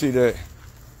we should see that.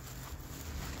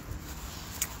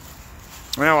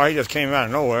 Now he just came out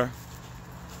of nowhere.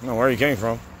 I don't know where he came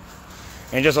from.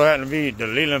 And just so happened to be the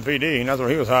Leland PD, and that's where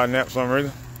he was hiding at for some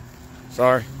reason.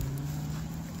 Sorry.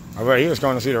 I bet he was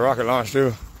going to see the rocket launch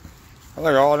too. I think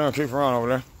all of them keep around over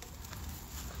there.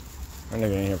 That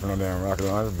nigga ain't here for no damn rocket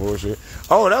launcher. That's bullshit.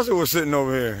 Oh, that's who was sitting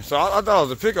over here. So I thought it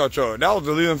was a pickup truck. That was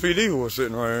the Leland PD who was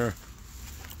sitting right here.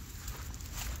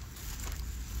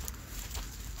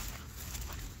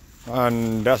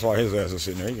 And that's why his ass is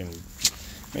sitting there. He can,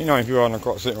 you know, if you're on the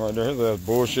car sitting right there, his ass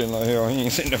bullshitting like hell. He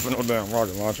ain't sitting there for no damn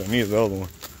rocket launcher. And he's the other one.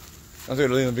 That's what the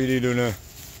Leland PD do now.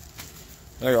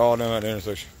 They all them at the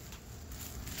intersection.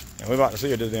 And we about to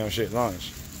see if this damn shit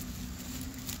launch.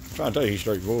 I'm trying to tell you, he's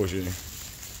straight bullshitting.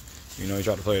 You know, he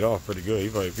tried to play it off pretty good. He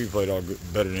played it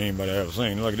off better than anybody I've ever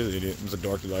seen. Look at this idiot. It's the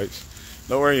darky lights.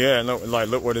 Look where he at.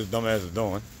 Look what his dumb ass is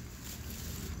doing.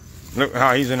 Look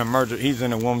how he's in a He's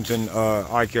in a Wilmington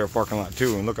eye care parking lot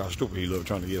too. And look how stupid he looked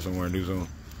trying to get somewhere and do something.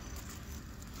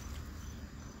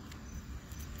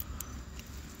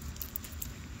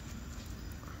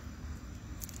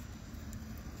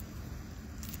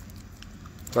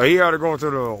 So he had to go to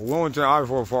the Wilmington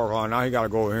I-4 parking lot. Now he got to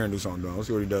go over here and do something dumb. Let's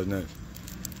see what he does next.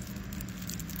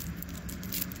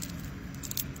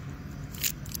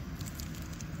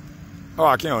 Oh,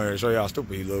 I can't here to show you how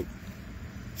stupid he looked.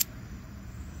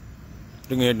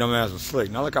 Thinking his dumb ass was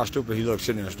slick. Now look how stupid he looked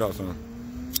sitting in the stop sign.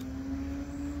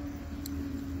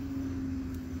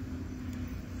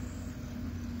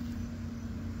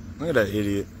 Look at that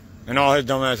idiot. And all his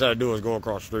dumb ass had to do was go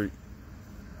across the street.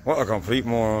 What a complete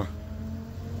moron.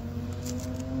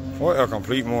 What a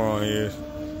complete moron he is.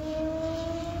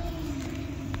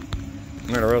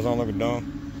 Look at the rest of them looking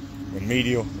dumb.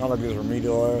 Remedial. Not like this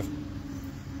remedial ass.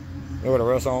 Look at the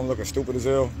rest of them looking stupid as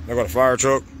hell. They got a fire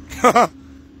truck.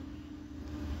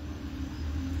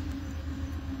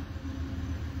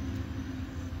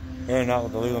 They're not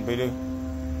with the Leland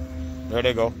PD. There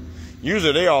they go.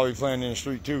 Usually they all be playing in the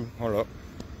street too. Hold up.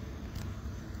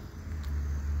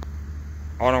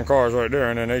 All them cars right there,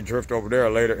 and then they drift over there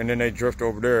later, and then they drift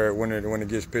over there when it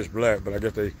gets pitch black. But I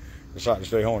guess they decide to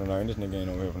stay home tonight. And this nigga ain't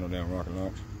over here for no damn rocket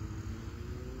launch.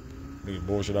 Biggest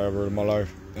bullshit I ever heard in my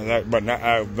life. And that, but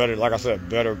not, better, like I said,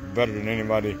 better than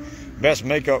anybody. Best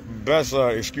makeup, best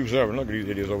excuse ever. Look at these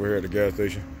idiots over here at the gas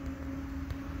station.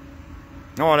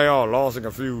 No, they all lost and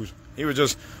confused. He was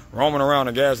just roaming around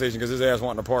the gas station because his ass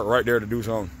wanted to park right there to do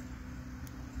something.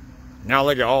 Now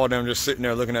look at all of them just sitting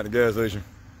there looking at the gas station.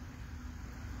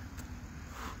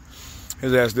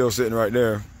 His ass still sitting right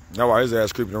there. That's why his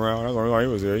ass creeping around. That's why he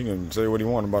was there. He can say what he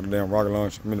wanted about the damn rocket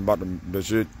launch. I mean, about the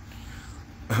shit.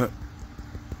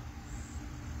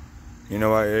 You know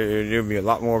what? There'll be a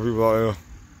lot more people out there.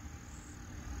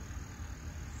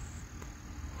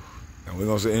 And we're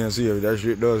going to sit here and see if that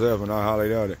shit does happen. I'll holler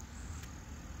at it.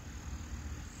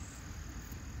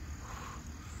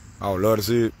 I would love to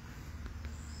see it.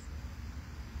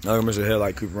 Look at Mr.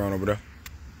 Headlight creep around over there.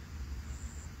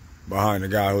 Behind the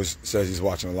guy who says he's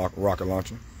watching a rocket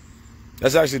launcher.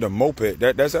 That's actually the moped.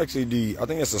 That's actually the, I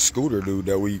think that's a scooter dude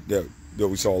that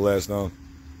we saw last time.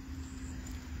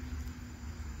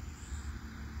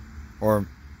 Or,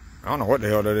 I don't know what the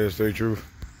hell that is, to tell you the truth.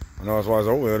 I know that's why it's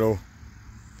over there, though.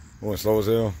 Going slow as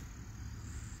hell.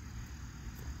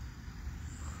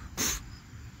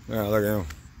 Yeah, look at him.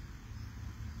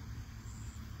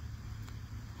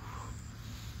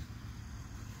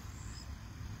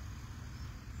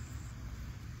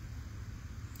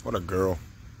 What a girl.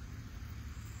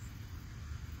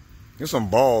 Get some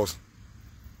balls.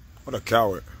 What a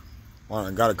coward.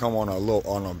 Gotta come on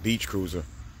a beach cruiser.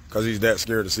 Because he's that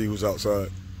scared to see who's outside.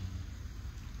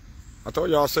 I told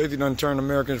y'all safety done turned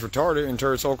Americans retarded and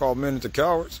turned so-called men into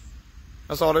cowards.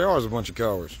 That's all they are, is a bunch of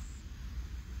cowards.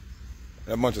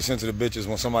 That bunch of sensitive bitches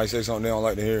when somebody says something they don't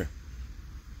like to hear.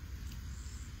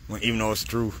 Even though it's the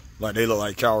truth. Like they look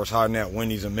like cowards hiding at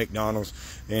Wendy's and McDonald's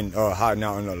and hiding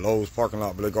out in the Lowe's parking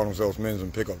lot, but they call themselves men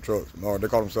in pickup trucks. Or they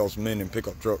call themselves men in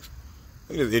pickup trucks.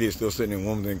 Look at this idiot still sitting in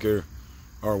Wilmington Care.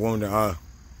 Or Wilmington Eye.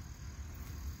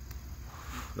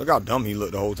 Look how dumb he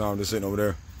looked the whole time just sitting over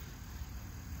there.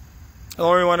 That's the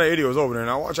only one that idiot was over there.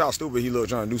 Now watch how stupid he looked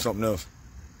trying to do something else.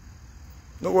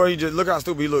 Look how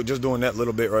stupid he looked just doing that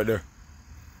little bit right there.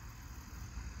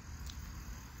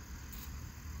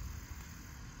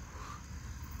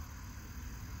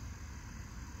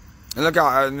 And look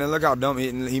how dumb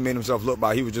he made himself look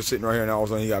by. He was just sitting right here, and all of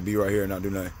a sudden he got to be right here and not do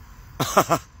nothing.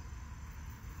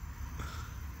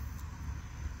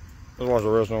 Let's watch the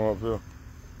rest of them up here.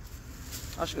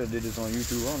 I should have did this on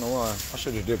YouTube. I don't know why. I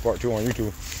should have did part 2 on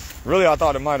YouTube. Really, I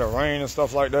thought it might have rained and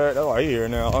stuff like that. That's why he here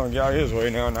now. I'm gonna get out of his way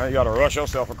now. Now you got to rush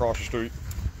yourself across the street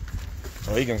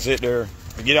so he can sit there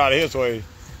and get out of his way,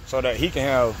 so that he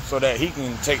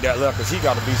can take that left, because he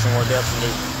got to be somewhere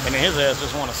definitely. And then his ass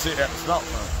just want to sit at the stop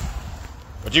sign.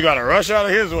 But you got to rush out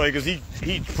of his way because he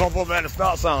pump up at the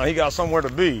stop sign. He got somewhere to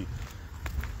be.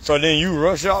 So then you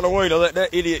rush out the way to let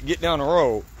that idiot get down the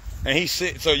road, and he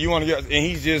sits. So you want to get, and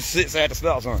he just sits at the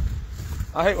stop sign.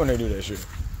 I hate when they do that shit.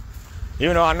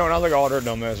 Even though I know, now look at all their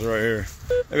dumbasses right here.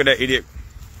 Look at that idiot.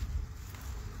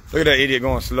 Look at that idiot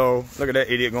going slow. Look at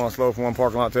that idiot going slow from one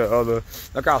parking lot to the other.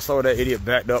 Look how slow that idiot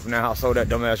backed up, and now how slow that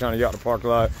dumbass trying to get out the parking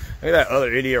lot. Look at that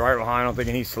other idiot right behind him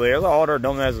thinking he's slick. Look at all their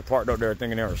dumbasses parked up there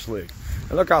thinking they were slick.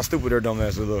 And look how stupid their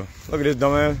dumbasses look. Look at this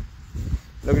dumbass.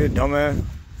 Look at this dumbass.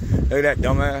 Look at that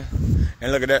dumbass.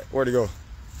 And look at that. Where'd he go?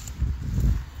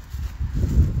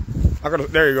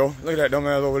 There you go. Look at that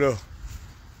dumbass over there.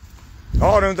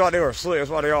 All of them thought they were slick. That's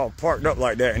why they all parked up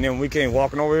like that. And then we came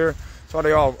walking over here. That's why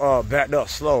they all backed up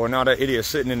slow. And now that idiot's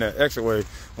sitting in the exit way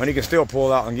when he can still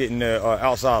pull out and get in the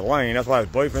outside lane. That's why his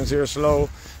boyfriend's here slow.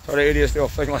 So the idiot's still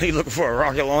thinking like he's looking for a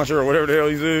rocket launcher or whatever the hell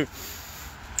he's doing.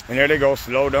 And there they go,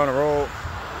 slow down the road.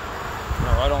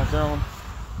 Right on film.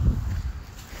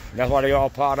 That's why they all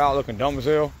piled out looking dumb as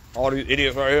hell. All these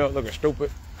idiots right here looking stupid.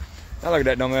 Now look at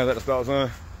that dumbass at the stop sign.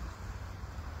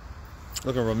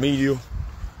 Looking remedial.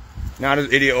 Now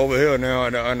this idiot over here now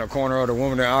in the corner of the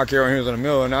woman that I carry here's in the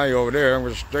middle, and now you over there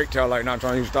with a straight tail light not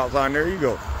trying to use stop sign. There you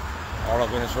go. All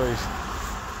up in his face.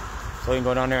 So he can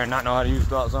go down there and not know how to use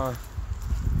stop sign.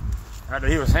 After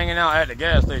he was hanging out at the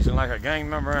gas station like a gang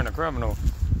member and a criminal,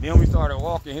 then we started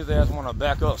walking, his ass wanna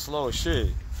back up slow as shit.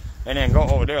 And then go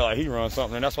over there like he runs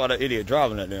something, and that's why that idiot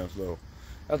driving that damn slow.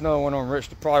 That's another one of them rich,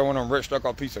 probably one of them rich stuck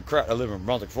up piece of crap that live in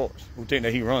Brunswick Forest, who think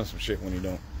that he runs some shit when he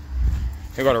don't.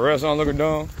 He got a rest on looking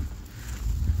dumb.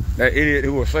 That idiot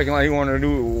who was faking like he wanted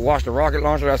to watch the rocket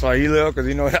launcher, that's why he left, because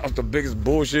he know that was the biggest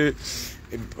bullshit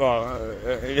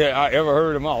I ever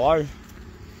heard in my life.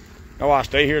 That's why I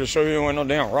stay here to show you there wasn't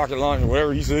no damn rocket launcher,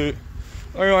 whatever he said.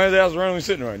 Oh, you know, his ass randomly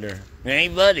sitting right there. Hey,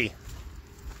 buddy.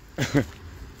 That's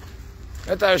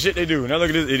the type of shit they do. Now look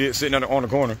at this idiot sitting on the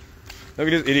corner. Look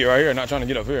at this idiot right here not trying to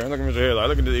get up here. Look at Mr. Headlight.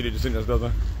 Look at this idiot just sitting there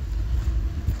stuff.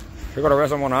 They got to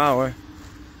arrest him on the highway.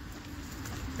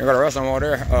 They got to arrest him over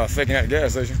there faking at the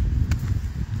gas station.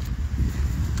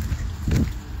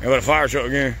 They got a fire truck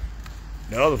again.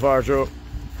 The other fire truck.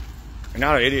 And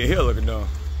now the idiot here looking dumb.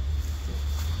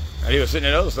 Now he was sitting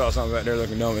at the other stop sign back there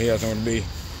looking dumb, and he had something to be.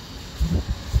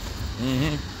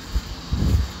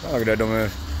 Now look at that dumb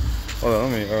ass. Hold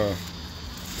on, let me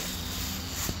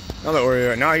now look where he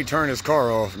at. Now he turned his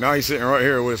car off. Now he's sitting right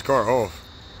here with his car off.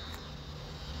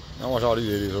 Now watch all these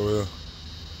idiots over here.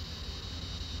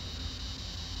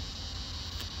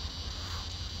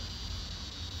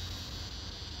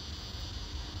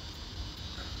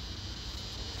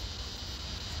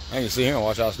 I can see him,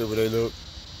 watch how stupid they look.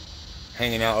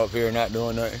 Hanging out up here, not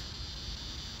doing nothing.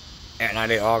 And now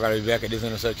they all gotta be back at this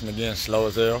intersection again, slow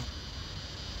as hell.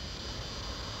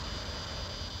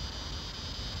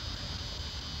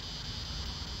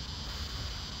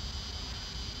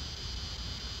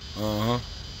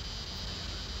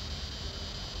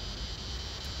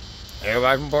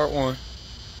 Everybody from part one.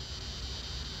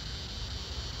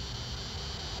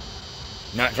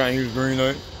 Not trying to use green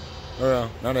light.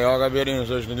 Well, now they all gotta be at the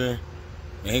intersection again.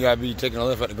 And he gotta be taking a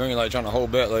left at the green light trying to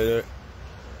hold back like that.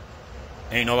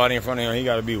 Ain't nobody in front of him. He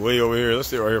gotta be way over here. Let's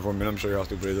sit right here for a minute. I'm sure y'all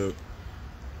stupid they look.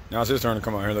 Now it's his turn to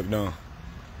come out here and look dumb.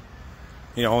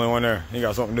 He the only one there. He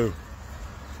got something to do.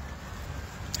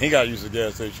 He got used to the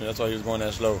gas station. That's why he was going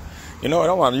that slow. You know, I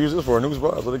don't want to use this for a new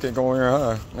spot, so they can't go in here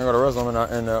high. They got to arrest him in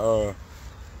the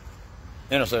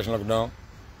intersection looking dumb.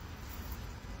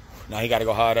 Now he got to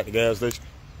go hide at the gas station.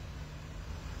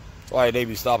 That's why they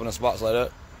be stopping in spots like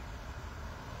that.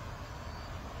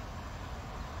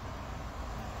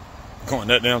 Going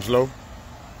that damn slow.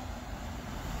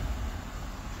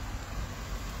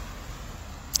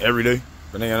 Every day.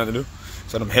 But they ain't got nothing to do.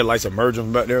 So them headlights emerging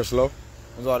from back there slow.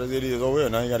 That's all this idiot is over here.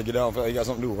 Now he got to get out. He got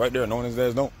something to do right there, knowing his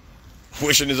ass don't.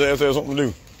 Wishing his ass had something to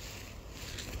do.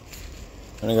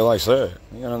 And nigga like sad.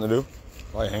 He got nothing to do.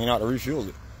 Like hanging out to refuel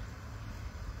it.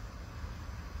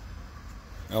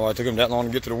 That's why it took him that long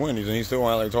to get to the Wendy's, and he still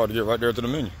wanted like it's hard to get right there to the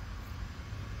menu.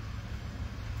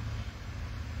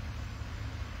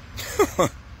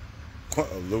 What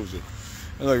a loser.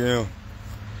 Look at him.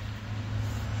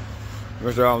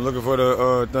 Mr. I'm looking for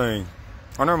the thing.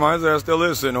 Oh, never mind. His ass still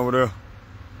is sitting over there.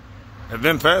 It's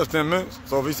been past 10 minutes.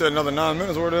 So if he said another 9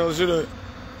 minutes, where the hell is shit at?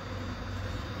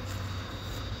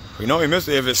 You know he missed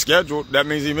it. If it's scheduled, that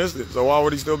means he missed it. So why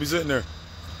would he still be sitting there?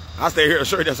 I stay here to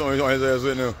show you that's only on his ass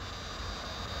sitting there.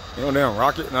 You know, damn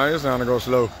rocket. Now it's time to go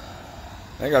slow.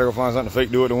 They gotta go find something to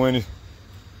fake do at the Wendy's.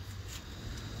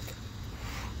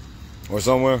 Or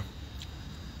somewhere.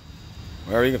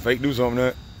 Wherever he can fake do something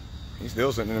at. He's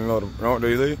still sitting in the middle of the... No,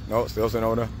 did he leave? No, still sitting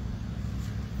over there.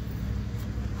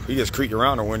 He just creaked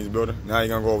around the Wendy's building. Now he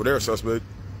gonna go over there, suspect.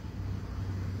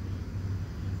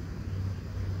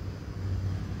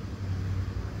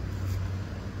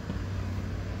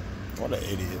 What an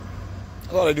idiot.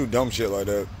 That's why they do dumb shit like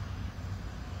that.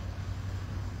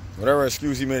 Whatever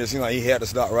excuse he made it seem like he had to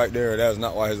stop right there, that's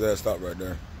not why his ass stopped right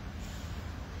there.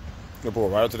 He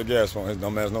pulled right up to the gas pump. His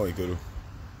dumb ass know he could have.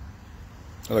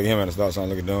 I look at him at the stop sign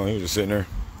looking dumb. He was just sitting there.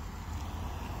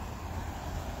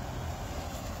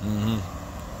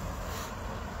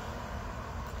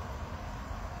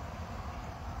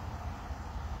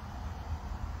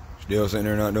 Still sitting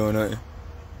there not doing nothing.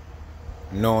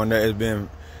 Knowing that it's been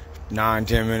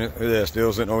 9-10 minutes. Yeah,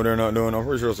 still sitting over there not doing nothing. I'm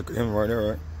pretty sure it's him right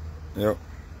there, right? Yep.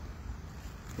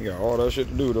 He got all that shit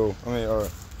to do though. I mean,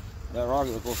 that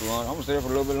rocket was supposed to launch. I'm gonna stay there for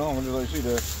a little bit longer just like you see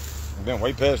that. I've been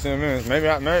way past 10 minutes. Maybe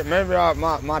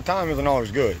my time isn't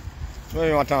always good.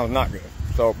 Maybe my time's not good.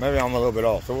 So maybe I'm a little bit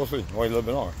off. So we'll see. Wait a little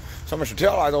bit longer. Some of your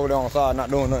tail lights over there on the side not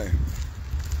doing nothing.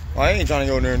 Well, I ain't trying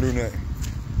to go in there and do nothing.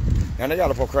 And they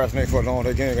gotta procrastinate for as long as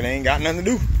they can because they ain't got nothing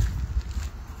to do.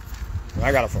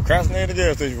 I gotta procrastinate at the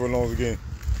gas station for as long as I can.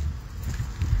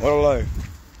 What a life.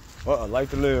 What a life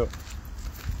to live.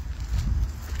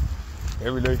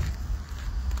 Every day.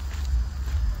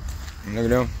 Look at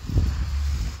them.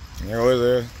 There goes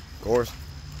there, of course.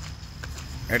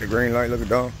 At the green light, looking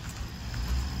dumb.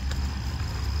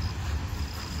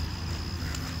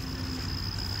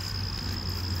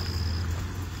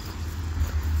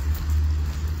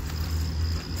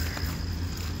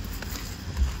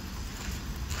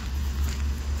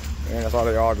 And that's all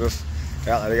they all just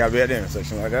got like they gotta be at the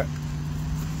intersection like that.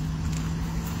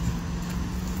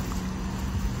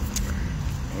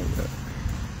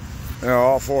 You know,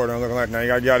 all four of them looking like now you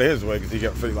gotta get out of his way because he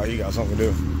got feel like he got something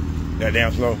to do. That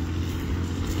damn slow.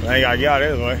 Now you gotta get out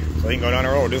of his way so he can go down the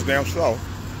road this damn slow.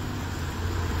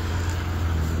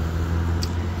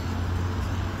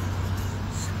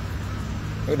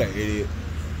 Look at that idiot.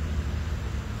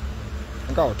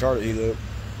 Look how retarded he look.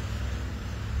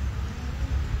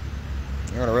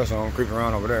 I got the rest of them creeping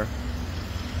around over there.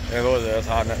 There goes there, that's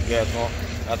hiding at the gas pump.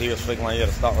 After he was faking like he had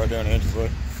to stop right there in the entranceway.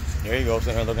 There you go,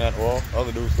 sitting there looking at the wall.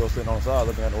 Other dude's still sitting on the side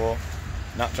looking at the wall.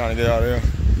 Not trying to get out of there.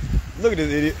 Look at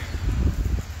this idiot.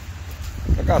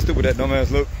 Look how stupid that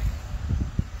dumbass look.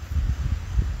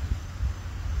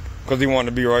 Because he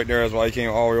wanted to be right there, that's why he came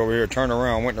all the way over here, turned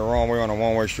around, went the wrong way on a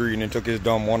one-way street, and then took his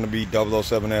dumb wannabe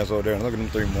 007 ass over there. And look at them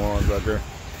three morons right there.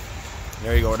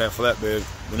 There you go with that flatbed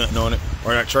with nothing on it.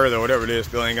 Or that trailer, whatever it is,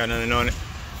 still ain't got nothing on it.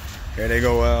 There they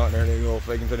go out, there they go,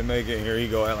 faking till they make it. And here you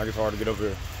go, act like it's hard to get up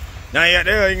here. Now you got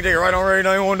there, you can take it right on ready,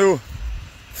 now you want to do.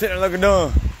 Sitting there looking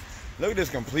dumb. Look at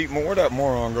this complete, where'd that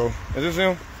moron go? Is this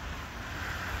him?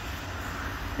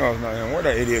 No, it's not him. Where'd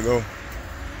that idiot go?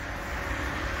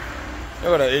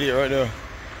 Look at that idiot right there.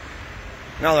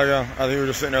 Now look at him. After he was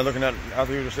just sitting there looking at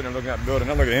the building.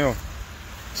 Now look at him.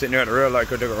 Sitting there at the red light,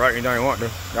 could take it right anytime you want to.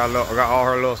 Got all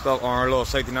her little stuff on her little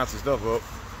safety Nazi stuff up.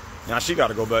 Now she got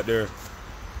to go back there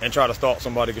and try to stalk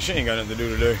somebody because she ain't got nothing to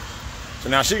do today. So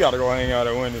now she got to go hang out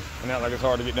at Wendy's and act like it's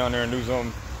hard to get down there and do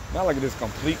something. Now look at this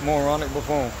complete moronic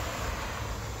buffoon.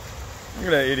 Look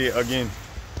at that idiot again.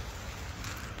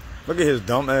 Look at his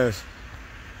dumb ass.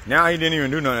 Now he didn't even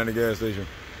do nothing at the gas station.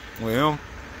 With him.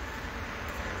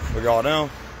 Look at all them.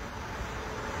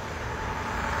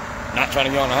 Not trying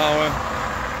to get on the highway.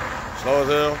 Slow as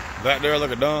hell. Back there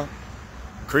looking dumb.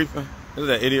 Creeping. Look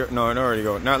at that idiot. No, there already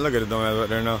go. Now look at the dumb ass right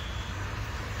there now.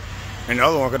 And the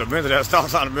other one could have been to that stop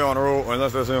sign to be on the road,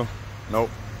 unless that's him. Nope.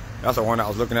 That's the one that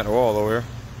was looking at the wall over here.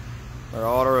 Like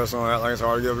all the rest of them act like it's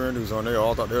hard to get up here and do something. They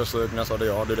all thought they were slick, and that's why they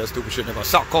all did that stupid shit. They're like,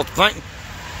 South Coast thinking.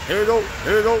 Here you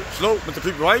go, slow. But the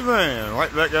people right man,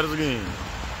 right back at us again.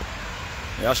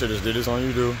 Yeah, I should have just did this on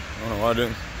YouTube. I don't know why I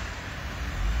didn't.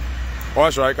 Oh,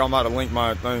 that's right. I'm about to link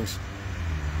my things.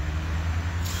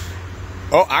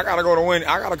 Oh, I gotta go to Wendy.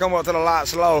 I gotta come up to the lot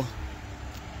slow.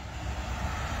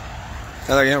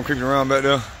 I like him creeping around back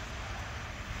there.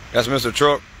 That's Mr.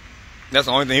 Truck. That's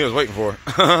the only thing he was waiting for.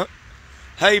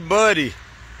 Hey, buddy.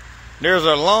 There's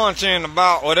a launch in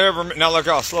about whatever. Now look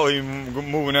how slow he's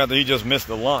moving after he just missed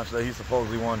the launch that he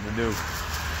supposedly wanted to do.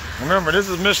 Remember, this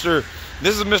is Mr.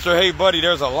 Hey, buddy.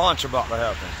 There's a launch about to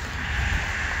happen.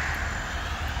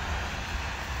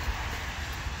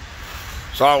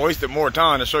 So I wasted more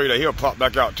time to show you that he'll pop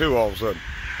back out too all of a sudden.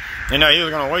 You know, he was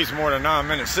going to waste more than 9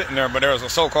 minutes sitting there, but there was a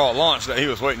so-called launch that he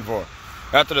was waiting for.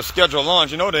 After the scheduled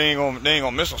launch, you know they ain't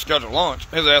gonna miss a scheduled launch.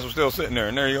 His ass was still sitting there,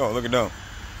 and there you go. Look at them.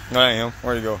 That ain't him.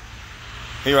 Where'd he go?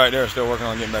 He right there, still working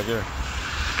on getting back there.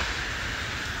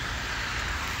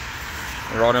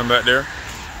 We're all them back there.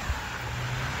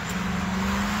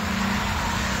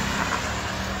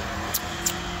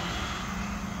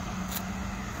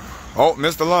 Oh,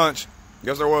 missed the lunch.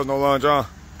 Guess there was no lunch, huh?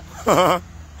 That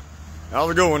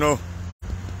was a good one, though.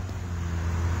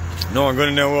 Knowing good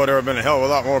and damn well there have been a hell of a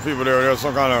lot more people there. There was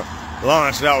some kind of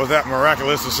lunch that was that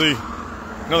miraculous to see.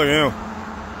 Look at him.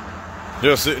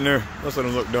 Just sitting there. Let's let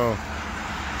him look dumb.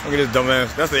 Look at this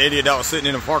dumbass. That's the idiot that was sitting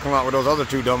in the parking lot with those other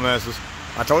two dumbasses.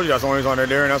 I told you that's the only reason they're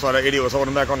there, and that's why that idiot was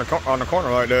holding back on the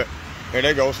corner like that. There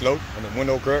they go, slow. And the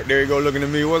window crack. There you go, looking at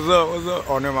me. What's up? What's up?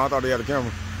 Oh, never mind. I thought he had a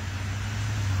camera.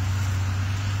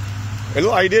 It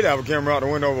looked like he did have a camera out the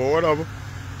window, but whatever.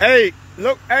 Hey,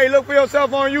 look for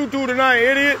yourself on YouTube tonight,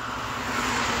 idiot.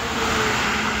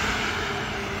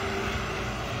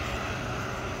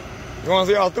 You want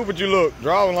to see how stupid you look,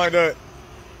 driving like that?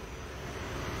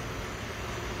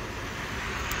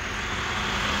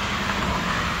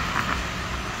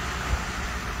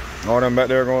 All them back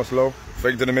there going slow.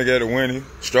 Fake to the make at the Winnie.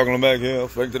 Struggling back here.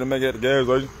 Fake to the make at the gas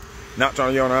station. Not trying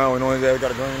to get on the highway. Know his ass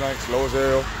got a green light. Slow as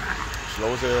hell.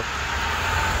 Slow as hell.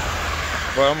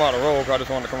 But I'm about to roll because I just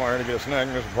wanted to come out here and get a snack.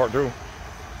 This is part 2.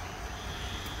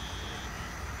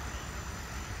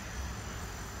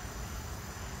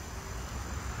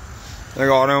 There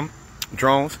go all them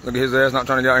drones. Look at his ass not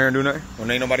trying to get out here and do nothing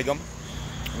when ain't nobody coming.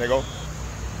 There they go.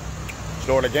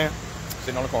 Slow it again.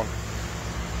 Sitting on the corner.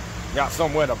 Got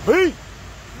somewhere to be.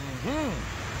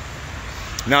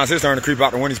 Now it's his turn to creep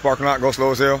out the Wendy's parking lot. Go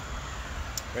slow as hell.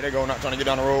 There they go. Not trying to get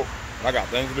down the road. I got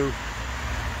things to do.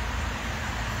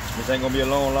 This ain't gonna be a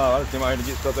long live. I just came out here to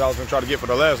get stuff that I was gonna try to get for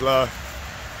the last live.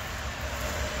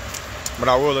 But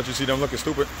I will let you see them looking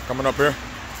stupid coming up here.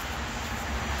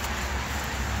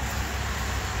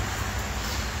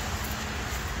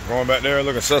 Going back there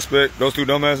looking suspect. Those two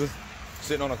dumbasses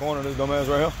sitting on the corner. This dumbass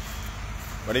right here.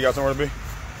 But he got somewhere to be.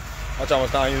 Watch how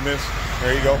much time you miss.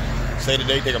 There you go. Say the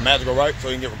date, take a magical right so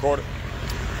you can get recorded.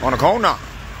 On the corner.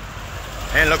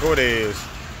 And look who it is.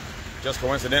 Just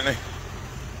coincidentally.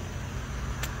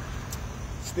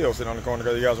 Still sitting on the corner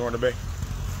because you guys want to be.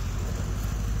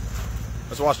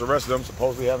 Let's watch the rest of them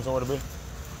supposedly having somewhere to be.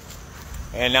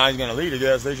 And now he's going to leave the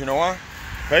gas station. You know why?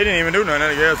 He didn't even do nothing at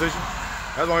the gas station.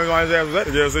 That's the only reason his ass was at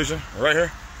the gas station. Right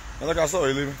here. And look how slow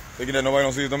he's leaving. Thinking that nobody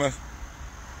don't see his dumbass.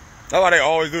 That's why they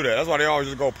always do that. That's why they always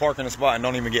just go park in the spot and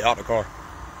don't even get out the car.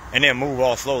 And then move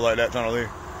all slow like that trying to leave.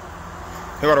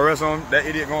 Here go the rest of them. That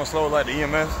idiot going slow like the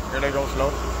EMS. Here they go slow.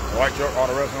 The white truck, all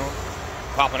the rest of them.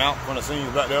 Popping out from the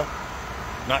scenes back there.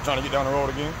 Not trying to get down the road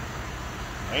again.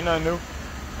 Ain't nothing new.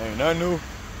 Ain't nothing new.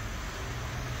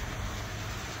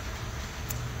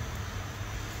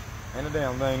 Ain't a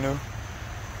damn thing new.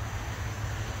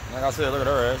 Like I said, look at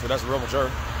her ass. So that's a real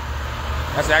mature.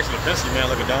 That's actually a Penske man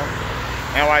looking down.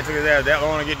 And why he took his ass that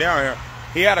long to get down here.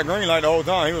 He had a green light the whole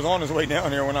time. He was on his way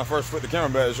down here when I first flipped the camera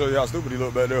back to show you how stupid he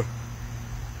looked back there.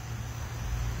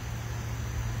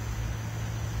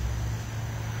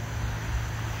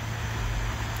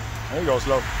 There you go,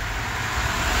 slow.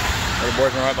 There's a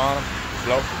boyfriend right behind him.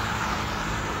 Slow.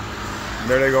 And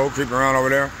there they go, creeping around over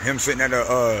there. Him sitting at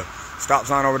the stop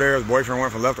sign over there. His boyfriend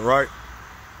went from left to right.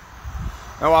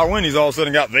 Now why Wendy's all of a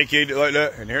sudden got vacated like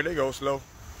that. And here they go, slow.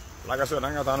 Like I said, I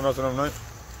ain't got time to mess with them tonight.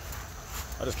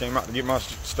 I just came out to get my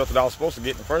stuff that I was supposed to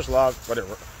get in the first live,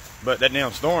 but that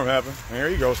damn storm happened. And here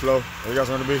you go, slow. There you got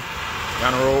something to be.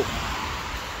 Down the road.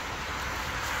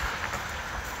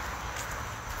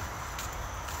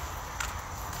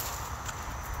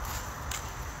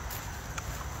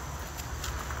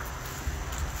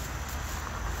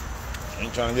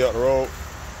 Ain't trying to get out the road.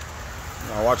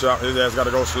 Now watch out, his ass got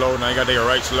to go slow. Now he got to take a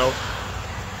right slow.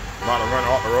 About to run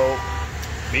off the road.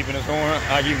 Beeping his horn,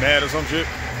 like he mad or some shit.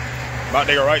 About to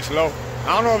take a right slow.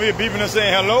 I don't know if he beeping and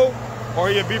saying hello, or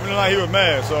he beeping like he was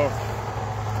mad, so.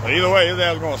 But either way, his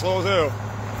ass was going slow as hell.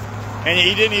 And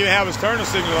he didn't even have his turning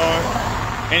signal on.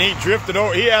 And he drifted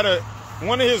over. He had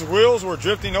one of his wheels were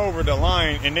drifting over the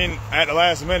line, and then at the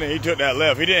last minute, he took that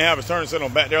left. He didn't have his turning signal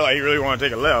back there like he really wanted to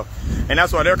take a left. And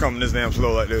that's why they're coming this damn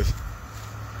slow like this.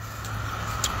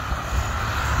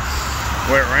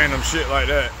 With random shit like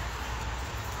that.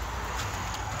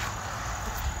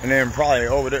 And then probably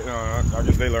over there, I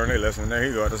guess they learned their lesson. There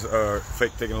you go, just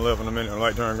fake taking a left in a minute and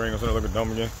light turn green, instead of looking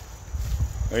dumb again.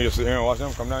 And you just sit here and watch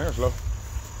them come down here slow.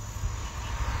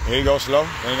 Here you go, slow.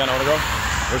 They ain't got nowhere to go.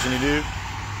 Wishing you did.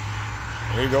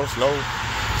 Here you go, slow.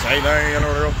 Same thing, ain't got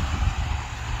nowhere to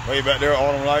go. Way back there,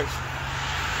 all them lights.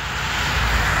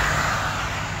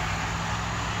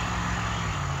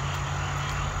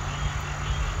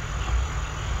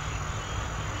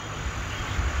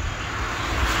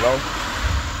 Slow.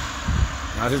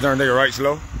 Now it's his turn to take a right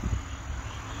slow.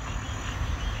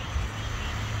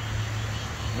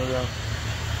 Look at him.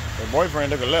 His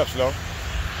boyfriend took a left slow.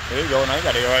 There you go, now you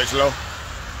gotta take a right slow.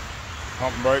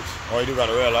 Pumping brakes. Oh, you do got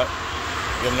a red light.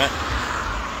 Give him that.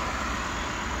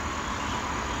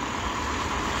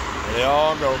 There they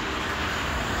all go.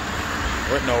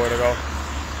 with nowhere to go.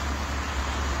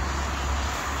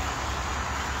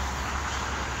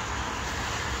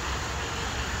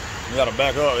 You gotta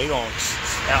back up. He got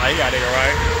to go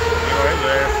right. He go his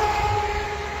ass.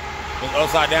 This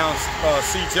upside down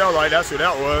seat tail light. That's what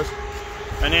that was.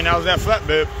 And then that was that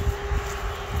flatbed.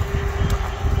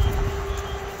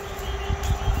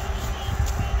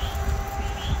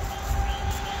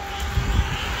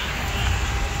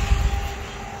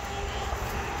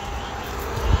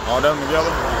 All done together.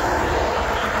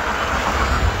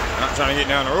 Not trying to get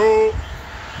down the road.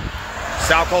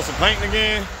 South Coastal painting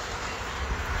again.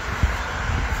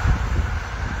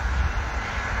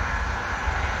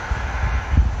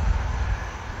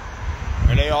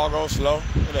 And they all go slow.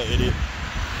 Look at that idiot.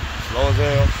 Slow as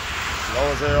hell. Slow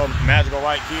as hell. Magical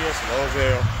white kid. Slow as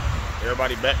hell.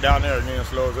 Everybody back down there again.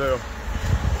 Slow as hell.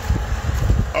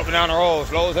 Up and down the road.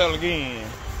 Slow as hell again.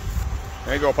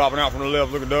 There you go, popping out from the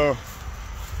left. Look at that.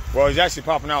 Well, he's actually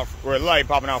popping out, where the light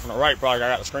popping out from the right, probably I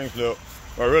got the screen flipped.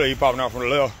 But really, he's popping out from the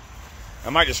left. I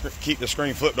might just keep the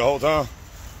screen flipped the whole time.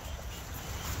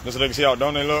 Just so they can see how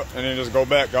dumb they look, and then just go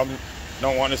back. I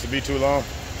don't want this to be too long.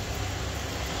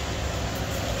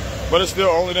 But it's still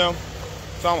only them.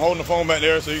 So I'm holding the phone back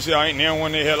there, so you see I ain't near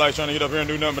one of their headlights trying to get up here and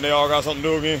do nothing, but they all got something to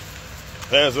do again.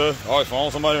 There's always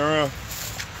following somebody around.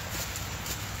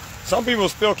 Some people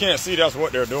still can't see that's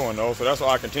what they're doing, though, so that's why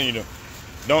I continue to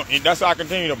that's why I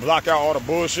continue to block out all the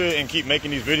bullshit and keep making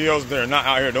these videos. They're not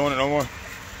out here doing it no more.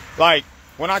 Like,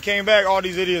 when I came back, all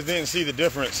these idiots didn't see the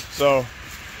difference. So,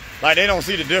 like, they don't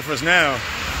see the difference now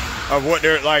of what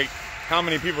they're, like, how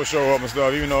many people show up and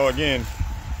stuff, even though, again,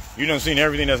 you done seen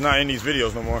everything that's not in these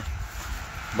videos no more.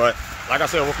 But, like I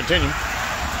said, we'll continue.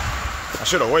 I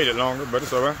should have waited longer, but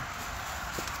it's all right.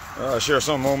 I share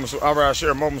some moments. I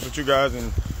share moments with you guys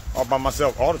and all by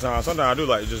myself all the time. Sometimes I do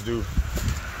like to just do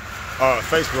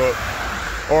Facebook,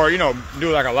 or you know,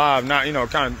 do like a live, not, you know,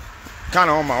 kind of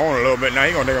on my own a little bit. Now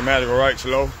he gonna take a magical right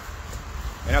slow,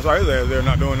 and that's why his ass there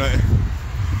not doing nothing.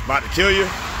 About to kill you.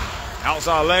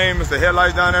 Outside lane, Mr.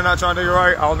 Headlights down there not trying to take it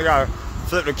right. I don't think I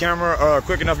flipped the camera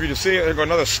quick enough for you to see it. There go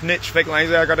another snitch, fake lane.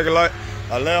 His ass got to take a light.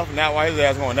 I left, and that's why his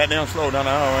ass going that damn slow down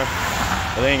the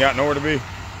highway. But they ain't got nowhere to be.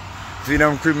 See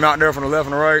them creeping out there from the left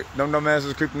and the right. Them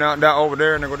asses creeping out down over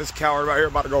there, and they go this coward right here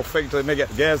about to go fake until they make it at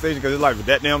the gas station because it's like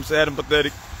that damn sad and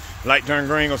pathetic. Light turned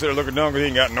green, gonna sit there looking dumb because he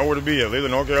ain't got nowhere to be at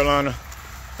Leland, North Carolina.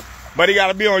 But he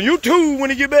gotta be on YouTube when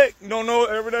he get back. You don't know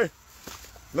it every day.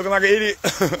 Looking like an idiot.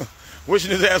 Wishing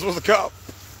his ass was a cop.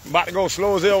 About to go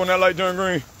slow as hell when that light turned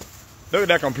green. Look at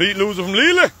that complete loser from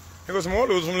Leland. Here goes some more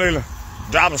losers from Leland.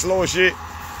 Driving slow as shit.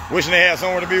 Wishing they had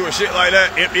somewhere to be with shit like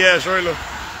that. Empty ass trailer.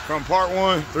 From part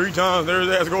 1, 3 times, there's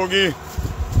his ass go again.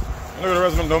 Look at the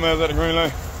rest of them dumbass at the green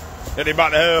lane that they about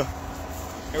to have.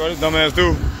 Look at this dumbass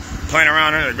too, playing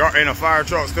around in a fire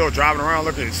truck, still driving around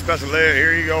looking at special ed.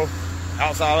 Here you go,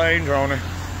 outside lane droning.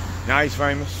 Now he's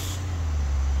famous.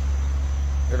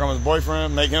 Here comes his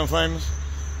boyfriend, make him famous.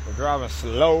 We're driving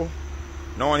slow,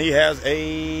 knowing he has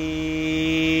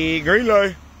a green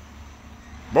light.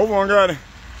 Both of them got it.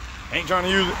 Ain't trying to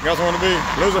use it. Got someone to be.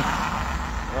 Loser.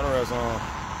 Got the rest on.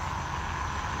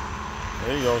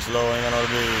 There you go, slow, ain't got no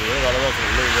to be. There got the rest of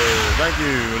the loser. Thank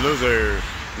you, loser.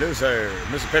 Loser.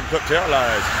 Mr. Paperclip tail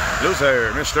lights.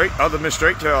 Loser. Miss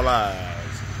Straight tail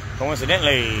lights.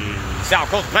 Coincidentally, South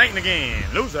Coast painting again.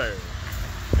 Loser.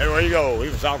 Everywhere you go,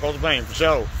 even South Coast painting for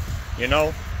sure. You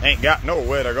know, ain't got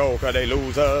nowhere to go because they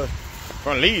lose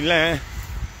from Leland.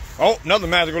 Oh, another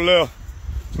magical left.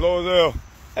 Slow as hell.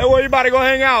 Hey, where you about to go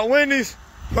hang out? Wendy's?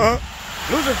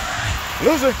 Loser.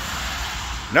 Loser.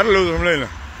 Another loser from Leland.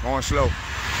 Going slow.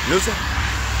 Loser.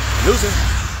 Loser.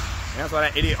 And that's why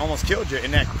that idiot almost killed you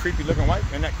in that creepy looking white,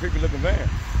 in that creepy looking van.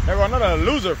 There go another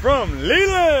loser from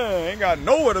Leland. Ain't got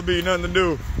nowhere to be, nothing to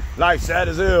do. Life sad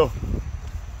as hell.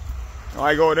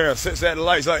 I go over there and sits at the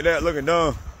lights like that looking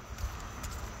dumb.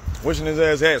 Wishing his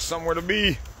ass had somewhere to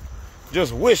be.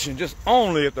 Just wishing, just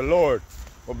only if the Lord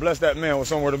will bless that man with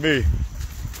somewhere to be.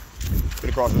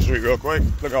 Get across the street real quick.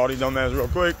 Look at all these dumbasses real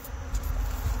quick.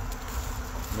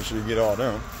 Make sure you get all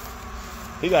them.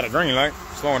 He got a green light,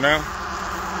 slowing down.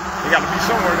 He got to be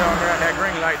somewhere down there at that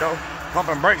green light though.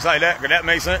 Pumping brakes like that, because that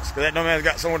makes sense, because that dumbass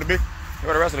got somewhere to be. Look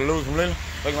at the rest of the losers from Leland.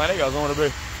 Looking like they got somewhere to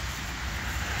be.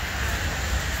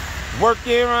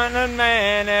 Working, running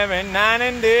man every night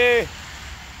and day.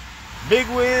 Big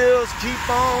wheels keep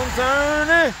on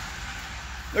turning.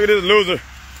 Look at this loser.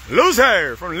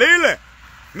 Loser from Leland.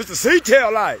 Mr.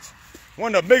 C-Tail Lights.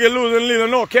 One of the biggest losers in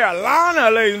Leland, North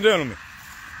Carolina, ladies and gentlemen.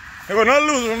 Here goes another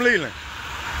loser from Leland.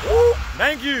 Woo,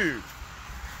 thank you.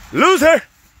 Loser.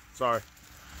 Sorry.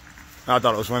 I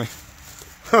thought it was funny.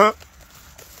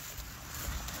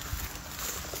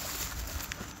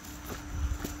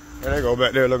 There they go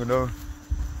back there looking down.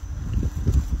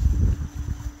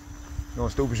 Doing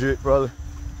stupid shit, brother.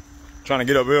 Trying to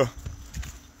get up here.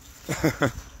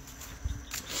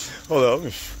 Hold up, let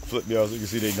me flip y'all so you can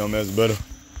see they dumb ass better.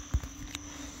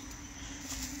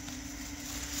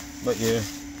 But yeah.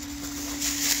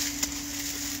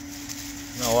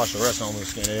 Now watch the rest on me,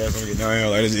 skin their ass. Let me get down here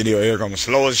like this idiot here coming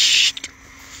slow as shit.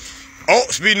 Oh,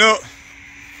 speeding up.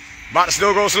 About to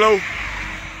still go slow.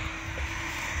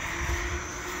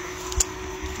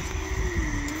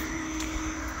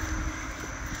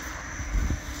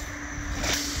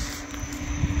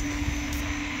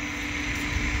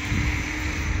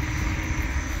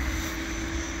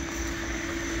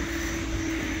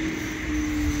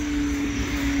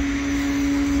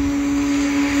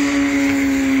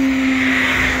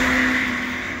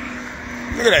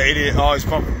 Look at that idiot always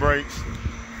pumping brakes.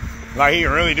 Like he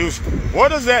can really do. What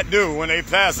does that do when they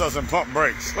pass us and pump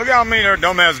brakes? Look how many of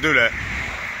their dumbasses do that.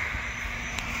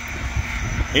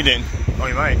 He didn't. Oh,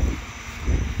 he might.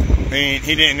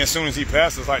 He didn't as soon as he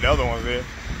passed us like the other ones did.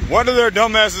 What do their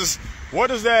dumbasses, what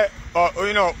does that,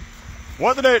 you know,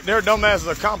 what do their dumbasses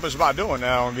accomplish by doing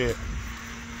that? I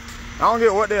don't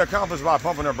get what they accomplish by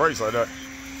pumping their brakes like that.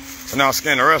 So now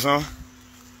scan the rest, huh?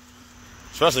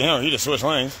 Especially him, he just switched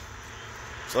lanes.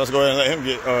 So let's go ahead and let him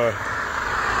get,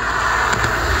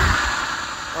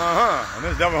 And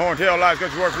this double horn tail lights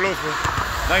got you work for Lucifer.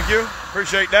 Thank you,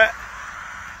 appreciate that.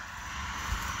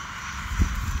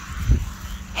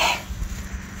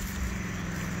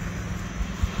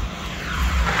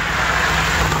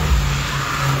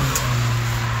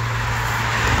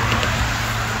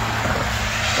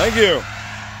 Thank you.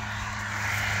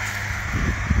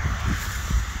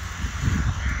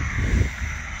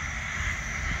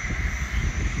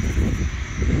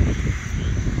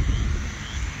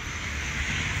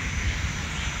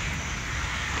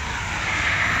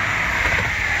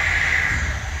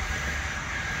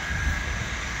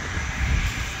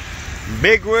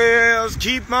 Big wheels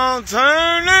keep on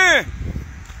turning,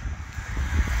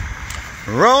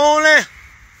 rolling,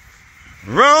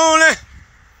 rolling,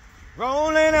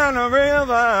 rolling down the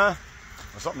river,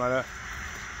 or something like that.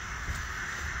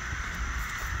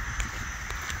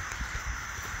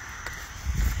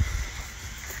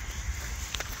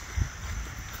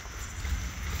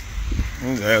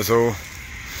 Asshole.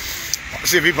 Let's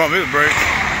see if he pump his brake.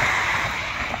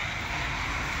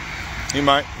 He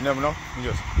might. You never know. You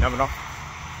just never know.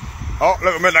 Oh,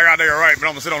 look at me, I got there right, but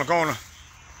I'm gonna sit on the corner.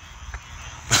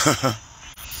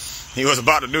 He was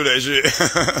about to do that shit.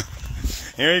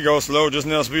 Here he goes, slow, just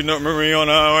now speeding up. Remember he on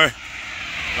the highway.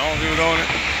 As long as he was on it.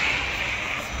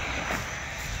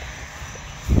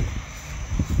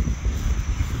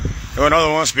 Do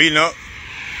another one, speeding up.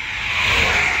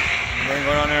 And then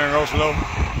go down there and go slow.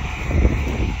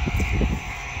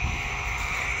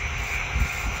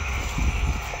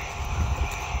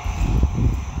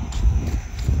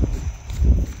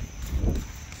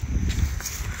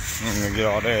 I'm gonna get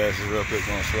all their asses real quick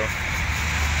on slow.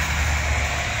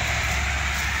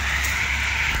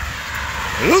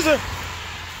 Loser!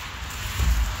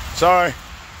 Sorry.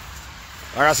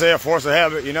 Like I said, force of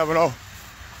habit, you never know.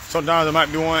 Sometimes there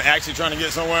might be one actually trying to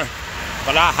get somewhere.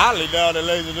 But I highly doubt it,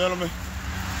 ladies and gentlemen.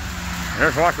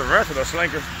 There's like the rest of the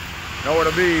slinkers. Nowhere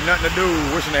to be, nothing to do,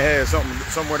 wishing they had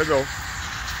somewhere to go.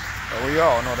 But we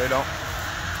all know they don't.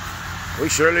 We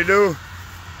surely do.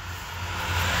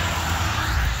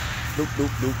 Doop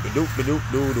doop doop doop doop doop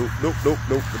doop doop doop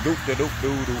doop doop doop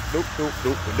doop doop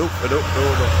doop doop doop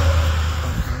doop.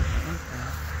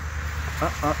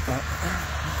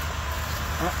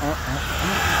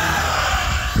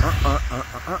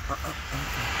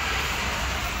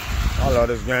 I love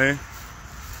this game.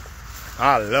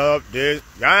 I love this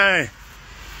game.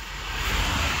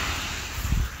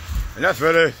 And that's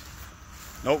for this.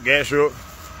 Nope, gas shook. Of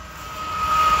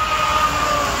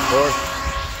course.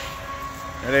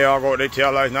 And they all go with their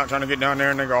tail lights, not trying to get down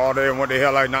there, and they go all day and what their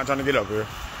tail lights, not trying to get up here.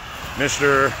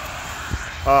 Mr.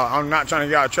 I'm not trying to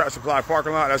get out of Track Supply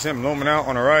parking lot. That's him looming out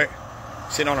on the right,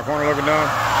 sitting on the corner looking down.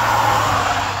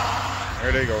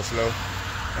 There they go slow.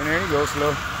 And there he goes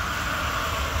slow.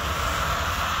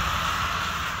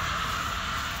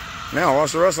 Now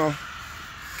watch the rest of them.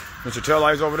 Mr. Tail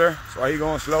lights over there. That's why he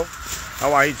going slow. That's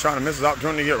why he's trying to miss his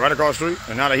opportunity to get right across the street.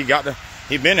 And now that he got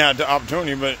he been had the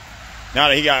opportunity, but now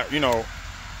that he got, you know,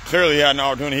 clearly he had an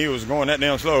opportunity, he was going that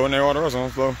damn slow, and they all the rest of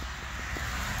them slow.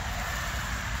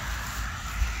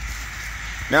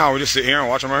 Now we just sit here and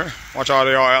watch them right here. Watch how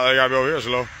they gotta be over here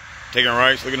slow. Taking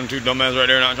rights. Look at them two dumbasses right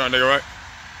there not trying to take a right.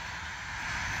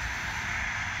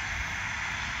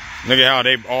 Look at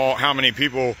how many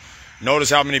people, notice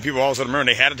how many people all of a sudden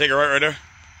remember they had to take a right there.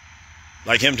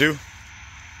 Like him too.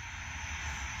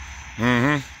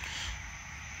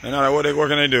 And now what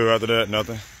can they do after that?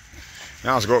 Nothing.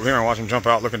 Now let's go up here and watch them jump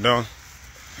out looking dumb.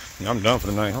 Yeah, I'm done for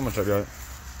the night. How much I got?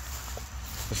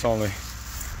 It's only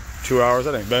 2 hours.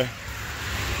 That ain't bad.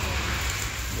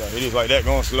 Got idiots like that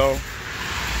going slow.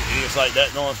 Idiots like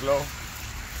that going slow.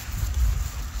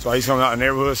 That's why he's coming out in the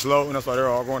neighborhood slow, and that's why they're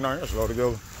all going down here slow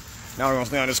together. Now we're gonna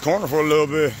stay on this corner for a little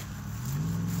bit.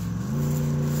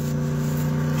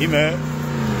 He mad.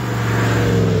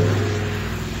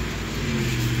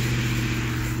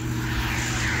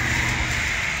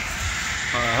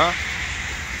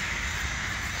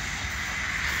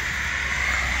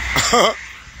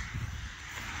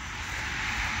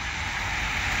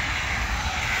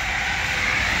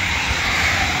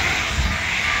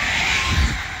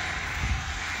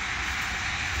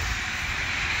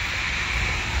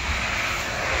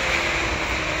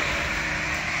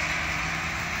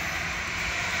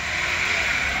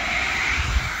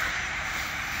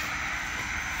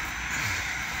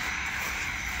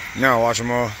 Now watch them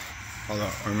all. Hold on,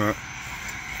 wait a minute.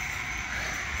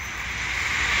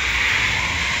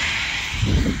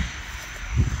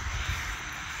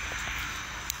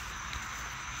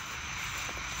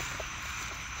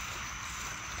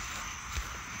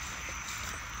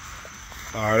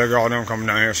 Alright, look at all them coming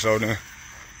down here slow down.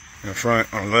 In the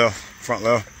front, on the left, front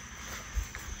left.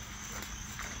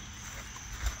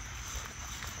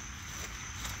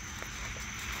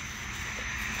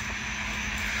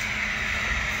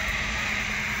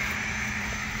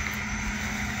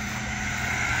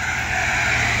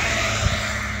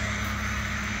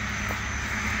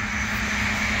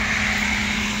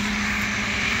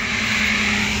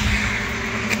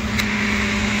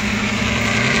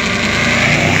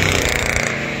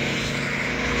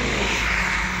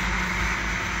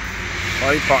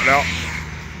 Oh, he popped out.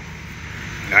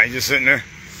 Now he's just sitting there.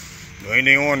 Do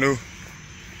anything he want to do.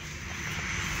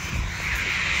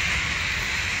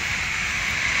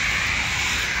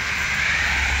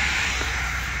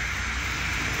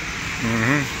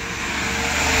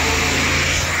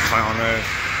 Clown ass.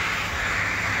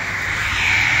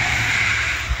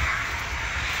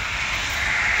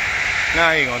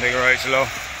 Nah, he gonna take it right slow.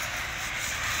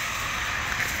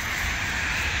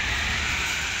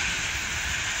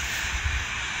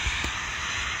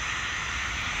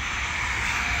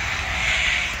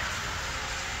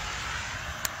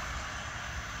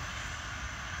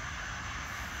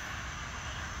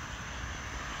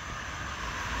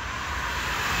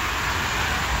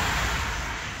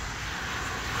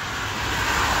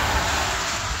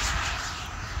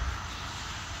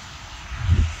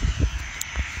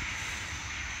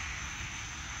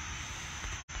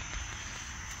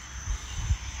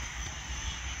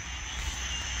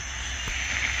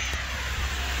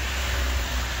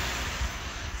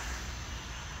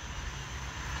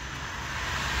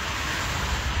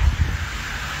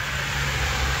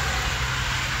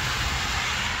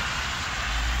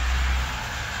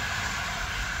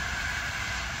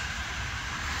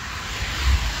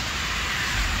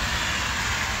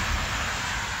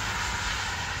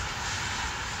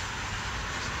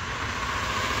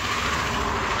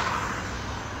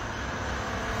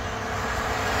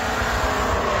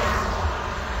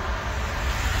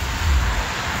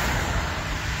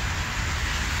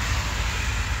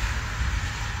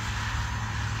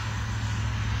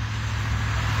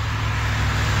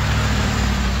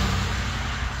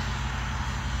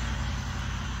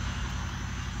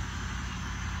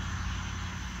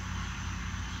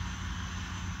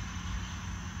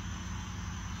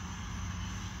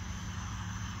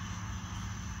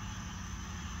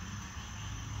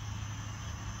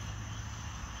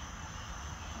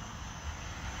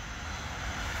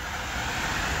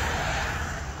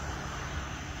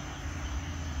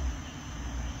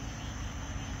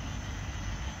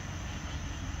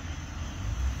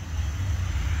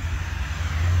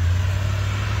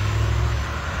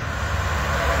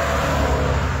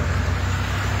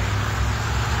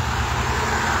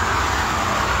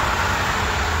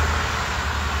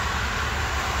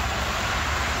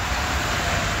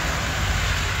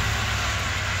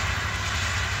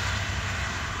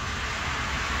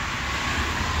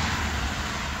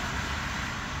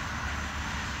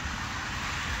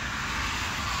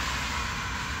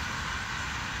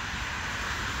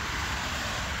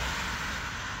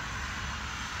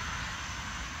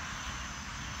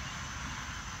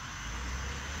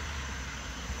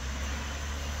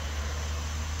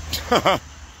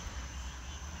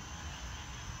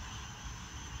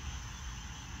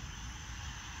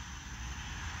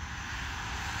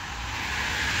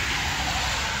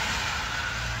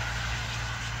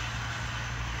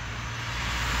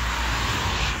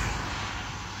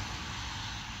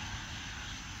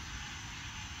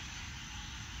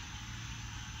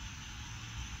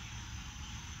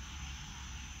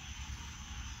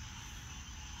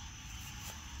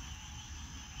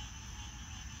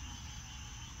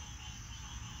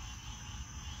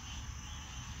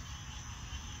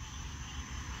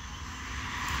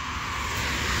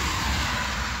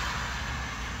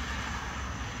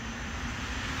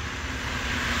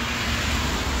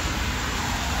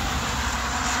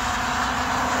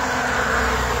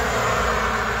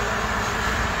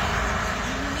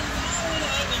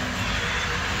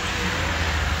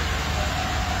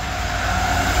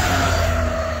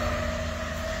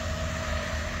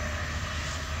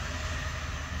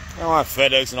 don't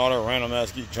have FedEx and all that random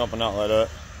ass keep jumping out like that.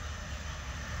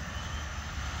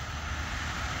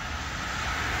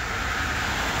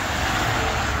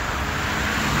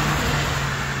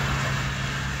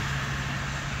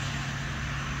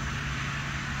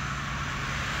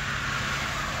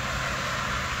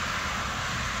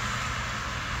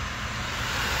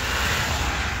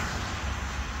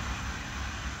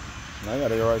 I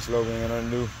gotta go right slow, ain't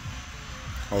nothing to do.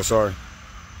 Oh, sorry.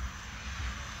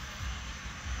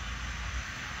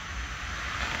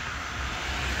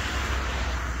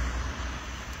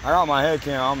 I got my head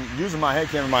cam. I'm using my head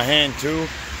cam in my hand too,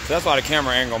 so that's why the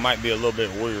camera angle might be a little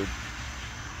bit weird.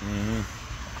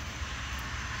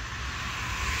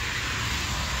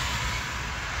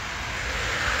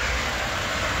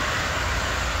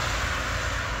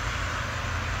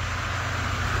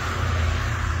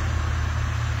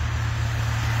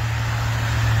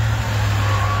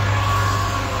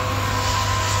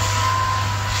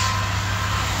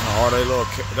 All they little,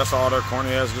 that's all their corny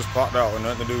ass just popped out with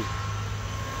nothing to do.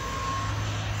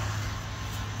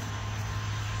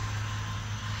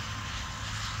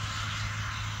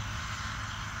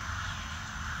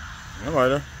 No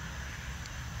later.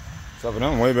 Except for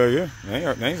them way back here. They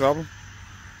ain't stopping.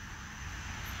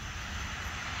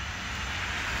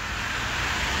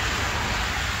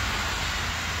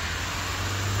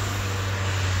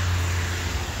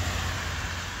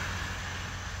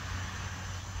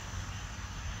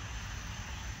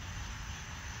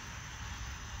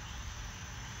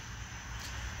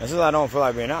 This is why I don't feel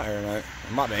like being out here tonight.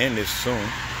 I'm about to end this soon.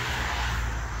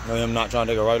 I'm not trying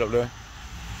to take a right up there.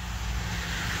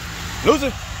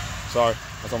 Lucy! Sorry,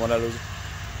 I'm talking about that, Lucy.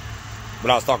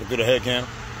 But I was talking through the head cam.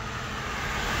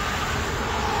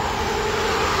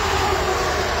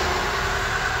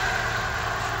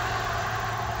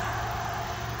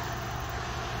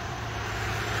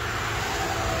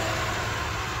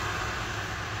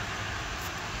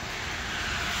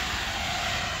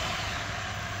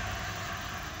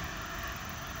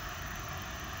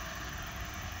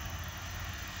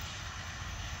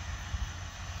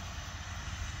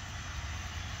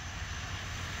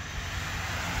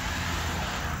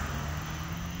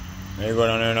 And you go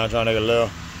down there and not trying to take a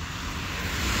left.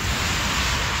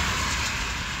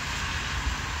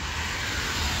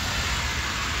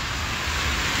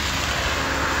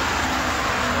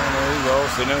 And there you go,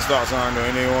 sitting in the stop sign, do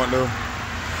anything you want to do.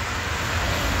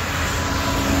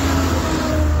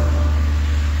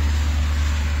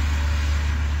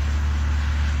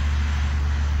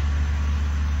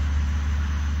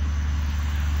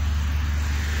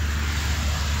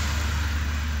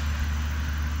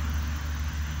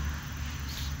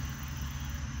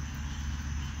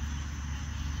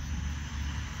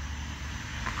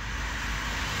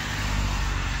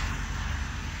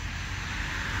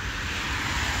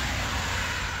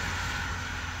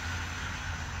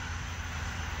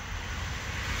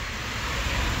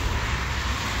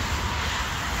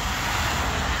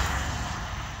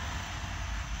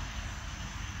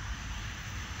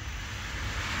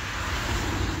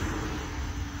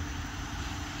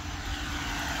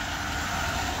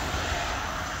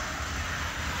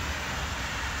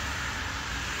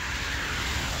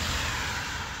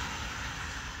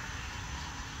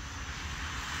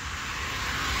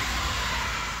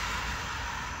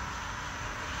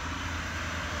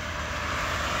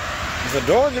 It's a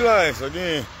doggy life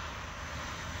again.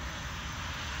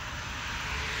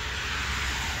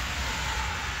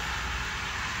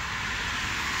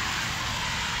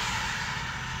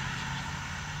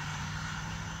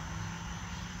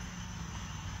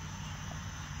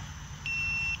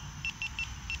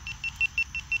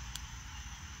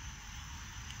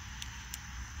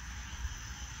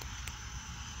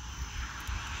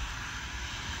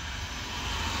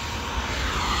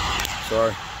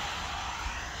 Sorry.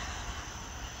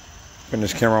 Putting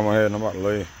this camera on my head and I'm about to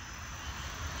leave.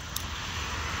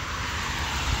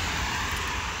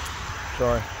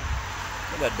 Sorry.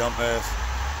 Look at that dump ass.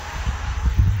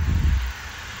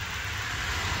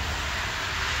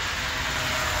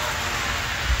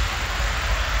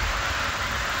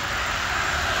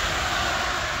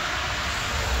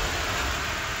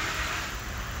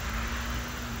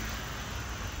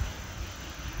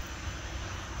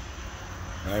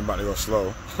 I ain't about to go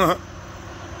slow.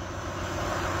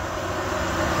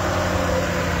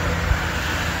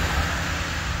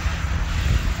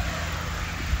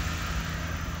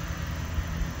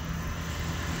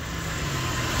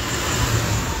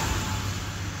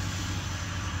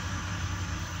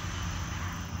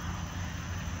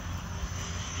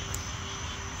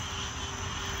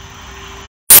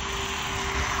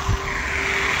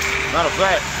 Matter of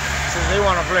fact, Since they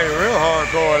want to play real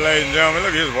hardcore, ladies and gentlemen,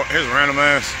 look at his random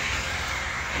ass.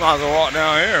 Might as well walk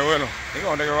down here with him. He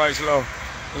gonna take it right slow.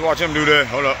 Let's watch him do that.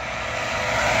 Hold up.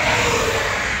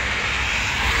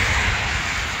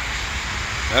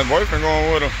 That boyfriend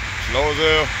going with him. Slow as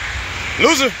hell.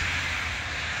 Loser.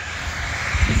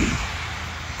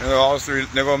 There go all three.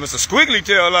 There go Mr. Squiggly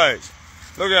tail lights.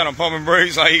 Look at him pumping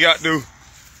brakes like he got to.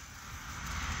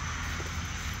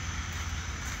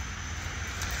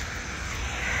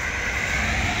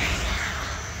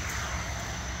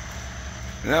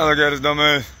 Now look at his dumb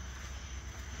ass.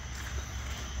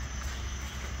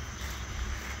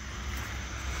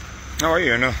 How are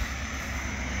you now?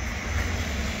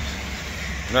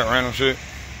 That random shit.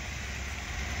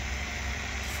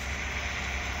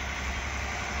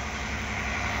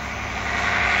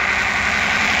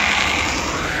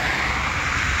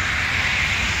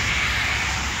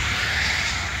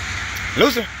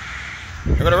 Lucy.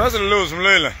 Look at the rest of the Lucy from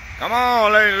Leland. Come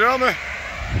on, ladies and gentlemen.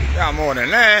 Got more than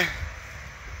that.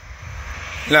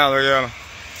 Now look at him.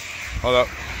 Hold up.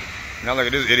 Now look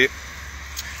at this idiot.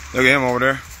 Look at him over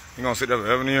there. He gonna sit there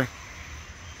forever in here.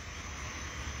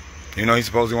 You know he's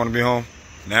supposed to want to be home.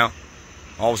 Now,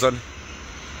 all of a sudden.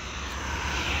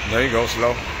 There you go,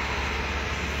 slow.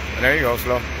 There you go,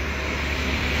 slow.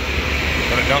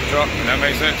 Put a dump truck, and that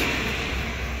makes sense.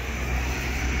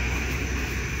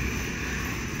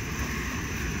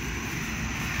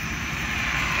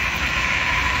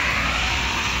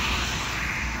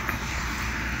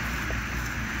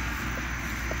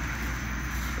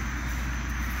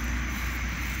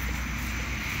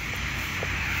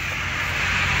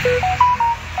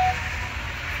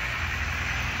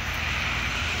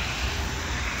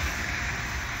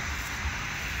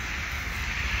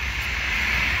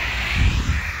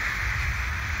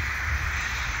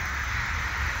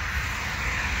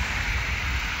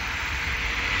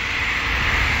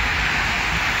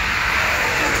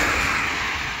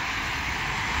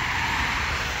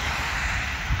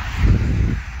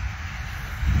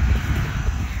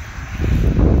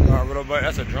 But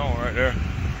that's a drone right there.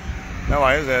 That's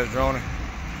why his ass droning.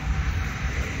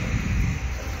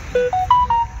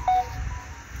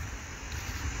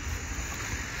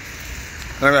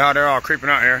 Look at how they're all creeping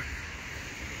out here.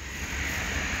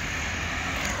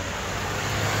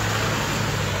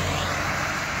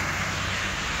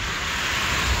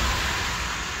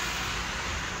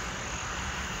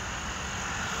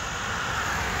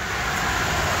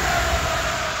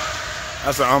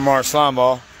 That's an unmarked slime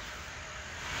ball.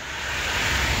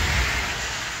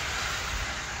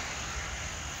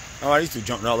 Oh, these two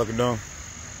jumping out looking dumb.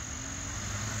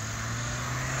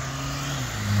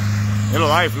 Little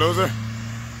life, loser.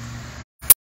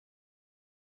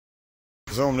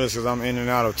 Zoom this because I'm in and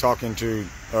out of talking to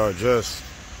Jess.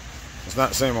 It's not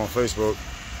the same on Facebook.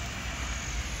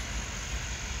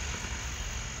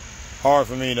 Hard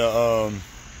for me to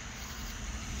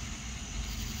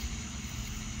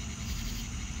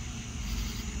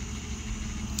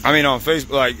I mean on Facebook,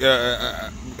 like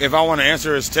if I want to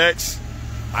answer his text,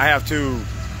 I have to,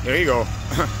 there you go.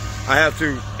 I have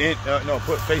to,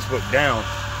 put Facebook down.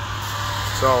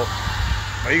 So,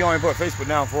 but you can only put Facebook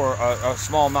down for a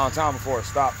small amount of time before it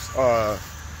stops,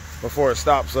 before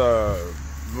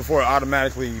it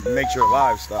automatically makes your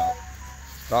live stop.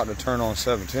 About to turn on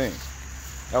 17.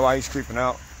 That's why he's creeping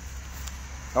out.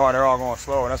 That's why they're all going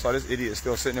slow, and that's why this idiot is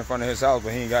still sitting in front of his house,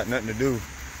 but he ain't got nothing to do.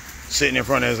 Sitting in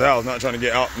front of his house, not trying to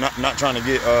get out, not trying to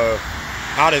get,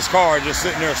 out his car, just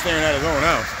sitting there staring at his own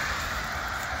house.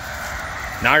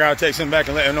 Now I gotta take him back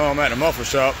and let him know I'm at the muffler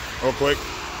shop real quick.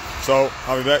 So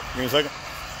I'll be back. Give me a second.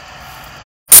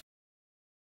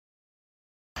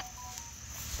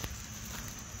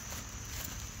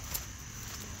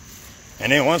 And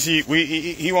then once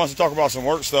he wants to talk about some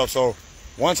work stuff. So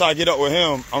once I get up with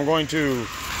him, I'm going to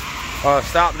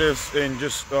stop this and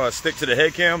just stick to the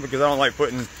head cam because I don't like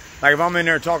putting, like if I'm in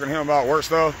there talking to him about work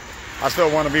stuff, I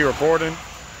still want to be recording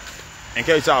in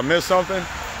case I miss something,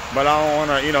 but I don't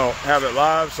want to, have it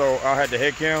live. So I had the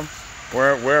head cam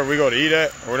wherever we go to eat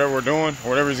at, or whatever we're doing, or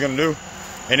whatever he's gonna do,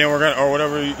 and then or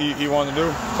whatever he wants to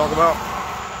do, talk about,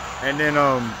 and then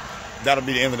that'll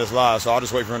be the end of this live. So I'll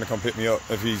just wait for him to come pick me up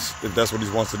if that's what he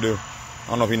wants to do. I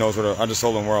don't know if he knows I just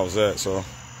told him where I was at, so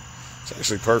it's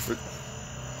actually perfect.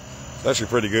 It's actually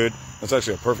pretty good. It's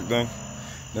actually a perfect thing.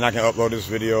 Then I can upload this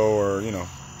video, or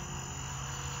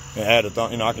and add a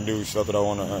I can do stuff that I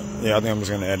want to. Yeah, I think I'm just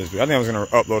gonna add this video. I think I'm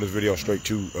just gonna upload this video straight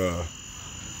to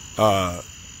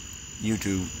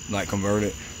YouTube, like convert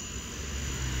it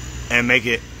and make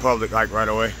it public, like right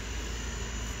away.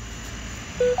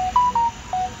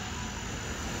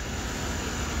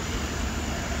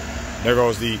 There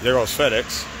goes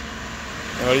FedEx.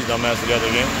 Oh, these dumbass together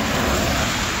again.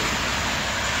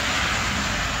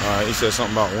 Alright, he said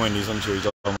something about Wendy's. I'm sure he's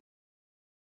talking about.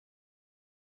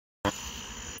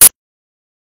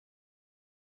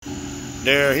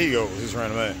 There he goes. He's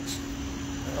random acts.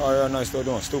 Oh, yeah, nice. Still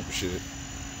doing stupid shit.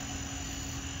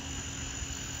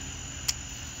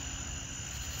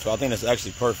 So I think that's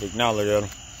actually perfect. Now look at him.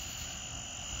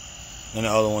 And the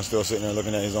other one's still sitting there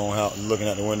looking at his own house, looking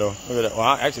at the window. Look at that. Well,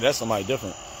 actually, that's somebody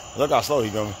different. Look how slow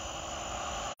he's going.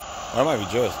 Or that might be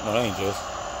Just. No, that ain't Just.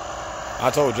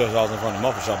 I told Just I was in front of the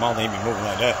muffler shop. I don't think he'd be moving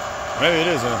like that. Maybe it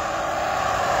is him.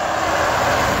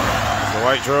 It's the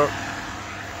white truck.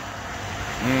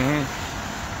 Mm-hmm.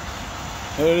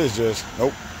 Yeah, it is Just.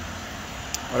 Nope.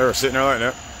 Oh, they were sitting there like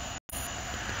that.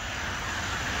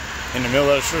 In the middle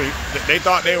of the street. They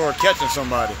thought they were catching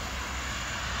somebody.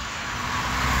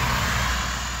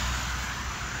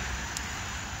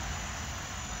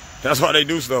 That's why they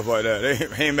do stuff like that. They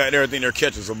hang back there and think they're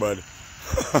catching somebody.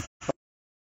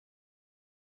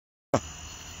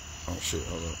 Oh shit,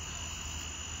 hold up.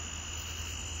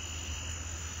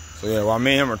 So yeah, while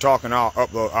me and him are talking, I'll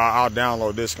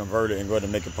download this, convert it, and go ahead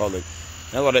and make it public.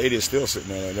 That's why the idiot's still sitting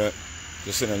there like that.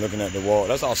 Just sitting there looking at the wall.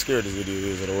 That's how scared this idiot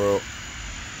is of the world.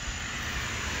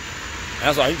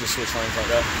 That's why he just switched lanes like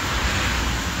that.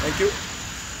 Thank you.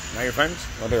 Now you're famous.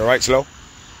 I'll do it right slow.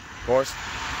 Of course.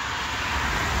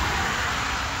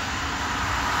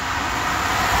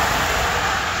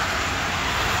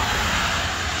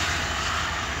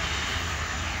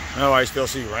 Now I still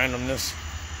see randomness.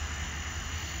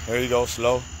 There you go,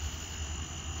 slow.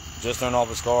 Just turned off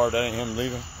his car. That ain't him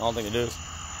leaving. I don't think it is.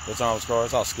 Just turned off his car.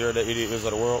 That's how scared that idiot is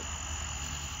of the world.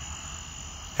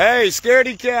 Hey,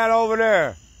 scaredy cat over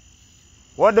there.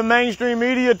 What the mainstream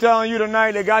media telling you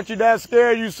tonight that got you that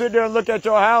scared you sit there and look at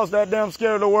your house that damn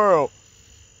scared of the world?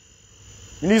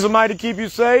 You need somebody to keep you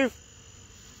safe?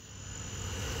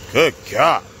 Good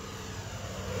God.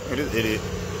 Look at this idiot.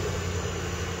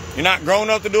 You're not grown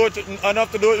enough to do it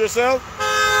yourself?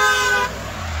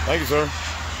 Thank you, sir.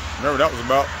 Whatever that was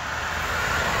about.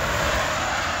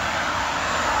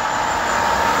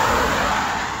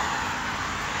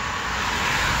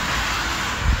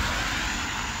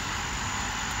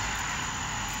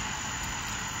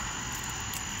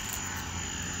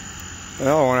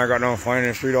 No, when I got done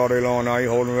finding the street all day long, now he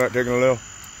holding me back, taking a left.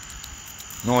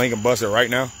 No, he can bust it right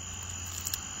now.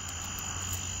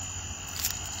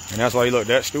 And that's why he looked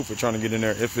that stupid trying to get in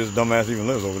there, if his dumbass even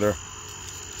lives over there.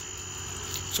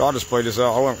 So I'll just play this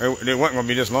out. It wasn't going to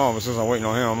be this long, but since I'm waiting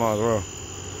on him, I might as well.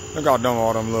 Look how dumb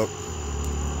all them look.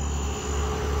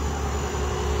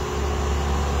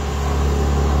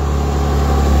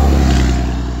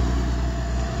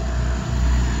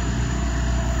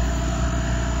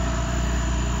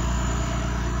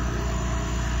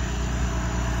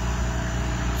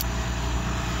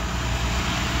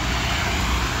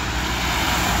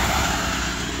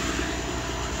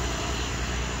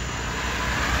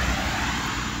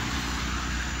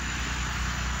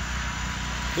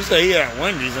 He said he at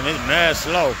Wendy's and it's mad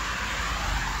slow.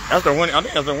 That's the Wendy's. I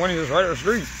think that's the Wendy's that's right up the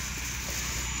street.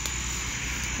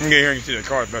 You can get here and you see the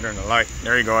cars better in the light.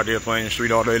 There you go, out there playing in the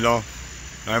street all day long.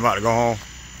 Now I'm about to go home.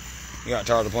 You got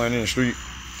tired of playing in the street.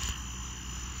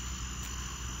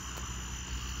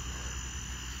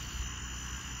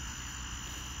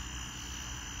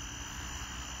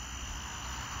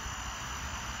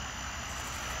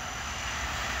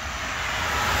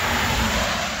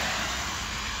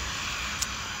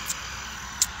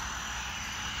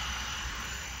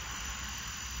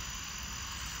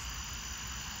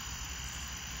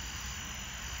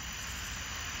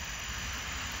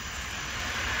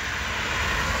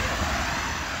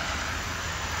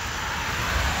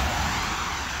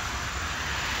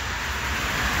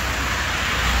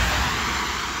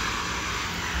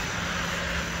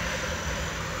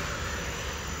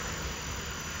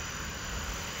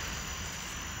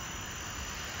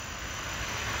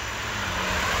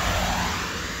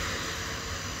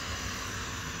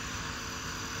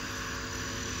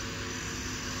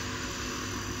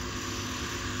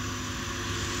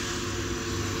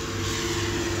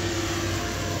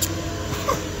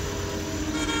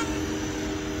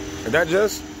 Is that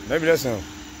Just? Maybe that's him.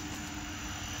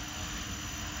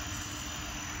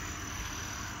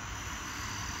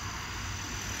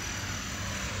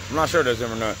 I'm not sure that's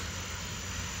him or not.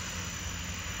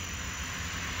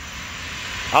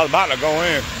 I was about to go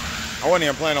in. I wasn't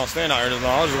even planning on staying out here this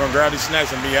long. I was just going to grab these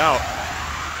snacks and be out.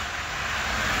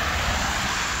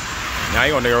 Now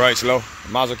you're going to do it right slow.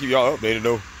 Might as well keep y'all updated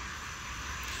though.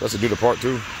 Supposed to do the part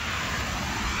 2.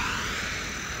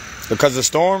 Because the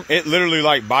storm, it literally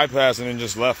like bypassed and then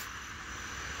just left.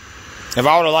 If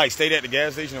I would have like stayed at the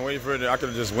gas station and waited for it, I could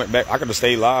have just went back. I could have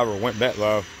stayed live or went back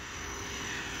live.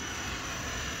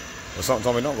 But something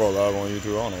told me don't go live on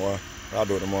YouTube. I don't know why. But I'll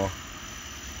do it tomorrow.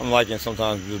 I'm liking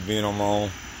sometimes just being on my own.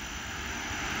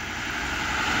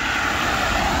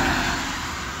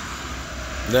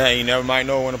 Then you never might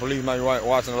know when the police might be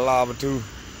watching the live or two.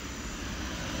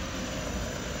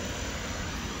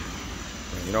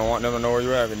 You don't want them to know where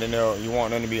you're at, and then you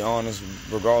want them to be honest,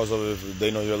 regardless of if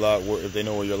they know you're live, if they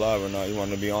know where you're live or not. You want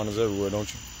them to be honest everywhere,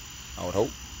 don't you? I would hope.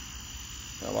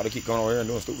 I'm about to keep going over here and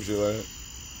doing stupid shit like that.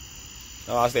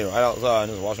 No, I stay right outside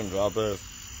and just watch them drive past.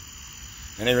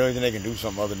 And they really think they can do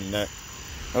something other than that.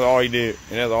 That's all he did,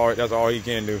 and that's all he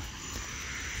can do.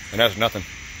 And that's nothing.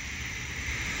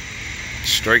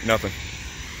 Straight nothing.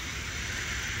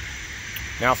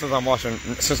 Now,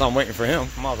 since I'm waiting for him,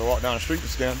 I might as well walk down the street and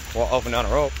scan, walk up and down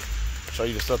the road, show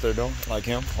you the stuff they're doing, like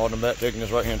him, holding back, taking this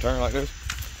right-hand turn like this.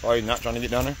 Why he's not trying to get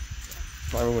down there?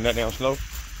 Why moving that damn slow?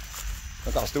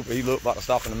 Look how stupid he looked, about to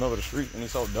stop in the middle of the street, and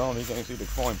he's so dumb he can't see the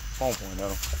phone pointing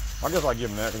at him. I guess I give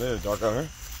him that, because it is dark out here.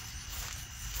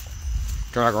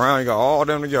 Turn back around, you got all of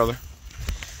them together.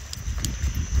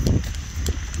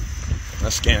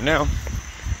 Let's scan now.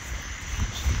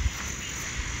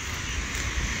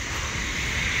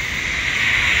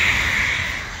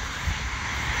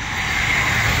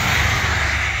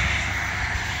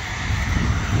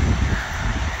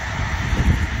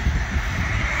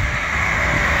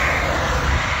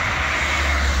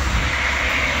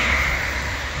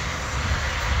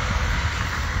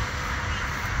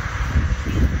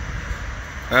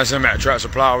 That's him at Tractor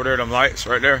Supply over there, them lights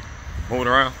right there, moving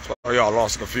around. So y'all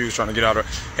lost and confused trying to get out of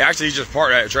it. Actually, he just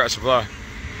parked at Tractor Supply.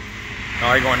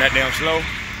 Now he going that damn slow.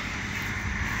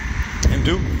 Him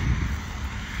too.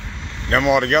 Them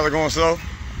all together going slow.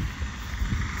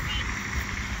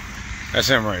 That's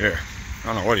him right there. I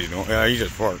don't know what he's doing. Yeah, he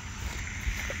just parked.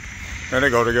 There they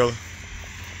go together.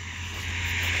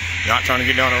 Not trying to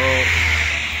get down the road.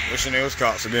 Wishing it was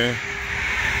cops again.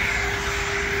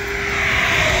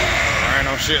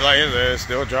 No shit like his ass,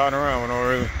 still driving around with no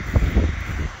reason.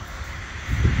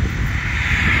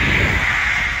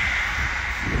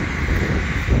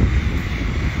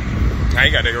 Now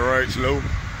you gotta take a right slow.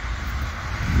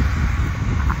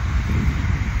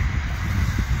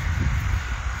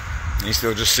 He's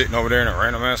still just sitting over there in a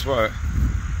random ass spot.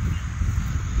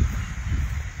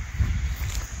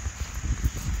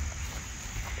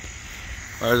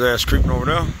 His ass creeping over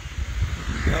there.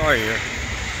 Oh yeah.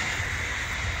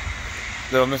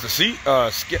 Little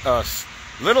Mr.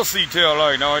 Little C-tail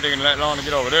light. Now it taking that long to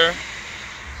get over there.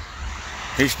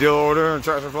 He's still over there in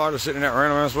Tractor Supply, just sitting in that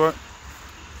random ass spot.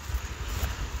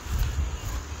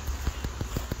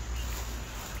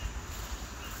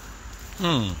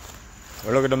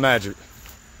 Well, look at the magic.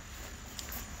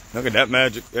 Look at that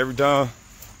magic every time.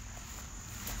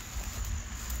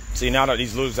 See, now that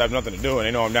these losers have nothing to do and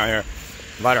they know I'm down here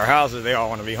by their houses, they all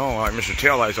want to be home. Like Mr.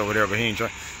 Taillight's over there, but he ain't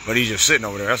trying. But he's just sitting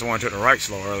over there. That's the one who took the right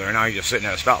slow earlier. And now he's just sitting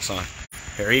at a stop sign.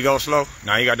 Here he goes slow.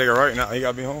 Now he got to take a right. Now he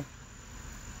got to be home.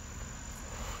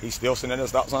 He's still sitting at that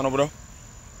stop sign over there.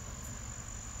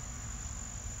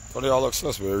 So they all look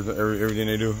suspect. Everything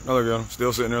they do. Now look at him.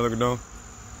 Still sitting there looking dumb.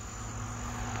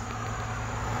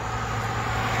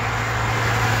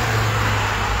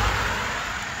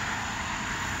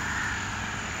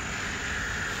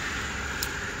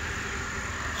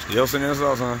 Still sitting at the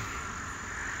stop sign.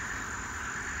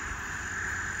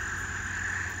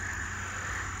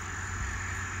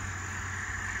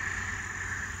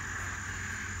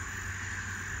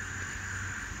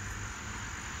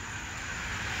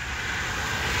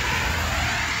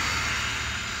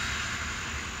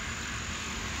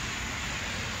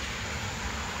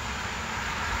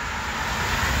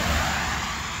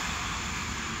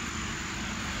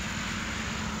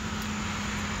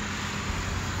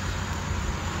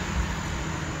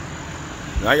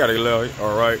 Now I gotta get left.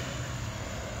 All right.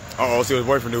 Uh-oh, see what his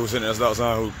boyfriend do was sitting at the stop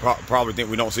sign, who probably think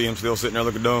we don't see him still sitting there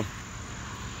looking dumb.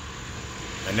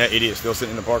 And that idiot still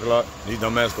sitting in the parking lot. These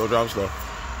dumb ass still driving slow.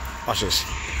 Watch this.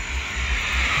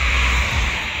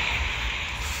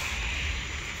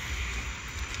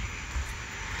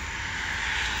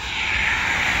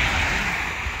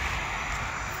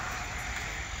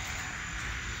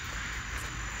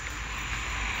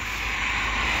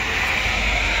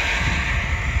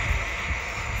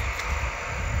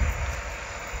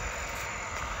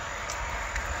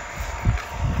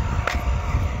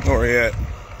 Where he at?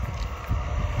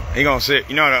 He gonna sit.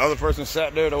 You know the other person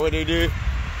sat there the way they did?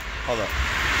 Hold up.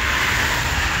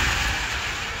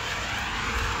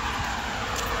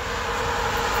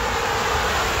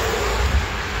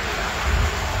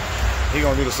 He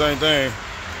gonna do the same thing.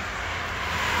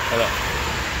 Hold up.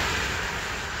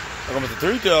 Look, I'm at the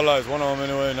 3 tail lights. One of them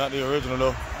anyway, not the original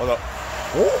though. Hold up.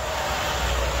 Woo.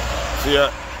 See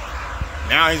that?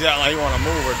 Now he's acting like he want to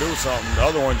move or do something. The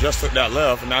other one just took that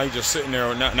left, and now he's just sitting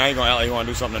there. Now he's gonna act like he want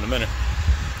to do something in a minute.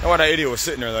 That's why that idiot was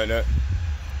sitting there like that.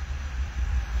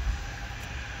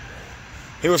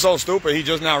 He was so stupid, he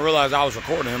just now realized I was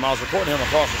recording him. I was recording him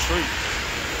across the street.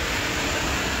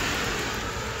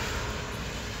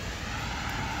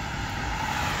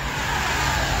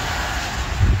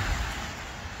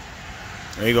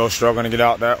 There he goes, struggling to get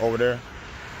out that over there.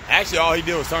 Actually, all he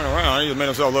did was turn around. He just made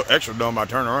himself look extra dumb by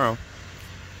turning around.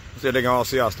 So they can all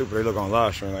see how stupid they look on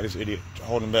live stream. Like this idiot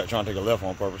holding back, trying to take a left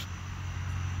on purpose.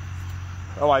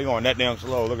 That's why he going that damn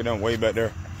slow. Look at them way back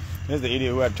there. Here's the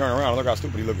idiot who had to turn around. Look how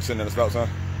stupid he looked sitting at the stop sign.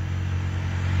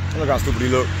 Look how stupid he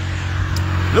looked.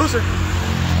 Loser.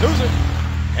 Loser.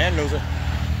 And loser.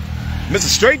 Mr.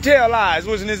 Straight Tail Eyes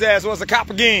wishing his ass was a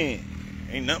cop again.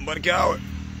 Ain't nothing but a coward.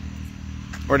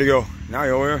 Where'd he go? Now he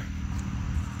over here.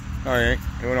 No, he ain't.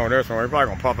 He went over there somewhere. He probably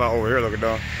gonna pop out over here looking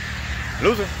dumb.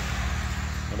 Loser.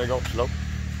 There they go. Slow.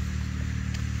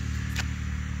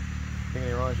 Think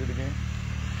they run shit again?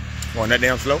 Going that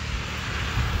damn slow.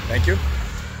 Thank you.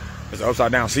 It's an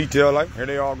upside down seat tail light. Here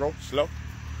they all go. Slow.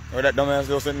 Where that dumbass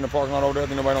still sitting in the parking lot over there.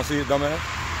 Think nobody don't see his dumbass?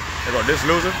 There go this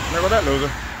loser. There go that loser.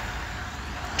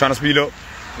 Trying to speed up.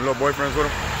 The little boyfriend's with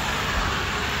him.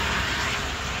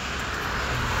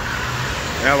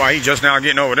 That's why he just now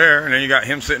getting over there. And then you got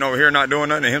him sitting over here not doing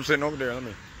nothing. And him sitting over there. Let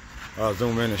me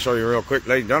zoom in and show you real quick,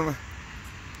 ladies and gentlemen.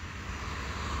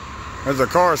 There's a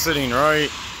car sitting right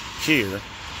here.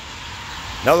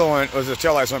 Another one was the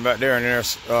tail lights went back there. And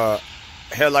there's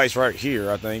headlights right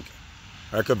here, I think.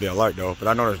 That could be a light though, but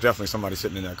I know there's definitely somebody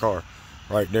sitting in that car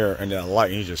right there, and that light,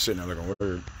 and he's just sitting there looking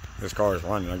weird. His car is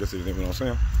running. I guess he didn't even see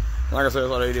him. Like I said, there's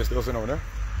a lot of idiots still sitting over there.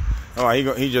 All right,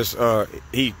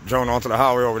 he drone onto the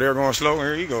highway over there going slow, and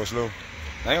here he goes slow.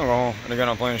 They don't go home. They got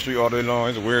on playing the street all day long.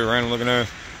 He's a weird, random looking ass.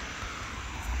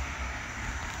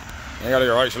 They gotta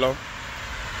go right slow.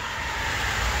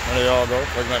 There they all go.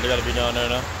 Looking like they gotta be down there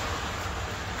now.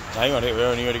 Now you gonna take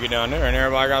wherever you gotta get down there, and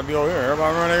everybody gotta be over here.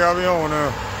 Everybody running, they gotta be on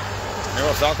there. There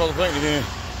goes South Coast Plains again.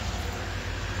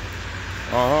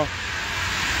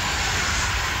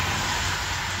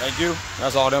 Thank you.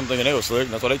 That's all them thinking they was slick.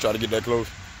 That's why they try to get that close.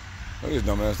 Look at this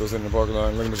dumbass still sitting in the parking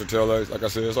lot. Look at Mr. Tail Lights. Like I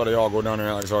said, that's why they all go down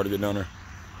there like it's hard to get down there.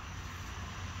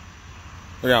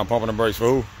 Look at him pumping the brakes for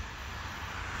who?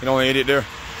 You know an idiot there?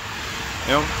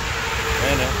 Him?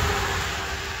 And him.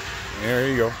 And here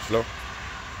you go. Slow.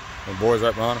 The boys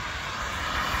right behind him.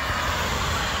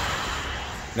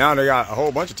 Now they got a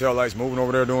whole bunch of tail lights moving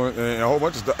over there, doing and a whole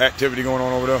bunch of activity going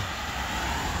on over there.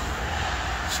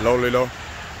 Slowly though,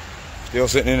 still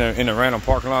sitting in a random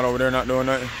parking lot over there, not doing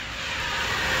nothing.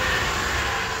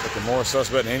 Looking more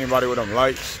suspect than anybody with them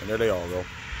lights, and there they all go.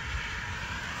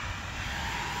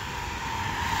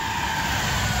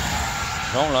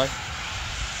 Don't like.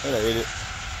 Look at that idiot.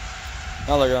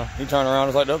 Now look at him. He turned around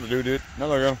just like the other dude did. Now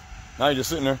look at him. Now he's just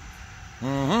sitting there.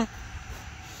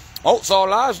 Oh, saw a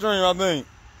live stream, I think.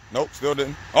 Nope, still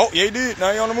didn't. Oh, yeah, he did.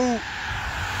 Now he on the move.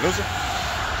 Looser.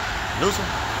 Looser.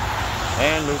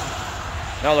 And looser.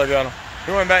 Now look at him.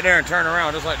 He went back there and turned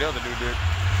around just like the other dude did.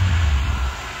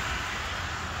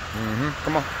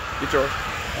 Come on. Get yours.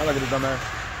 Now look at this dumb ass.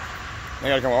 They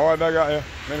gotta come all the way back out here.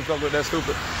 Made himself look that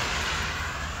stupid.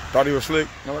 Thought he was slick.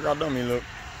 Now look how dumb he looked.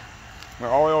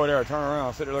 Went all the way over there, turn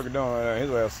around, sit there looking dumb like that.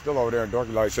 His ass still over there in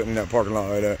darky light sitting in that parking lot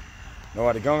like that.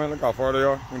 Nobody coming. Look how far they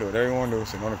are. You can do whatever you want to do.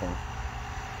 Sitting on the corner.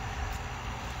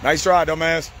 Nice try,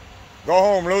 dumbass. Go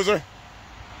home, loser.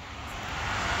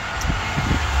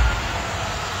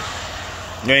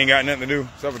 You ain't got nothing to do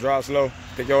except for drive slow.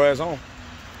 Take your ass home.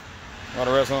 All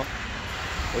the rest home.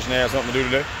 Wishing they had something to do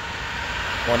today.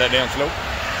 Going that damn slow.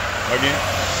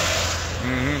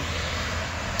 Again.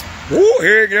 Woo,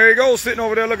 there you go. Sitting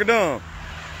over there looking dumb.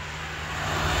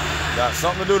 Got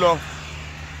something to do though.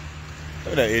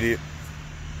 Look at that idiot.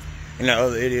 And that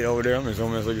other idiot over there. I'm gonna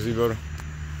zoom in so you can see better.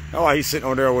 That's why he's sitting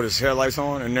over there with his headlights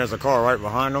on, and there's a car right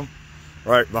behind him.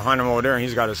 Right behind him over there, and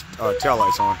he's got his tail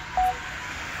lights on.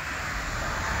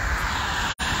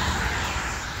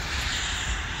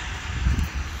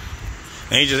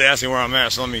 And he just asked me where I'm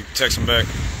at, so let me text him back.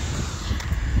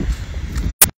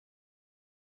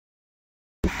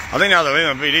 I think that was the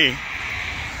MPD.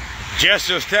 Jess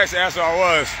just texted, asked where I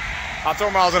was. I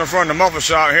told him I was in the front of the muffler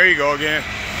shop. Here you go again.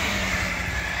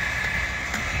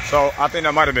 So I think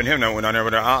that might have been him that went down there,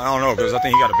 but I don't know, because I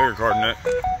think he got a bigger car than that.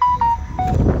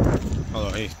 Hold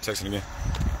on, he's texting again.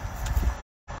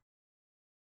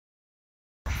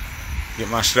 Get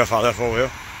my stuff I left over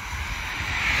here.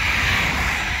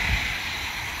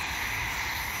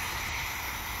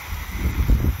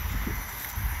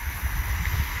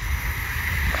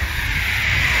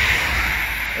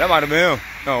 That might have been him.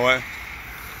 No way.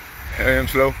 Hear him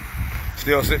slow.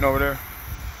 Still sitting over there.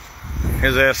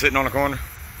 His ass sitting on the corner.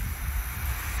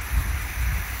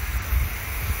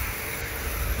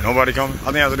 Nobody coming. I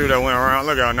think that's the dude that went around.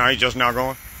 Look out now. He's just now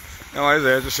going. No, his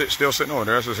ass just still sitting over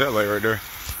there. That's his headlight right there.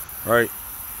 Right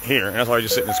here. And that's why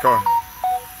he's just sitting in his car.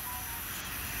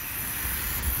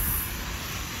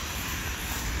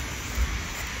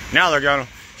 Now they got him.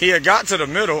 He had got to the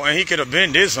middle and he could have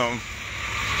been did something.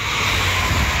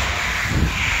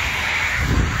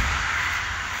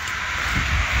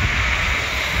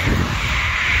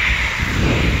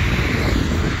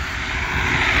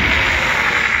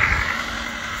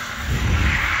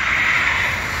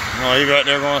 Oh, he got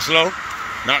there going slow.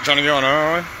 Not trying to get on the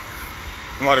highway.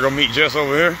 I'm about to go meet Jess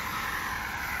over here.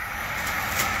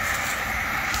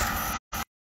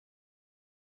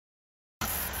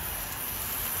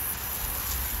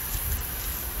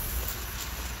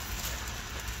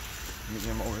 Meet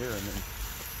him over here, and then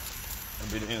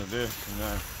that'll be the end of this. And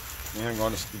then me and him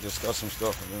going to discuss some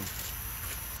stuff. And then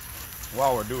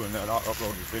while we're doing that, I'll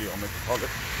upload this video and make it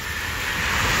public.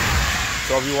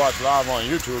 So if you watch live on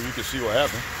YouTube, you can see what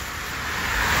happened.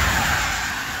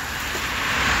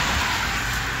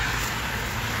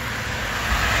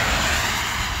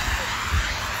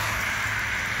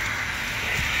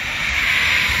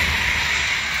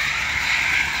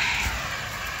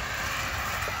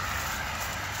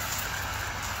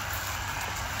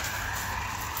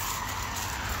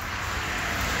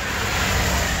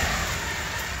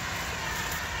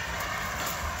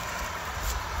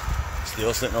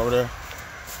 Still sitting over there.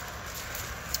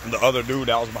 The other dude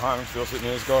that was behind him still sitting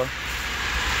in his car.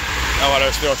 That's why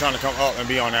they're still trying to come up and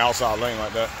be on the outside lane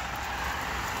like that.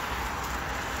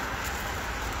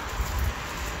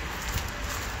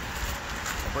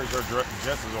 I'm pretty sure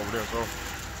Jess is over there, so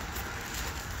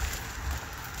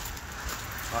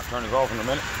I'll turn this off in a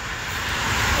minute.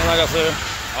 And like I said,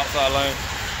 outside lane,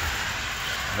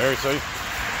 very safe.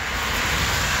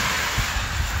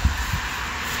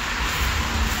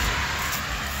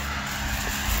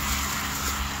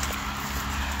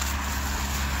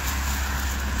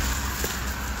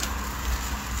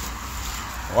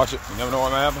 Watch it. You never know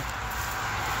what might happen.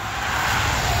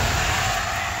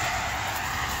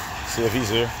 See if he's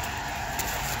here.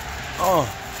 Oh.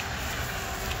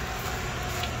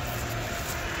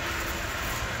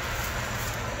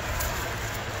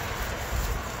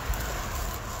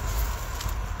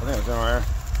 I think it's in right here.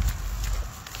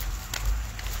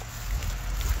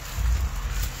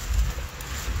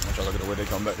 I'm trying to look at the way they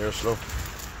come back there slow.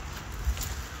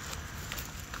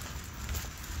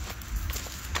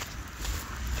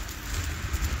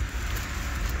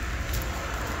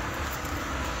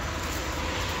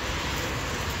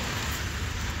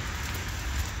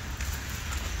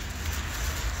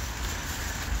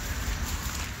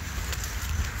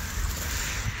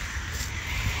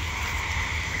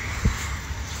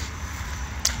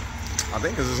 I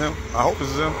think this is him. I hope this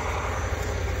is him.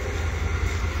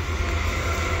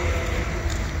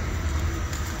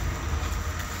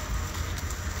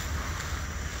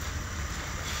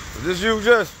 Is this you,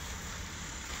 Jess?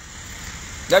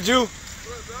 That you?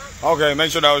 Okay,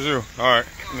 make sure that was you. All right.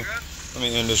 Let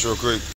me end this real quick.